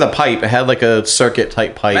 It came with a pipe. It had, like, a circuit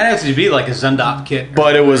type pipe. Might actually be like a Zundop kit.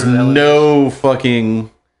 But it was no carb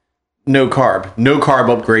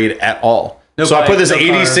upgrade at all. So I put this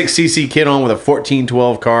 86cc kit on with a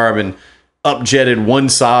 1412 carb and up-jetted one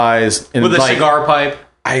size. And with a cigar pipe.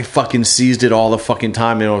 I fucking seized it all the fucking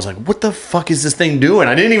time. And I was like, what the fuck is this thing doing?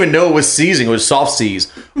 I didn't even know it was seizing. It was soft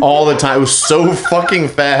seize all the time. It was so fucking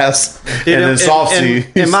fast. And then soft seize.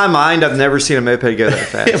 In my mind, I've never seen a moped go that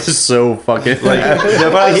fast. It was so fucking... Like, I was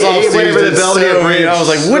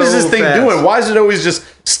like, what is this thing doing? Why is it always just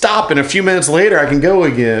stop and a few minutes later I can go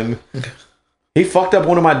again? He fucked up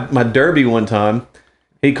one of my Derby one time.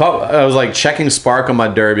 I was like checking spark on my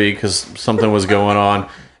Derby because something was going on.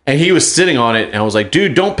 And he was sitting on it and I was like,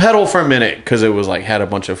 dude, don't pedal for a minute. Because it was like, had a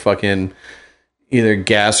bunch of fucking either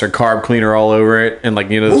gas or carb cleaner all over it. And like,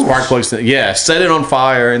 the spark plugs, yeah, set it on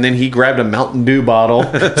fire. And then he grabbed a Mountain Dew bottle,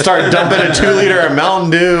 started dumping a 2-liter of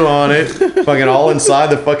Mountain Dew on it. Fucking all inside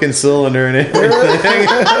the fucking cylinder and everything.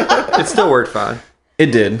 It still worked fine.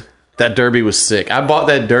 It did. That Derby was sick. I bought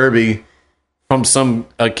that Derby from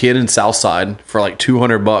a kid in Southside for like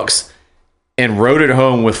 $200 and rode it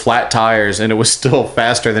home with flat tires, and it was still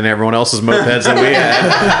faster than everyone else's mopeds that we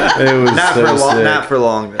had. It was not for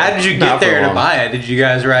long. How did you get there to buy it? Did you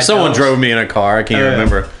guys ride? Someone drove me in a car. I can't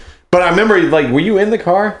remember. But I remember, like, were you in the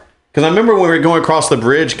car? Because I remember when we were going across the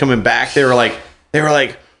bridge coming back, they were like,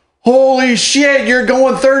 holy shit, you're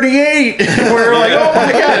going 38. And we were like, oh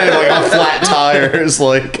my God. And like on flat tires,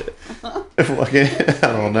 like... I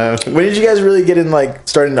don't know. When did you guys really get in, like,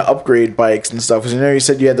 starting to upgrade bikes and stuff? Because you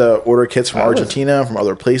said you had to order kits from Argentina, from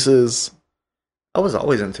other places. I was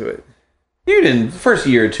always into it. You didn't. First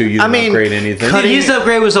year or two, you didn't upgrade anything. His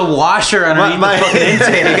upgrade was a washer underneath the fucking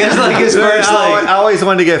intake. It's like his first, I always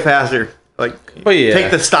wanted to get faster. Like, take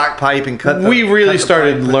the stock pipe and cut. We really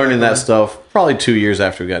started learning that stuff probably 2 years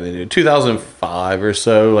after we got into it, 2005 or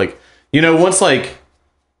so. Like, once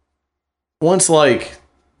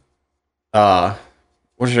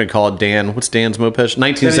what should I call it? Dan. What's Dan's moped?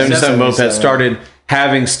 1977 moped started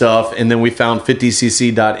having stuff, and then we found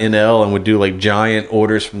 50cc.nl and would do like giant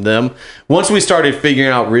orders from them. Once we started figuring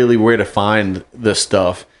out really where to find the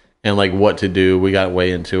stuff and like what to do, we got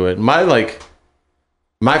way into it. My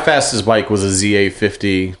fastest bike was a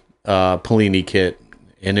ZA50 Polini kit,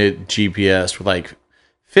 and it GPS with like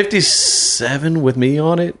 57 with me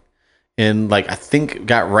on it. And like I think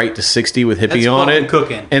got right to 60 with Hippie on it.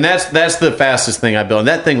 Cooking. And that's the fastest thing I built. And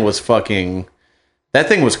that thing was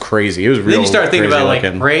crazy. It was real. Then you start thinking about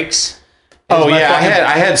looking. like brakes. Oh yeah,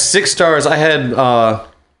 I had 6 stars. I had Moto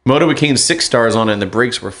Bikini 6 stars on it, and the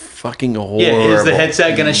brakes were fucking horrible. Yeah, is the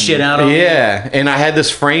headset gonna shit out on you? Yeah, and I had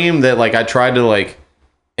this frame that like I tried to like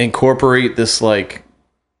incorporate this like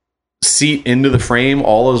seat into the frame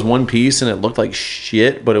all as one piece, and it looked like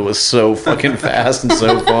shit, but it was so fucking fast and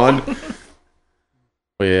so fun.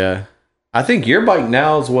 But yeah, I think your bike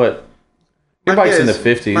now is what? Your bike's in the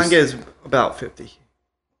 50s. Mine goes about 50.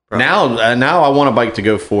 Now I want a bike to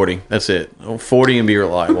go 40. That's it. 40 and be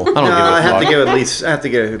reliable. I don't give a fuck. I have to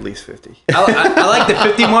go at least 50. I like the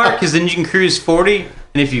 50 mark because then you can cruise 40,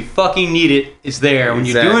 and if you fucking need it, it's there. When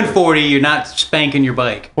you're doing 40, you're not spanking your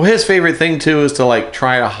bike. Well, his favorite thing too is to like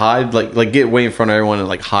try to hide, like get way in front of everyone and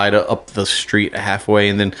like hide up the street halfway,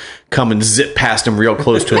 and then come and zip past him real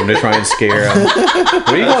close to him to try and scare him. What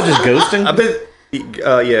do you call it, just ghosting? I've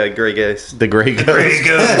been, gray ghost. The gray ghost.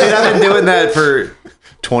 Dude, I've been doing that for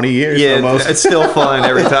 20 years. Yeah, almost. It's still fun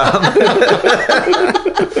every time.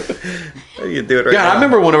 You do it right now. I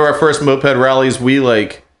remember one of our first moped rallies. We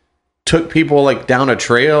like took people like down a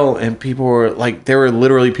trail, and people were like, there were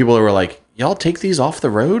literally people that were like, "Y'all take these off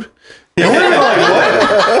the road." And we were like,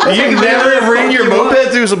 what? You never ran your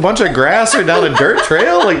moped through a bunch of grass or down a dirt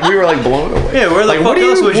trail? Like, we were like blown away. Yeah, where the fuck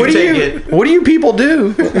else would you take it? What do you people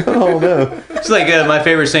do? Oh no. It's like my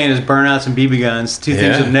favorite saying is burnouts and BB guns. Two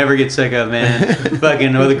things you'll never get sick of, man.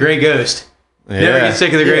 Fucking or the gray ghost. Never get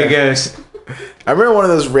sick of the Great Ghost. I remember one of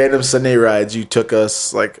those random Sunday rides you took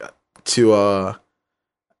us like to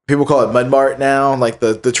people call it Mud Mart now, like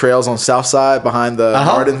the trails on South Side behind the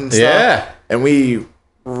gardens and stuff. Yeah. And we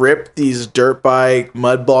ripped these dirt bike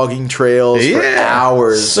mud bogging trails for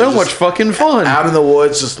hours. So much fucking fun. Out in the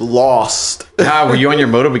woods, just lost. Were you on your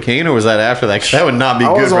Motobicane or was that after that? 'Cause that would not be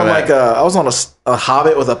good for that. I was on a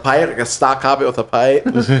Hobbit with a pipe, like a stock Hobbit with a pipe.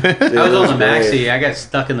 Dude, I was on the Maxi. I got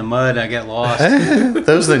stuck in the mud. I got lost.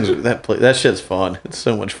 Those things, that shit's fun. It's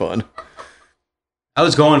so much fun. I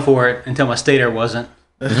was going for it until my stator wasn't.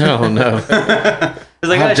 Oh no.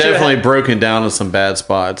 I've definitely broken down in some bad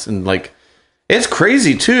spots, and like it's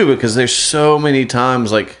crazy too because there's so many times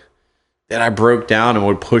like that I broke down and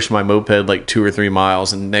would push my moped like 2 or 3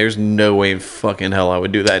 miles, and there's no way in fucking hell I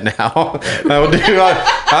would do that now.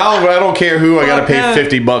 I don't care who I gotta pay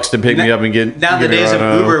 $50 to pick me up and get. Now the days of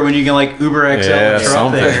Uber when you can like Uber XL a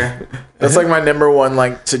truck there. That's like my number one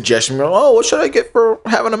like suggestion. Oh, what should I get for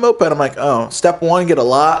having a moped? I'm like, oh, step 1, get a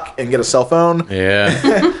lock and get a cell phone. Yeah,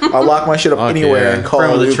 I'll lock my shit up anywhere and call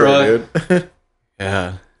Friend with Uber, the truck. dude.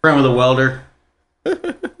 yeah. Friend with a welder.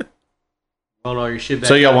 Weld all your shit back.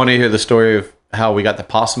 So y'all want to hear the story of how we got the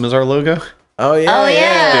possum as our logo? Oh yeah, Oh,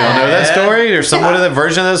 yeah. Do y'all know that story? There's somewhat of the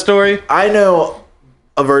version of that story. I know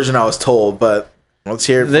a version I was told, but let's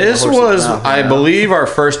hear it. From This the horse's was, mouth. I believe, our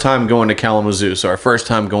first time going to Kalamazoo, so our first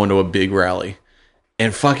time going to a big rally.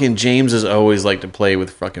 And fucking James has always liked to play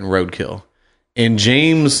with fucking roadkill. And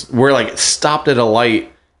James, we're like stopped at a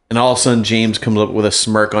light, and all of a sudden James comes up with a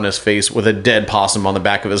smirk on his face with a dead possum on the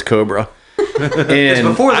back of his Cobra. And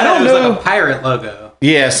before that, I don't it was know. like a pirate logo.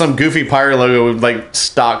 Yeah, some goofy pirate logo with like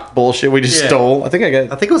stock bullshit we just stole. I think I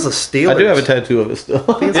think it was a Steelers. I do have a tattoo of it still.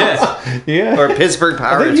 Yeah. Yeah. or Pittsburgh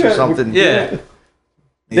Pirates you or had- something. Yeah.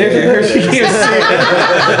 There she can't see it.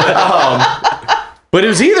 But it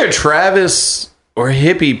was either Travis or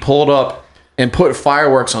Hippie pulled up and put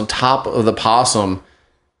fireworks on top of the possum,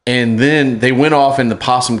 and then they went off and the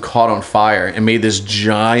possum caught on fire and made this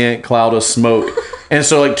giant cloud of smoke. And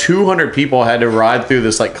so like 200 people had to ride through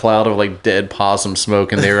this like cloud of like dead possum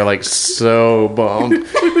smoke, and they were like so bummed.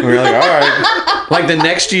 And we were like, all right. Like the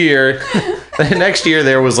next year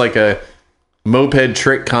there was like a moped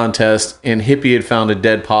trick contest, and Hippie had found a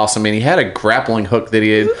dead possum, and he had a grappling hook that he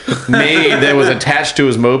had made that was attached to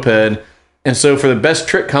his moped. And so for the best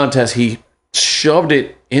trick contest, he shoved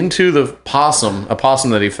it into the possum, a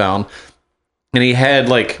possum that he found, and he had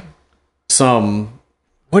like some,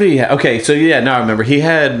 what did he have? Okay, so yeah, now I remember. He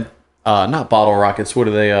had not bottle rockets, what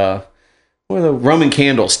are they, what are the Roman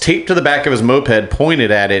candles taped to the back of his moped,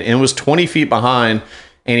 pointed at it, and it was 20 feet behind,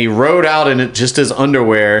 and he rode out in it just his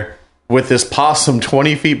underwear with this possum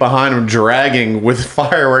 20 feet behind him, dragging with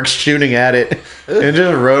fireworks shooting at it, and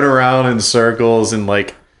just rode around in circles. And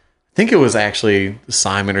like, I think it was actually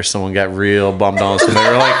Simon or someone got real bummed on us, and they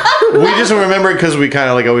were like, we just remember it because we kind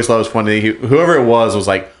of like always thought it was funny. Whoever it was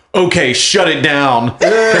like, okay, shut it down,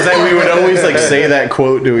 because we would always like say that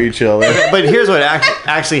quote to each other. But here's what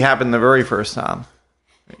actually happened the very first time.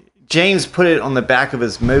 James put it on the back of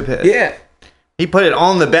his moped. Yeah, he put it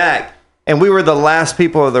on the back, and we were the last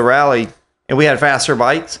people of the rally, and we had faster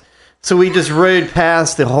bikes, so we just rode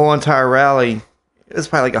past the whole entire rally. It was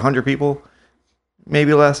probably like 100 people,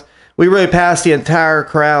 maybe less. We rode past the entire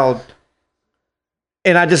crowd,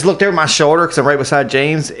 and I just looked over my shoulder because I'm right beside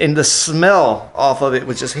James, and the smell off of it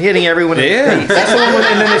was just hitting everyone in the face. That's the one,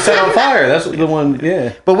 and then they set on fire. That's the one,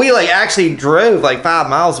 yeah. But we like actually drove like 5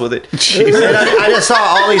 miles with it. And I just saw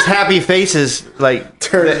all these happy faces like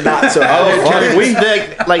turn not so.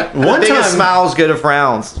 like one the biggest time- smiles go to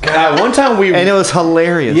frowns. One time we, and it was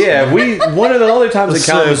hilarious. yeah, one of the other times in It's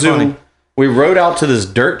so Kalamazoo, funny. we rode out to this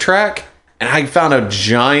dirt track, and I found a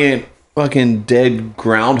giant fucking dead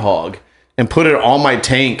groundhog and put it on my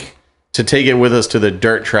tank to take it with us to the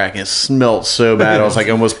dirt track. And it smelled so bad. I was like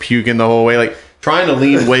almost puking the whole way, like trying to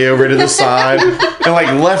lean way over to the side, and like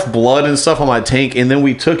left blood and stuff on my tank. And then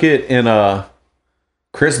we took it, and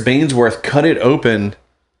Chris Bainsworth cut it open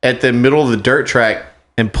at the middle of the dirt track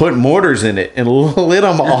and put mortars in it and lit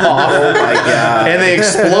them off. Oh my god! And they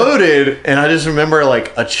exploded, and I just remember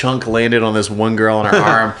like a chunk landed on this one girl on her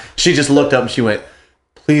arm. She just looked up and she went,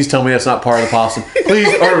 "Please tell me that's not part of the possum. Please,"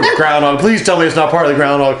 or groundhog. "Please tell me it's not part of the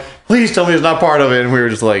groundhog. Please tell me it's not part of it." And we were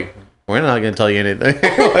just like, "We're not going to tell you anything."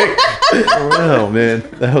 Like, oh man,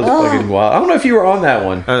 that was fucking wild. I don't know if you were on that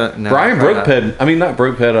one. No, Brian probably Brokeped. I mean, not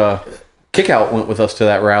Brokeped. Kickout went with us to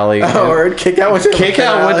that rally. Oh, word. Kickout went to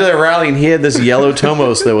Kickout went to the rally, and he had this yellow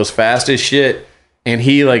Tomos that was fast as shit, and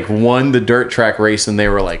he like won the dirt track race, and they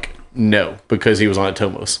were like, no, because he was on a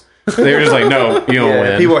Tomos. They were just like, no, you don't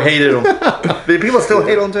win. People hated him. Do people still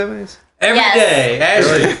hate on Tommy's? Every Yes. day.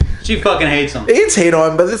 Ashley, she fucking hates them. It's hate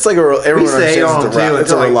on, but it's like everyone used to hate understands on it's them, too,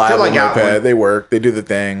 it's a until I reliable got moped. one. They work. They do the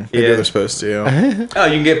thing. They do Yeah. what they're supposed to. Oh,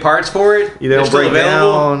 you can get parts for it? They They're don't still break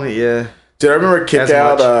available? down. Yeah. Dude, I remember Kick As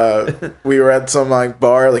Out. We were at some like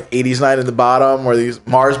bar, like 80s night in the bottom, where these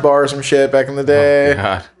Mars bar or some shit back in the day.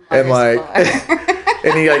 God. And like,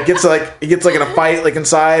 and he like gets in a fight like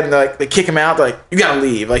inside, and they kick him out. They're like, you gotta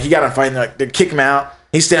leave. Like, you gotta fight. And they kick him out.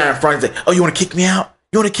 He's standing in front. He's like, oh, you want to kick me out?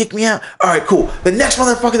 You want to kick me out? All right, cool. The next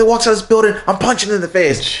motherfucker that walks out of this building, I'm punching him in the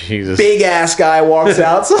face. Jesus. Big ass guy walks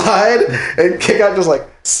outside, and Kick Out just like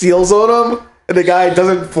steals on him, and the guy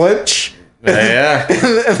doesn't flinch. Yeah.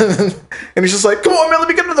 And he's just like, come on, man, let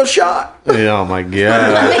me get another shot. Yeah, oh my god.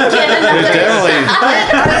 Definitely.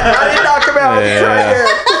 I didn't knock him out. Yeah. Try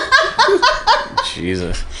again.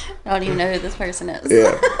 Jesus. I don't even know who this person is.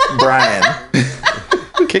 Yeah, Brian.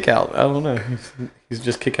 Kick Out. I don't know. He's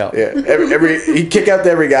just Kick Out. Yeah, he'd kick out to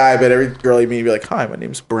every guy, but every girl he'd meet, he'd be like, hi, my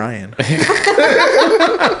name's Brian.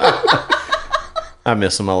 I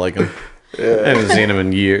miss him. I like him. I haven't seen him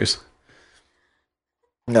in years.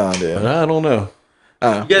 No, dude. But I don't know.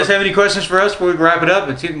 You guys have any questions for us before we wrap it up?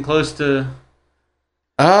 It's getting close to.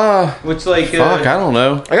 What's like. Fuck, I don't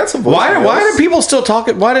know. I got some. Why do people still talk?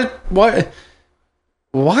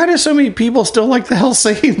 Why do so many people still like the Hell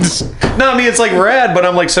Saints? No, I mean it's like rad, but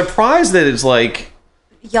I'm like surprised that it's like.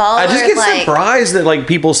 Y'all I just are get like, surprised that like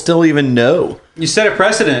people still even know. You set a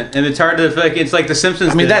precedent, and it's hard to. Like, it's like The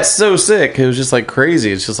Simpsons. I mean did. that's so sick. It was just like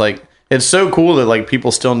crazy. It's just like. It's so cool that like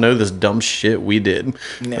people still know this dumb shit we did.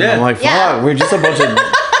 And I'm like, fuck, Yeah. we're just a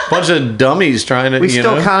bunch of dummies trying to. We you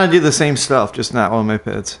still know? kind of do the same stuff, just not on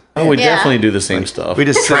mopeds. Oh, we Yeah. definitely do the same stuff. We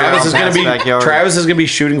just sit Travis around is gonna Pat's be backyard. Travis is gonna be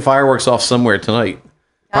shooting fireworks off somewhere tonight.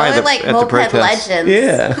 y'all Probably are like at the moped protest. legends.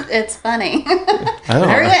 Yeah. It's funny. I don't know.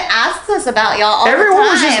 Everyone asks us about y'all all Everyone the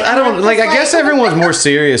time. was just I and don't I'm like just I guess everyone was more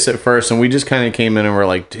serious at first and we just kind of came in and were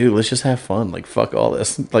like, dude, let's just have fun. Like fuck all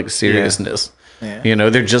this like seriousness. Yeah. You know,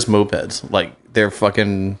 they're just mopeds. Like they're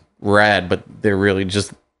fucking rad, but they're really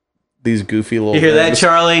just these goofy little You hear that, things.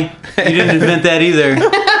 Charlie? You didn't invent that either.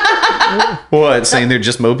 What, saying they're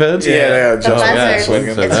just mopeds? Yeah, The just buzzers, yeah, it's Swing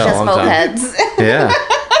said that a just long time. mopeds. Yeah.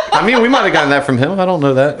 I mean, we might have gotten that from him. I don't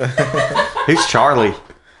know that. Who's Charlie?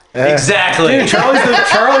 Exactly. Dude,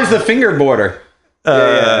 Charlie's the fingerboarder.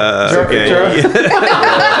 Okay.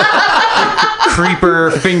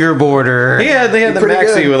 Creeper fingerboarder. Yeah, they had the Pretty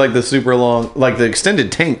maxi good. with like the super long, like the extended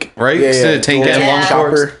tank, right? Yeah, Extended tank Little and long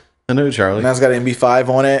chopper. shorts. I know, Charlie. And that's got an MB5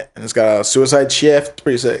 on it, and it's got a suicide shift. It's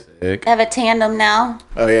pretty sick. Sick. I have a tandem now.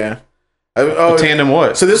 Oh yeah. Tandem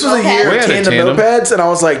what? So this was a Okay. year We of had a tandem tandem. mopeds, and I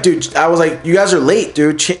was like, dude, you guys are late,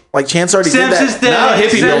 dude. Chance already did Simpsons that. did.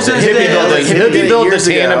 Hippie built it. Simpsons Hippie did. built it. Hippie Hippie did it built the years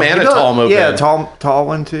ago. tandem and a tall moped. Yeah, tall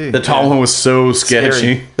one too. The tall one was so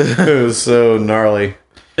sketchy. It was so gnarly.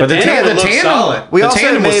 But the tandem tandem, looked solid. We the also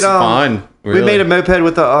tandem was made fine. we really. made a moped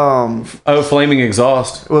with the oh flaming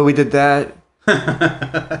exhaust. Well, we did that.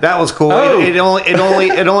 That was cool. Oh. It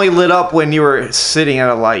only lit up when you were sitting at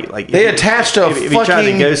a light. Like They attached a if you tried to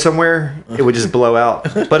fucking- go somewhere, it would just blow out.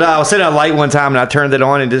 But I was sitting at a light one time and I turned it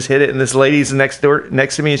on and just hit it. And this lady's next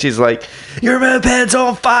to me and she's like, "Your moped's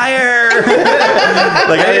on fire!"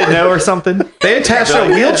 Like I didn't know or something. They attached a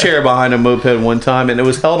wheelchair behind a moped one time, and it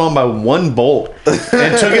was held on by one bolt,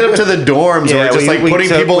 and took it up to the dorms, Yeah, and we're just like putting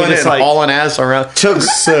people in it and hauling ass around. Took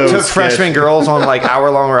so freshman girls on like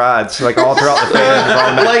hour-long rides, like all throughout the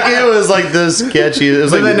fan. like it was like this sketchy. It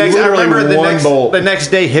was like I literally remember one bolt. the next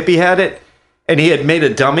day, Hippie had it, and he had made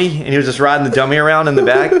a dummy, and he was just riding the dummy around in the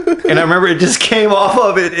back. And I remember it just came off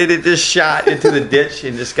of it, and it just shot into the ditch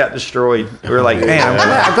and just got destroyed. We were like, man,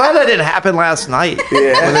 I'm glad that didn't happen last night.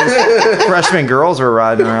 When those freshman girls were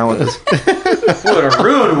riding around with us. Would have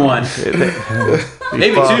ruined one.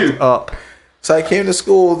 Maybe two. Up. So I came to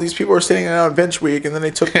school. These people were sitting out on bench week, and then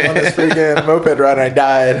they took me on this freaking moped ride, and I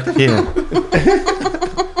died. Yeah.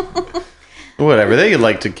 Whatever. They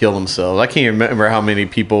like to kill themselves. I can't remember how many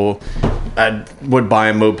people would buy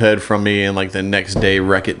a moped from me and like the next day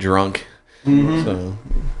wreck it drunk. So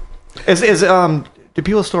Do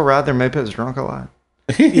people still ride their mopeds drunk a lot?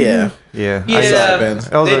 Yeah. Yeah. Yeah,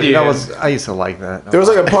 That was I used to like that. There was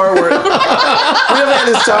like a part where we had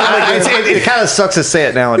this time, like, it kind of sucks to say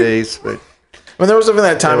it nowadays, but when there was something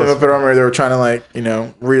that time in Moped Armor, they were trying to like,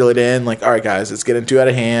 reel it in. Like, all right, guys, it's getting too out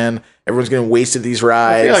of hand. Everyone's getting wasted these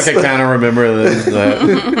rides. I feel like I kind of remember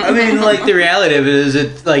that. I mean, like the reality of it is,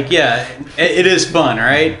 it's like, yeah, it is fun,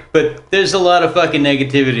 right? But there's a lot of fucking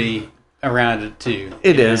negativity around it too.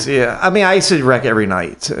 it is. Yeah. I mean, I used to wreck every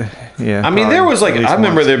night. So, yeah. I mean, there was like, at least I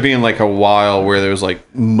remember once. there being like a while where there was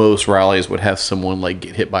like most rallies would have someone like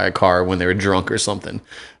get hit by a car when they were drunk or something.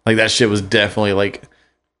 Like that shit was definitely like,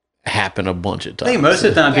 happen a bunch of times. I think most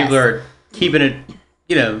of the time Yes. people are keeping it,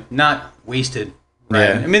 not wasted. Right.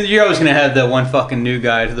 Yeah. I mean, you're always gonna have that one fucking new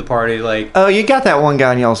guy to the party. Like, Oh, you got that one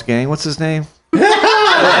guy in y'all's gang. What's his name? You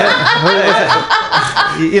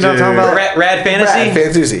know what I'm talking about? Rad Fantasy.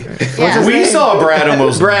 Brad Fantuzzi. Yeah. We saw Brad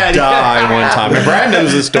almost die one time. And Brad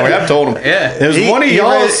knows this story. I've told him. Yeah. It was one of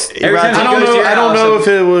y'all's. Every time he I don't goes to know. your I don't house, know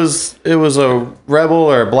if it was a rebel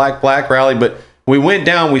or a black rally, but we went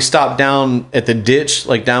down. We stopped down at the ditch,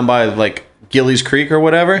 like down by like Gillies Creek or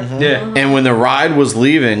whatever. Yeah. And when the ride was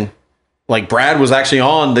leaving, like Brad was actually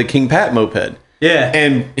on the King Pat moped. Yeah.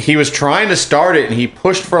 And he was trying to start it, and he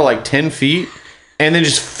pushed for like 10 feet, and then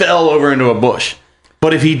just fell over into a bush.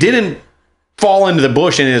 But if he didn't fall into the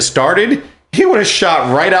bush and it started, he would have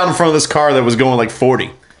shot right out in front of this car that was going like 40.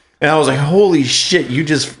 And I was like, holy shit, you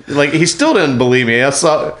just, like, he still didn't believe me. I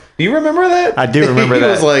saw, do you remember that? I do remember he that.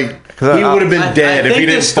 was like, he would have been dead if he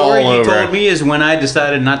didn't fall The story over. he told me is when I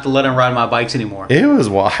decided not to let him ride my bikes anymore. It was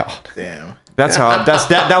wild. Damn.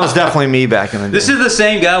 That was definitely me back in the day. This is the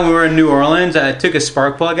same guy when we were in New Orleans. I took a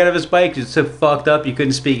spark plug out of his bike. It's so fucked up you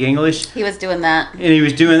couldn't speak English. He was doing that. And he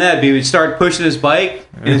was doing that, but he would start pushing his bike,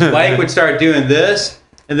 and his bike would start doing this,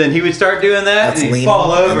 and then he would start doing that, That's and he'd leaning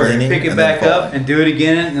fall over and and leaning pick it and then back up falling. and do it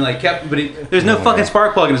again, and like kept. But there's no fucking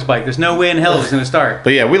spark plug in his bike. There's no way in hell it's gonna start.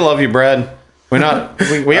 But yeah, we love you, Brad. We're not,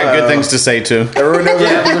 we got good things to say too. Everyone knows what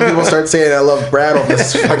happens when people start saying I love Brad on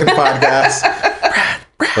this fucking podcast.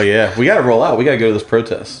 But yeah, we got to roll out. We got to go to this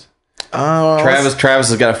protest. Travis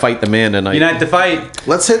has got to fight the man tonight. Unite the fight.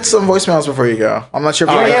 Let's hit some voicemails before you go. I'm not sure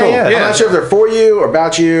if All right, they're cool. I'm Yeah. not sure if they're for you or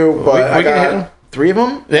about you, but we I can hit got 'em. 3 of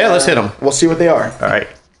them. Yeah, let's hit them. We'll see what they are. All right.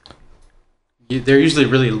 They're usually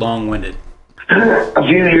really long-winded. A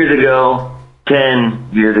few years ago, 10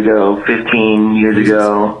 years ago, 15 years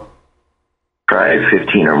ago, probably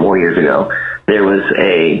 15 or more years ago, there was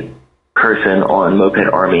a person on Moped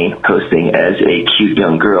Army posting as a cute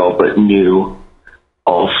young girl, but knew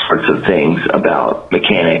all sorts of things about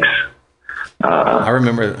mechanics. I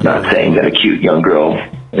remember. Not saying that a cute young girl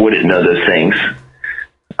wouldn't know those things.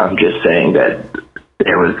 I'm just saying that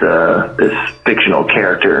there was this fictional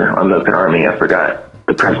character on Moped Army. I forgot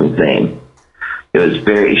the person's name. It was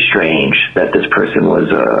very strange that this person was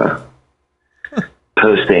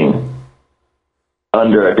posting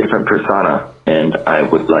under a different persona, and I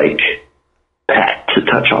would like Pat to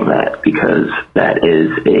touch on that because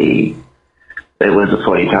it was a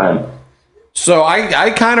funny time. So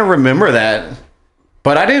I kind of remember that,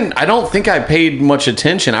 but I don't think I paid much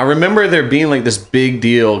attention. I remember there being like this big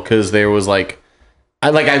deal because there was like,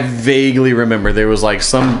 I vaguely remember there was like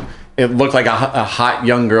it looked like a hot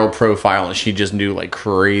young girl profile and she just knew like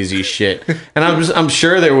crazy shit. And I'm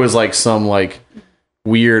sure there was like some like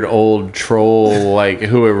weird old troll like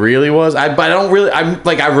who it really was. But I don't really,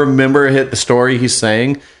 I remember the story he's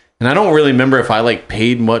saying. And I don't really remember if I like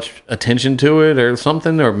paid much attention to it or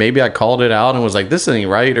something, or maybe I called it out and was like, this ain't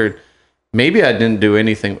right. Or maybe I didn't do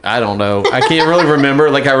anything. I don't know. I can't really remember.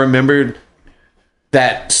 Like I remembered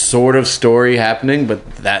that sort of story happening, but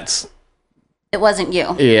It wasn't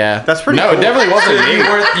you. yeah. That's pretty No, cool. it definitely wasn't me.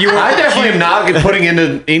 You weren't I definitely am not putting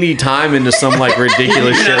into any time into some like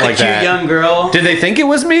ridiculous You're shit not a like cute that. young girl. Did they think it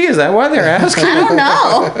was me? Is that why they're asking? I don't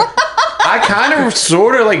know. I kind of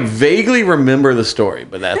sort of like vaguely remember the story,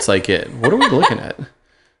 but that's like it. What are we looking at?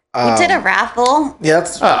 We did a raffle. Yeah,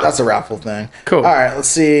 that's a raffle thing. Cool. All right, let's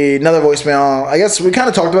see. Another voicemail. I guess we kind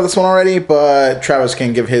of talked about this one already, but Travis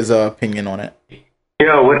can give his opinion on it.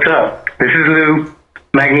 Yo, what's up? This is Lou,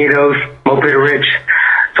 Magnetos, Moped Rich.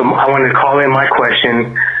 So I wanted to call in my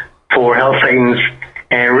question for Hell Satans,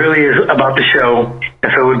 and it really is about the show.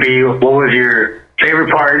 And so it would be, what was your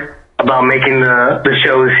favorite part about making the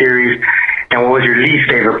show, the series, and what was your least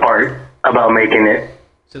favorite part about making it?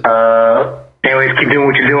 Anyways, keep doing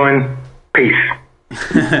what you're doing. Peace.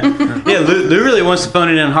 Yeah, Lou really wants to phone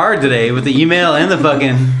it in hard today with the email and the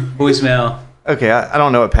fucking voicemail. Okay, I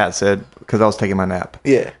don't know what Pat said because I was taking my nap.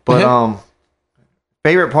 Yeah. But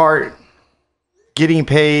favorite part, getting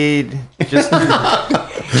paid just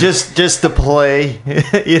just to play,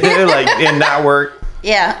 like and not work,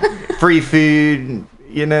 Yeah. free food,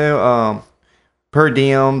 per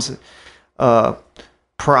diems,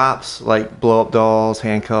 props like blow up dolls,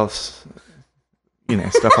 handcuffs,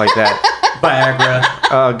 stuff like that. Viagra.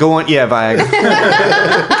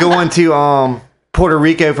 Viagra. Going to Puerto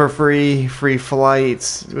Rico for free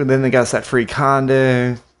flights. Then they got us that free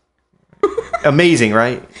condo. Amazing,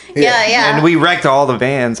 right? Yeah. And we wrecked all the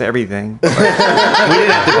vans, everything. We didn't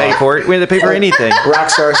have to pay for it. We didn't have to pay for anything.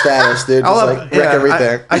 Rockstar status, dude. Just wreck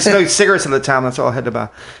everything. I smoked cigarettes at the time. That's all I had to buy.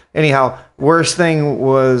 Anyhow, worst thing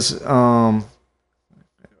was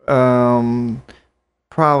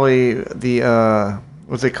Probably the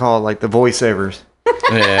what's it called? Like the voiceovers.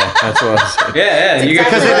 Yeah, that's what I was saying. Yeah. You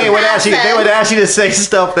Because guys, they would ask you to say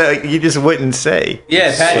stuff that you just wouldn't say. yeah,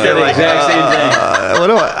 Pat said the exact same thing. What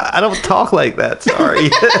do I don't talk like that. Sorry.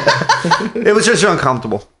 It was just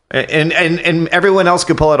uncomfortable. And everyone else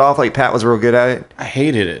could pull it off. Like Pat was real good at it. I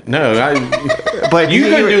hated it. No, But you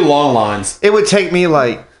couldn't do long lines. It would take me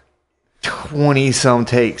like 20 some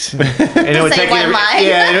takes, and it would Say take one line.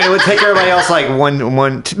 it would take everybody else like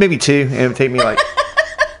maybe two, and it would take me like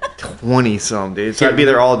 20 some, dude. So I'd be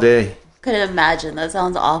there all day. Couldn't imagine. That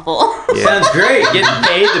sounds awful. Sounds great. Getting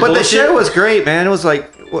paid. But bullshit. the show was great, man. It was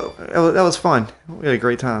like that was fun. We had a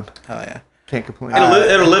great time. Hell yeah. Can't complain.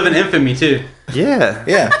 It'll live in infamy too. Yeah.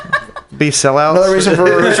 Be sellouts. Another reason for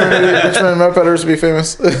Richmond Mopeders to be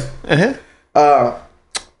famous.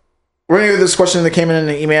 We're going to do this question that came in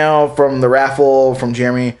an email from the raffle from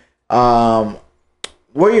Jeremy. What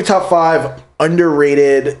are your top 5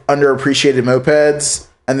 underrated, underappreciated mopeds?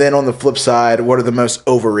 And then on the flip side, what are the most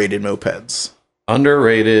overrated mopeds?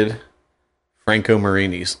 Underrated Franco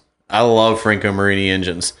Marinis. I love Franco Marini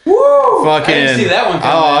engines. Woo! Fucking, I didn't see that one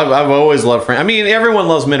coming. I've always loved Franco. I mean, everyone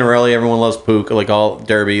loves Minarelli, everyone loves Puch, like all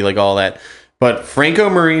Derby, like all that. But Franco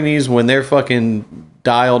Marinis, when they're fucking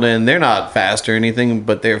dialed in, they're not fast or anything,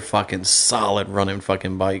 but they're fucking solid running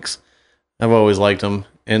fucking bikes. I've always liked them.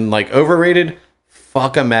 And like overrated,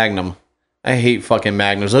 fuck a Magnum. I hate fucking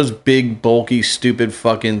Magnums. Those big, bulky, stupid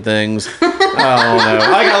fucking things. I don't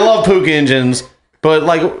know. Like, I love Puch engines, but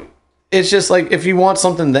like, it's just like, if you want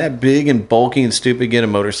something that big and bulky and stupid, get a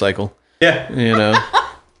motorcycle. Yeah. You know?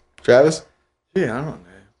 Travis? Yeah, I don't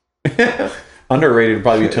know. Underrated would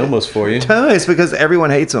probably be Tomos for you. It's because everyone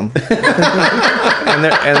hates them.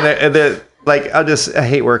 and they're like, I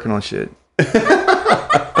hate working on shit.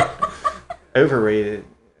 Overrated.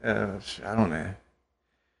 I don't know.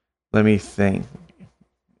 Let me think.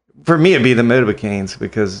 For me, it'd be the Motobicanes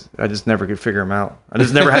because I just never could figure them out. I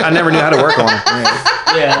never knew how to work on them.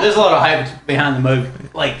 Yeah, there's a lot of hype behind the Moby.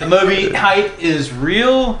 Like, the Moby hype is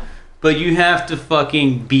real, but you have to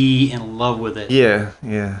fucking be in love with it. Yeah.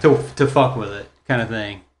 To fuck with it, kind of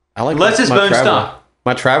thing. I like Unless it's my bone Traveler. stock.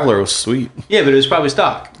 My Traveler was sweet. Yeah, but it was probably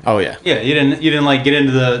stock. Oh yeah. Yeah, you didn't like get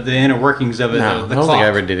into the inner workings of it. No, the I don't clock. think I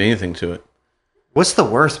ever did anything to it. What's the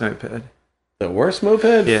worst moped? The worst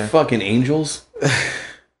moped? Yeah. Fucking Angels. I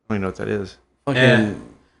don't even know what that is. Fucking, Yeah. With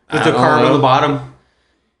the I don't carb on know. the bottom.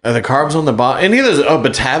 The carbs on the bottom. Any of those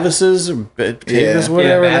Batavises or Batavis,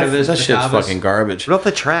 whatever. Yeah, that Batavis, shit's Batavis. fucking garbage. What about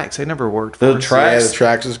the tracks? They never worked for The us. tracks, the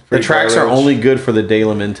tracks is the pretty tracks are garbage. only good for the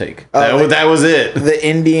Daylem intake. Like that was it. The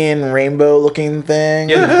Indian rainbow looking thing.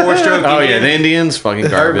 Yeah, the 4-stroke. Oh yeah, Indian. the Indians fucking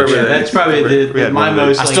garbage. Yeah, that's probably my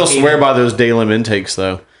most. I like, still swear hated. by those Daylem intakes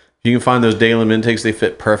though. You can find those Daylem intakes; they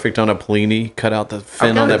fit perfect on a Pellini. Cut out the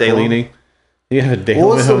fin got on a that Daylem. Pellini. You have a Daylem.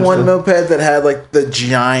 What was the at home one still? moped that had like the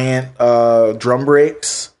giant drum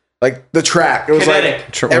brakes? Like the track. It was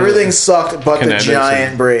Kinetic. like everything sucked but the Kinetics,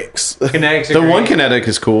 giant yeah. brakes. Kinetics. The one kinetic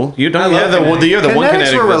is cool. You don't I have love the one Kinetics kinetic were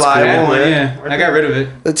that's cool. reliable. Yeah, I got rid of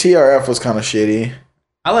it. The TRF was kind of shitty.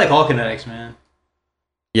 I like all kinetics, man.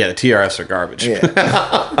 Yeah, the TRFs are garbage. Yeah.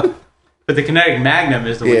 But the kinetic Magnum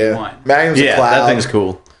is the one you want. Magnum's a Yeah, cloud. that thing's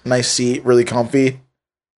cool. Nice seat, really comfy.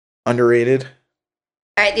 Underrated.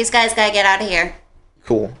 All right, these guys gotta get out of here.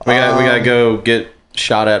 Cool. We gotta go get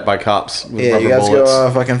shot at by cops with Yeah, rubber you guys bullets.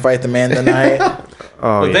 go fucking fight the man tonight. Oh,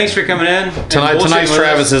 Well, yeah. thanks for coming in. and Tonight's bullshitting with us.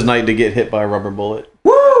 Travis's night to get hit by a rubber bullet.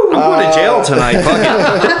 I'm going to jail tonight. Fuck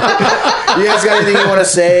it. You guys got anything you want to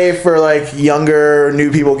say for like younger,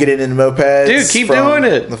 new people getting into mopeds? Dude, keep from doing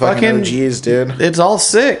it. The fucking OGs, dude. It's all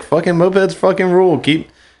sick. Fucking mopeds fucking rule. Keep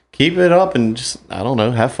it up and just, I don't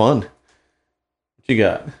know, have fun. What you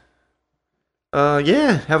got?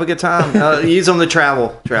 Yeah, have a good time. Use them to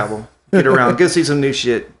travel. Get around. Go see some new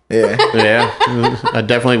shit. Yeah. Yeah. I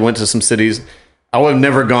definitely went to some cities. I would have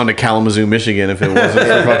never gone to Kalamazoo, Michigan if it wasn't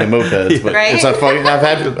for fucking mopeds. But Right? I've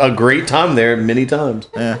had a great time there many times.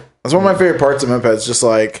 Yeah. That's one of my favorite parts of mopeds. Just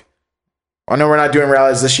like, I know we're not doing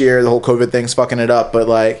rallies this year. The whole COVID thing's fucking it up. But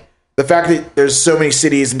like, the fact that there's so many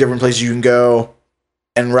cities and different places you can go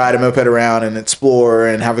and ride a moped around and explore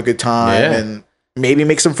and have a good time Yeah. and maybe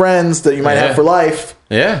make some friends that you might Yeah. have for life.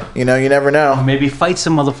 Yeah. You know, you never know. Maybe fight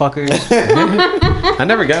some motherfuckers. I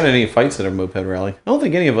never got in any fights at a moped rally. I don't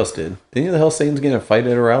think any of us did. Did any of the Hellsaints get in a fight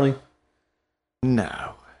at a rally?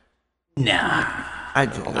 No. Nah. I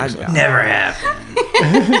Never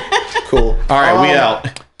happened. Cool. All right, we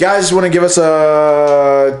out. Guys, want to give us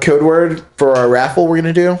a code word for our raffle we're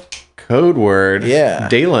going to do? Code word. Yeah.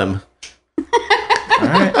 Daylem. All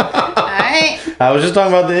right. I was just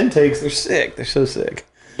talking about the intakes. They're sick. They're so sick.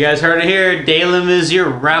 You guys heard it here. Daylem is your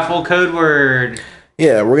raffle code word.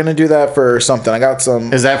 Yeah, we're gonna do that for something. I got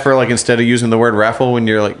some. Is that for like instead of using the word raffle when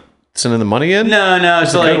you're like sending the money in? No.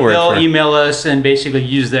 So a like code word they'll for it. email us and basically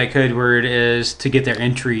use that code word as to get their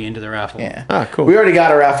entry into the raffle. Yeah. Ah, cool. We already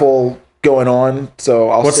got a raffle going on, so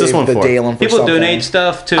I'll What's save this one the for? Dalen for People something. donate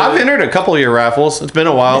stuff to. I've entered a couple of your raffles. It's been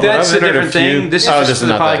a while. That's but a I've entered different few. thing. This is Oh, just for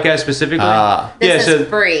the not that. podcast specifically. This yeah, is so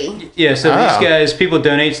free. yeah, so Ah. these guys, people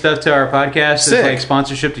donate stuff to our podcast as Sick. like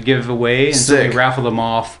sponsorship to give away, and so Sick. we raffle them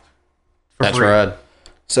off. For That's free. right.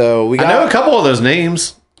 So we I know a got couple of those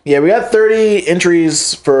names. we got 30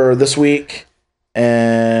 entries for this week,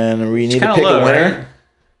 and we need to kinda pick low, a winner. right?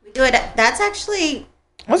 We do it. That's actually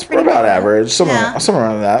That's about average, somewhere Yeah.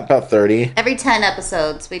 around that, about 30. every 10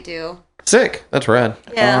 episodes we do. Sick. That's rad.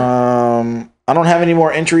 Yeah. I don't have any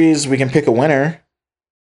more entries. We can pick a winner.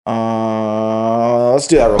 Let's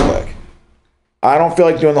do that real quick. I don't feel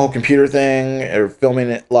like doing the whole computer thing or filming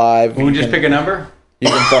it live. Will we just pick a number? You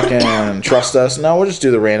can fucking trust us. No, we'll just do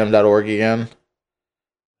the random.org again.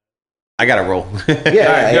 I gotta roll.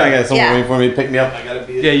 Yeah, I got someone Yeah. waiting for me to pick me up. I gotta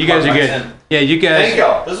be. Yeah, you guys are good. Yeah, you guys. Thank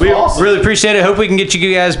y'all. This is we awesome. really appreciate it. Hope we can get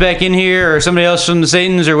you guys back in here, or somebody else from the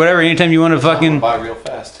Satans, or whatever. Anytime you want to fucking Buy real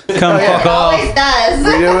fast. come fuck off. Always does.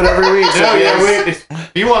 We do it every week. So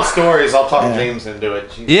If you want stories, I'll talk James into it.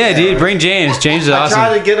 Jesus. Yeah, dude, bring James. James is I tried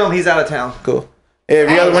awesome. to get him. He's out of town. Cool. Yeah, if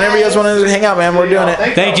you guys, whenever you guys want to hang out, man, we're doing it.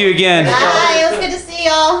 Thank you again. Bye. It was good to see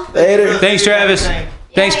y'all. Later. Thanks, Travis.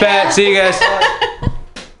 Thanks, Pat. See you guys.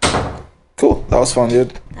 Cool. That was fun, dude.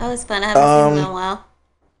 That was fun. I haven't seen him in a while.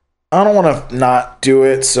 I don't want to not do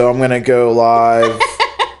it, so I'm gonna go live.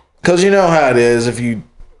 Cause you know how it is if you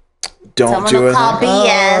don't Someone do will it. call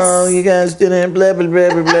BS. Oh, you guys didn't. Blah blah blah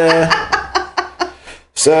blah blah.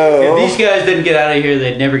 So If these guys didn't get out of here,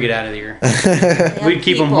 they'd never get out of here. We'd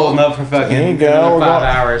keep them people. holding up for There you fucking go. another We're 5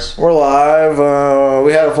 going- hours. we're live.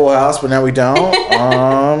 We had a full house, but now we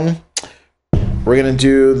don't. We're gonna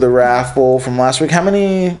do the raffle from last week. How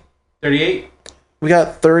many? 38? We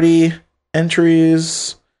got 30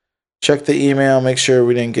 entries. Check the email. Make sure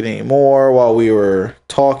we didn't get any more while we were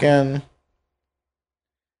talking. And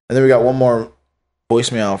then we got one more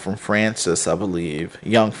voicemail from Francis, I believe.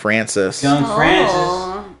 Young Francis. Young Francis.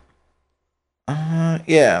 Oh.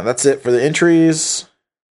 Yeah, that's it for the entries.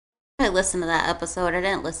 I listened to that episode. I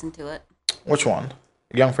didn't listen to it. Which one?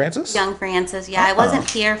 Young Francis? Young Francis. Yeah, I wasn't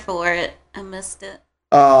here for it. I missed it.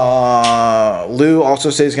 Lou also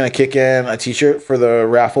says he's going to kick in a t-shirt for the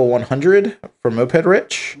raffle 100 for Moped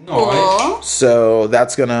Rich. Cool. So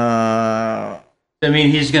that's going to... I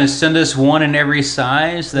mean, he's going to send us one in every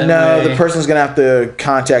size? That No, way... the person's going to have to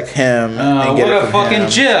contact him and get what it a from fucking him.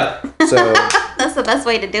 chip. So... That's the best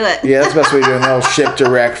way to do it. Yeah, that's the best way to do it. And they'll ship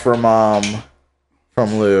direct from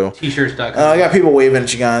Lou. T-shirts.com. I got people waving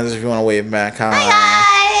at you guys if you want to wave back.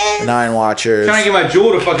 Hi. Guys. 9 watchers. Trying to get my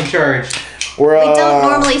jewel to fucking charge. We're, We don't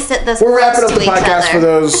normally sit this we're close wrapping up to the each podcast other. for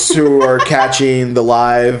those who are catching the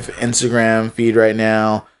live Instagram feed right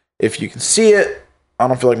now. If you can see it, I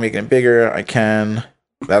don't feel like making it bigger. I can.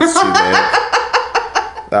 That's too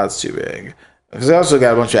big. That's too big. Because I also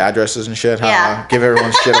got a bunch of addresses and shit. Yeah. Give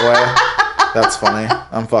everyone's shit away. That's funny.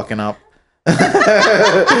 I'm fucking up.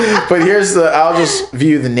 But here's I'll just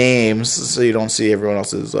view the names so you don't see everyone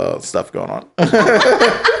else's stuff going on. Jesus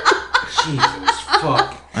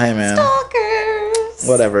fuck. Hey, man. Stalkers.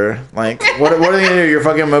 Whatever. Like, what are they gonna do? Your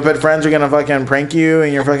fucking moped friends are gonna fucking prank you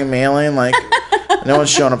and you're fucking mailing? Like, no one's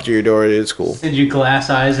showing up to your door, dude. It's cool. Send you glass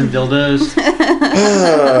eyes and dildos.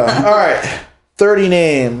 All right. 30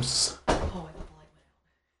 names.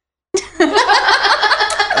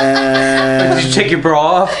 And Did you take your bra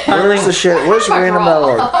off? where's the shit? Where's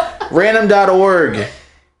random.org? Random.org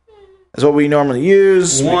is what we normally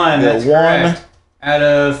use. One. We go That's correct. Out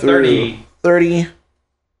of through 30. 30.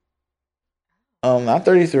 Not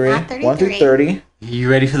 33. Not 1 through 33. 30.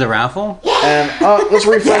 You ready for the raffle? And let's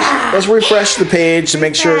refresh. Let's refresh the page to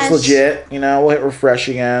make sure it's Refresh. legit. You know, we'll hit refresh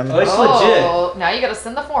again. Oh, it's legit. Oh, now you gotta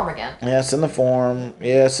send the form again. Yes, in the form.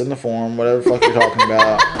 Yes, in the form. Whatever the fuck you're talking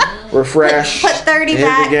about. Refresh. Put 30 Hit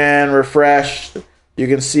back. it again. Refresh. You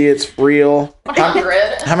can see it's real.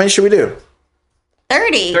 100. How many should we do?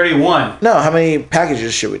 30. 31. No, how many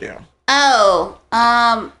packages should we do? Oh,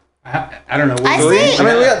 I don't know. I What- see. I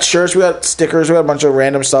mean, we got shirts, we got stickers, we got a bunch of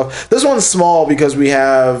random stuff. This one's small because we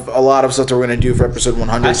have a lot of stuff that we're going to do for episode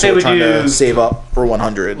 100. I say So we're we trying do- to save up for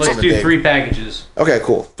 100. Let's something do big. 3 packages. Okay,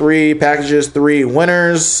 cool. 3 packages, 3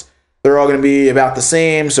 winners. They're all going to be about the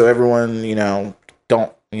same, so everyone,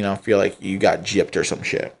 don't, feel like you got gypped or some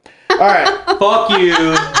shit. All right, Fuck you.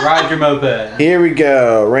 Ride your moped. here we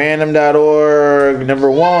go. Random.org, number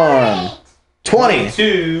 1. 20.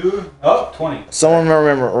 2. Oh, 20. Someone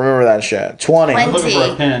remember that shit. 20. I'm looking for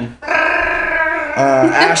a 20. pen.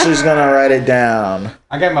 Ashley's gonna write it down.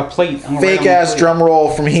 I got my plate. Fake ass drum roll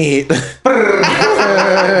from Heat. I'm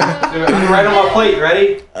right on my plate.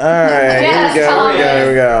 Ready? All right, Yes, here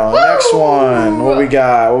we go. Next one. What we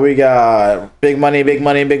got? Big money, big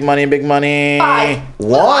money, big money, big money. 5. 1.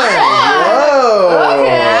 Whoa.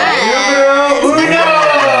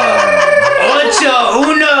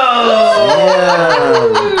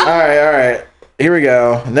 All right. Here we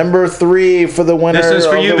go. Number 3 for the winner This is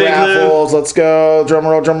for of you, the Big raffles. Let's go. Drum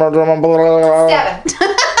roll. 7.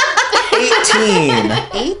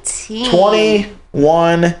 18.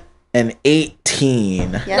 21 and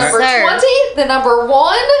 18. Yes, Number sir. 20, the number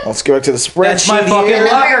 1. Let's go back to the spreadsheet. That's my fucking here.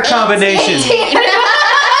 locker combination.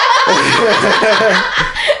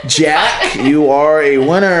 Jack, you are a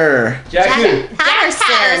winner. Jack who?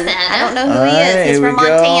 Patterson. I don't know who All he right, is. He's here we from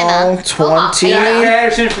Montana. go. 20. Jack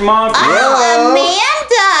Patterson from Montana.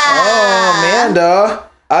 Oh, Amanda.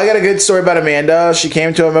 I got a good story about Amanda. She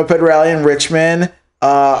came to a moped rally in Richmond.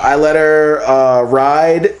 I let her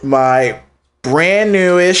ride my brand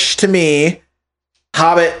newish to me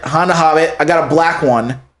Honda Hobbit. I got a black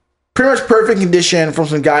one. Pretty much perfect condition from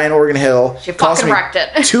some guy in Oregon Hill. She Cost fucking me wrecked it.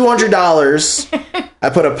 $200. I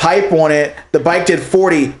put a pipe on it. The bike did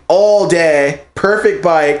 40 all day. Perfect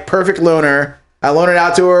bike, perfect loaner. I loaned it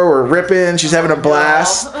out to her. We're ripping. She's having a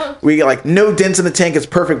blast. We get like no dents in the tank. It's a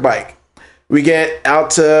perfect bike. We get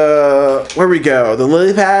out to where we go, the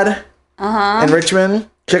Lily Pad in Richmond.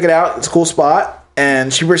 Check it out. It's a cool spot.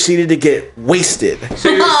 And she proceeded to get wasted. So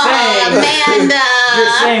you're saying, Amanda.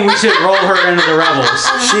 you're saying we should roll her into the rebels.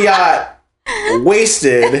 She got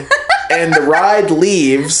wasted, and the ride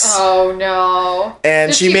leaves. Oh no!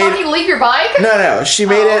 And Did she she made fucking leave your bike? no. She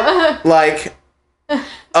made it like.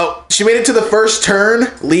 Oh, she made it to the first turn,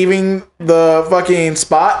 leaving the fucking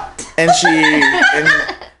spot, and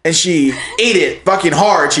she ate it fucking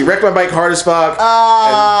hard. She wrecked my bike hard as fuck.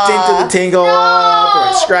 And tinted the tingle up,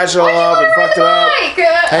 and scratched it all up, and fucked it up.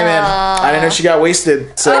 Hey man, I didn't know she got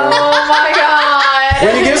wasted. So Oh my god!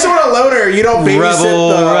 when you give someone a loaner, you don't babysit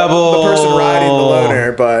the person riding the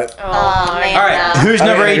loaner. But Oh, man. All right, who's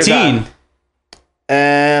number Alright, good 18? time.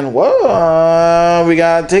 And we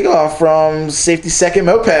got takeoff from Safety Second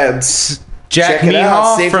Mopeds. Jack Check it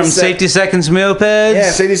out. Meehoff from Sec- Safety Seconds Mopeds. Yeah,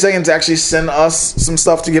 Safety Seconds actually sent us some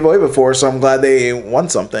stuff to give away before, so I'm glad they won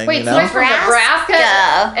something. Wait, you so know? they're from Nebraska,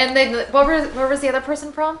 Nebraska. and then where was the other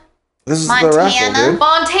person from? This is Montana. the raffle, dude.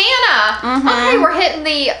 Montana. Okay, we're hitting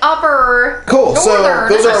the upper Cool. So northern.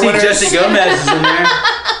 those are I our see winners. Jesse Gomez is in there.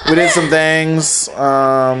 We did some things.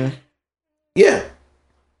 Yeah,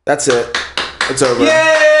 that's it. It's over. Yay!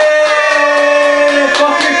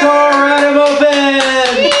 Fuck your car, ride a moped!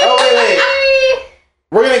 Oh wait.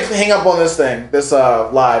 We're gonna hang up on this thing, this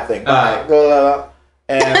live thing. Alright.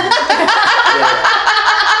 And yeah.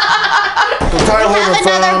 We're tired of holding the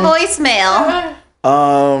Another phone.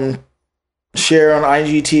 voicemail. Share on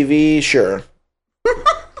IGTV, sure.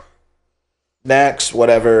 Next,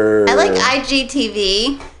 whatever. I like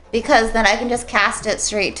IGTV because then I can just cast it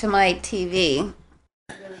straight to my TV.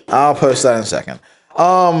 I'll post that in a second.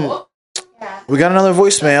 We got another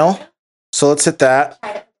voicemail, so let's hit that,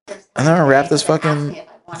 and then I'll wrap this fucking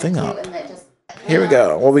thing up. Here we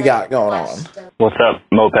go. What we got going on? What's up,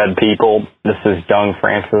 moped people? This is Young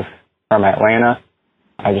Francis from Atlanta.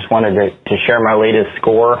 I just wanted to share my latest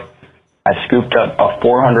score. I scooped up a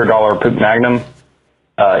 $400 Poop Magnum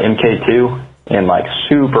MK2 in like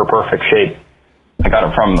super perfect shape. I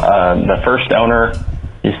got it from the first owner.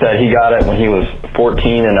 He said he got it when he was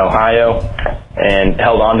 14 in Ohio and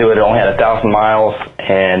held on to it. It only had 1,000 miles,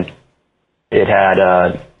 and it had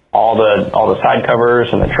all the side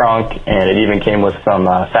covers and the trunk, and it even came with some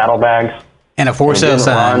saddle bags. And a for sale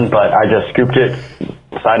sign. But I just scooped it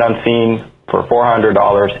sight unseen for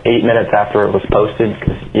 $400 8 minutes after it was posted,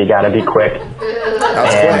 because you got to be quick.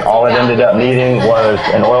 And all it ended up needing was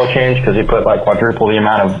an oil change, because he put like quadruple the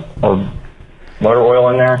amount of motor oil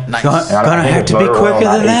in there. Nice. Gonna have to be quicker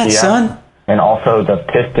than that, son. And also the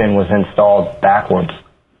piston was installed backwards.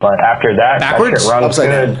 But after that, that shit runs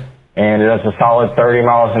good, and it does a solid 30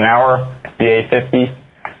 miles an hour, BA50.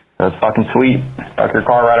 So it's fucking sweet. Fuck your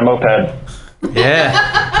car, ride a moped.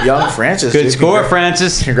 Yeah. Young Francis. Good score,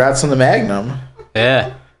 Francis. Congrats on the Magnum.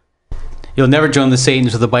 Yeah. You'll never join the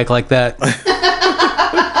Satans with a bike like that.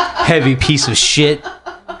 Heavy piece of shit.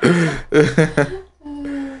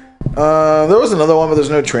 There was another one, but there's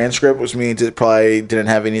no transcript, which means it probably didn't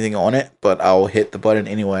have anything on it, but I'll hit the button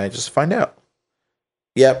anyway just to find out.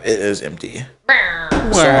 Yep, it is empty.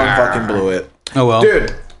 Someone fucking blew it. Oh well.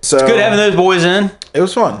 Dude, so it's good having those boys in. It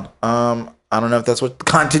was fun. I don't know if that's what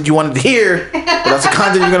content you wanted to hear, but that's the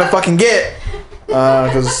content you're gonna fucking get.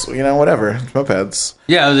 because whatever, mopeds.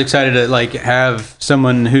 Yeah, I was excited to like have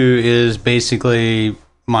someone who is basically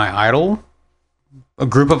my idol, a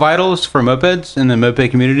group of idols for mopeds in the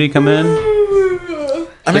moped community come in.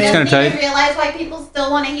 I mean, it's kind of tight. I didn't realize why people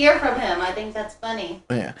still want to hear from him. I think that's funny.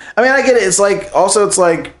 Yeah, I mean, I get it. It's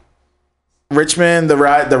like Richmond. The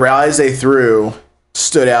rallies they threw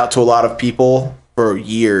stood out to a lot of people for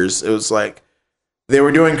years. It was like they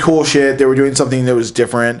were doing cool shit. They were doing something that was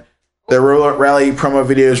different. Their rally promo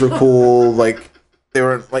videos were cool. Like they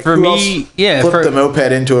were like for me, yeah, flipped the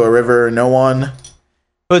moped into a river. No one.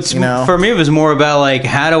 But for me, it was more about like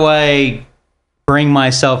how do I bring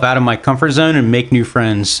myself out of my comfort zone and make new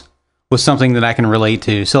friends with something that I can relate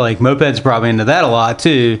to. So like mopeds brought me into that a lot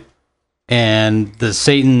too, and the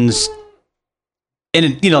Satans,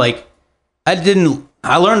 and like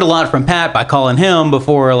I learned a lot from Pat by calling him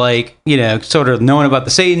before, like, sort of knowing about the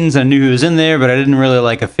Satans. I knew he was in there, but I didn't really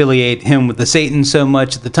like affiliate him with the Satans so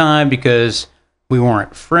much at the time because we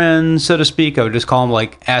weren't friends, so to speak. I would just call him,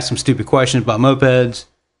 like, ask some stupid questions about mopeds,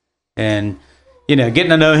 and getting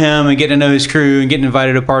to know him and getting to know his crew and getting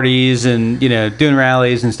invited to parties and doing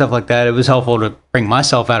rallies and stuff like that. It was helpful to bring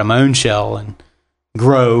myself out of my own shell and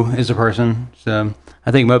grow as a person. So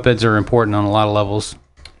I think mopeds are important on a lot of levels.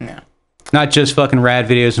 Yeah. Not just fucking rad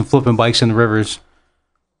videos and flipping bikes in the rivers.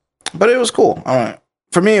 But it was cool.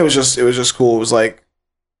 For me, it was just cool. It was like,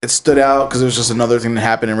 it stood out because it was just another thing that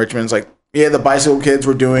happened in Richmond. It's like, yeah, the bicycle kids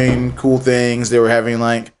were doing cool things. They were having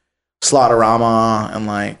like Slaughterama and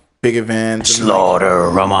like big events.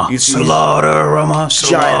 Slaughterama.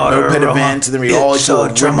 Giant moped events. And then we all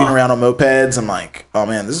ripping around on mopeds. I'm like, oh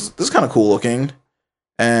man, this is kind of cool looking.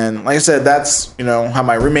 And like I said, that's, how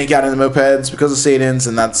my roommate got into mopeds because of Satans.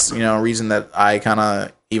 And that's, a reason that I kind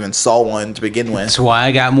of even saw one to begin with. That's why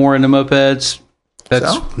I got more into mopeds.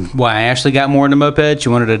 That's why I actually got more into mopeds. She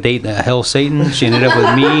wanted to date the hell Satan. She ended up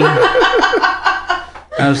with me.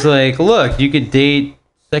 I was like, look, you could date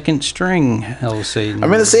second string hell Satan. I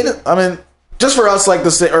mean, the Satan, just for us, like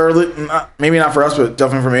maybe not for us, but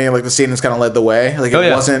definitely for me, like the Satans kind of led the way. Like if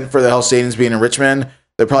it wasn't for the hell Satans being in Richmond,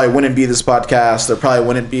 there probably wouldn't be this podcast. There probably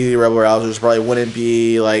wouldn't be Rebel Rousers. Probably wouldn't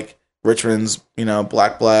be like Richmond's,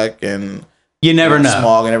 Black and you never know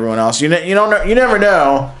Smog and everyone else. You never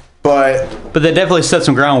know. But they definitely set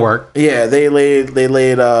some groundwork. Yeah, they laid the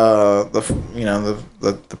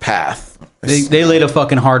path. They laid a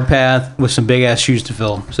fucking hard path with some big ass shoes to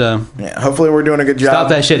fill. So yeah, hopefully we're doing a good job. Stop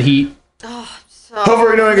that shit, heat. Hopefully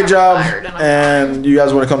we're doing a good job, and you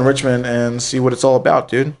guys want to come to Richmond and see what it's all about,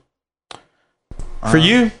 dude. For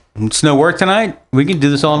you, it's no work tonight. We can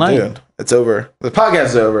do this all night. Dude, it's over. The podcast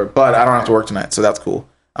is over, but I don't have to work tonight, so that's cool.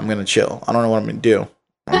 I'm gonna chill. I don't know what I'm gonna do.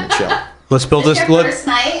 I'm gonna chill. Let's build this.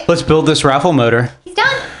 Let's build this raffle motor. He's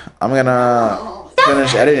done. I'm gonna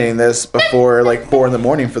finish editing this before like 4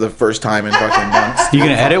 a.m. for the first time in fucking months. You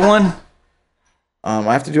gonna edit one? I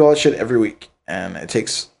have to do all that shit every week, and it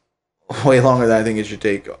takes way longer than I think it should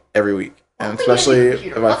take every week, and especially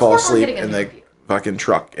if I fall asleep in the fucking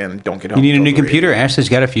truck and don't get home. You need a new computer. Ashley's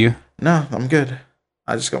got a few. No, I'm good.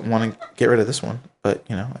 I just want to get rid of this one, but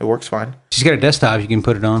it works fine. She's got a desktop. You can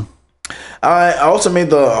put it on. I also made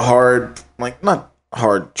the not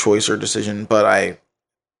hard choice or decision, but I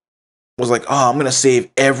was like, oh, I'm going to save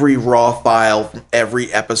every raw file from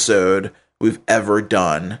every episode we've ever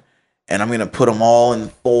done. And I'm going to put them all in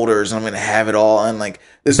folders, and I'm going to have it all in like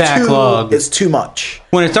this backlog. It's too much.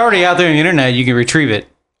 When it's already out there on the internet, you can retrieve it.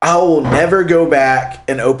 I will never go back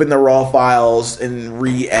and open the raw files and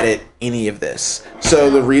re-edit any of this. So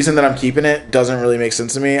the reason that I'm keeping it doesn't really make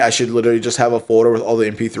sense to me. I should literally just have a folder with all the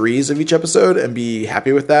MP3s of each episode and be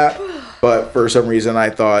happy with that. But for some reason, I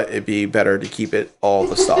thought it'd be better to keep it all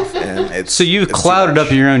the stuff. And so you clouded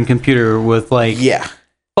up your own computer with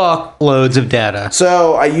fuck loads of data.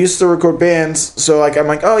 So I used to record bands. So I'm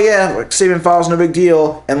like, oh yeah, like saving files, no big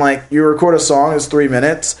deal. And like you record a song, it's 3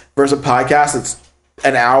 minutes versus a podcast, it's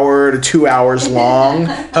an hour to 2 hours long.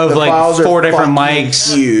 Of the like files 4 different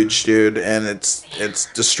mics. Huge, dude. And it's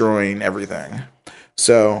destroying everything.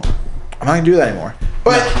 So I'm not gonna do that anymore.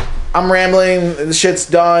 But I'm rambling. The shit's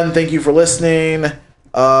done. Thank you for listening.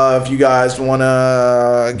 If you guys want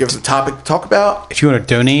to give us a topic to talk about. If you want to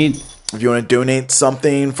donate. If you want to donate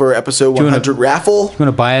something for episode 100 raffle. If you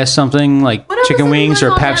want to buy us something like chicken wings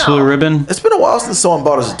or Pabst Blue Ribbon. It's been a while since someone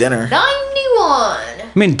bought us dinner. 91.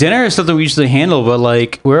 I mean, dinner is something we usually handle, but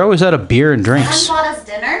like we're always out of beer and drinks. Someone bought us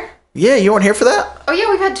dinner? Yeah, you weren't here for that? Oh yeah,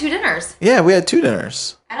 we've had 2 dinners. Yeah, we had 2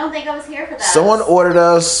 dinners. I don't think I was here for that. Someone ordered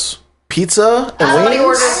us pizza and Somebody wings.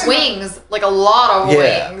 ordered wings, like a lot of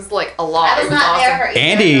Yeah. wings, like a lot. I was not there for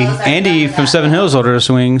either. Andy from Seven Hills ordered us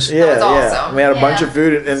wings. Yeah, was awesome. We had a bunch of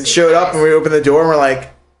food and showed up, and we opened the door, and we're like,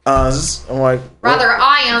 I'm like, Rather,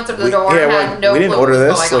 I answered the door and had no we didn't clue order what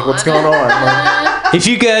was this. going Like, what's going on? Like, If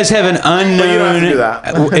you guys have an you don't have to do that.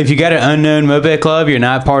 unknown, if you got an unknown moped club, you're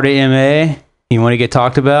not part of MA, you want to get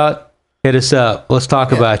talked about, hit us up. Let's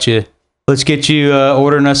talk about you. Let's get you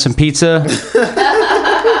ordering us some pizza.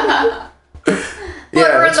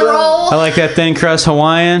 Butter in the roll. I like that thin crust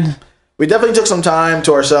Hawaiian. we definitely took some time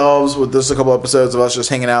to ourselves with this a couple episodes of us just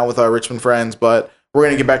hanging out with our Richmond friends, but we're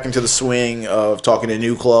going to get back into the swing of talking to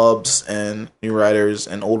new clubs and new riders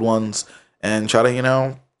and old ones and try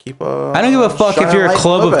to, keep a... I don't give a fuck if you're a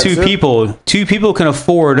club of two dude. people. Two people can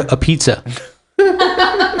afford a pizza.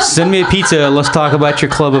 Send me a pizza. Let's talk about your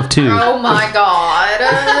club of two. Oh my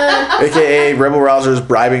god. AKA Rebel Rousers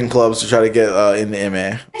bribing clubs to try to get in the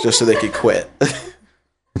MA just so they could quit.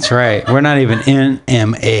 That's right. We're not even in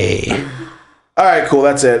MA. All right, cool.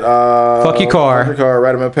 That's it. Fuck your car. Fuck your car.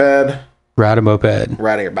 Ride a moped. Ride a moped.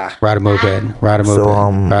 Ride here. Bye. Ride a moped. Ride a moped. So,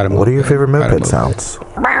 Ride a moped. what are your favorite Ride a moped sounds?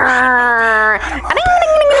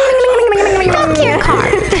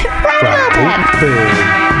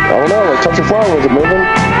 I don't know, like touch a flower, was it moving?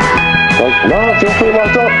 Like, nah, feel free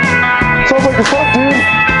locked up. Sounds like you're fucked,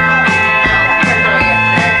 dude.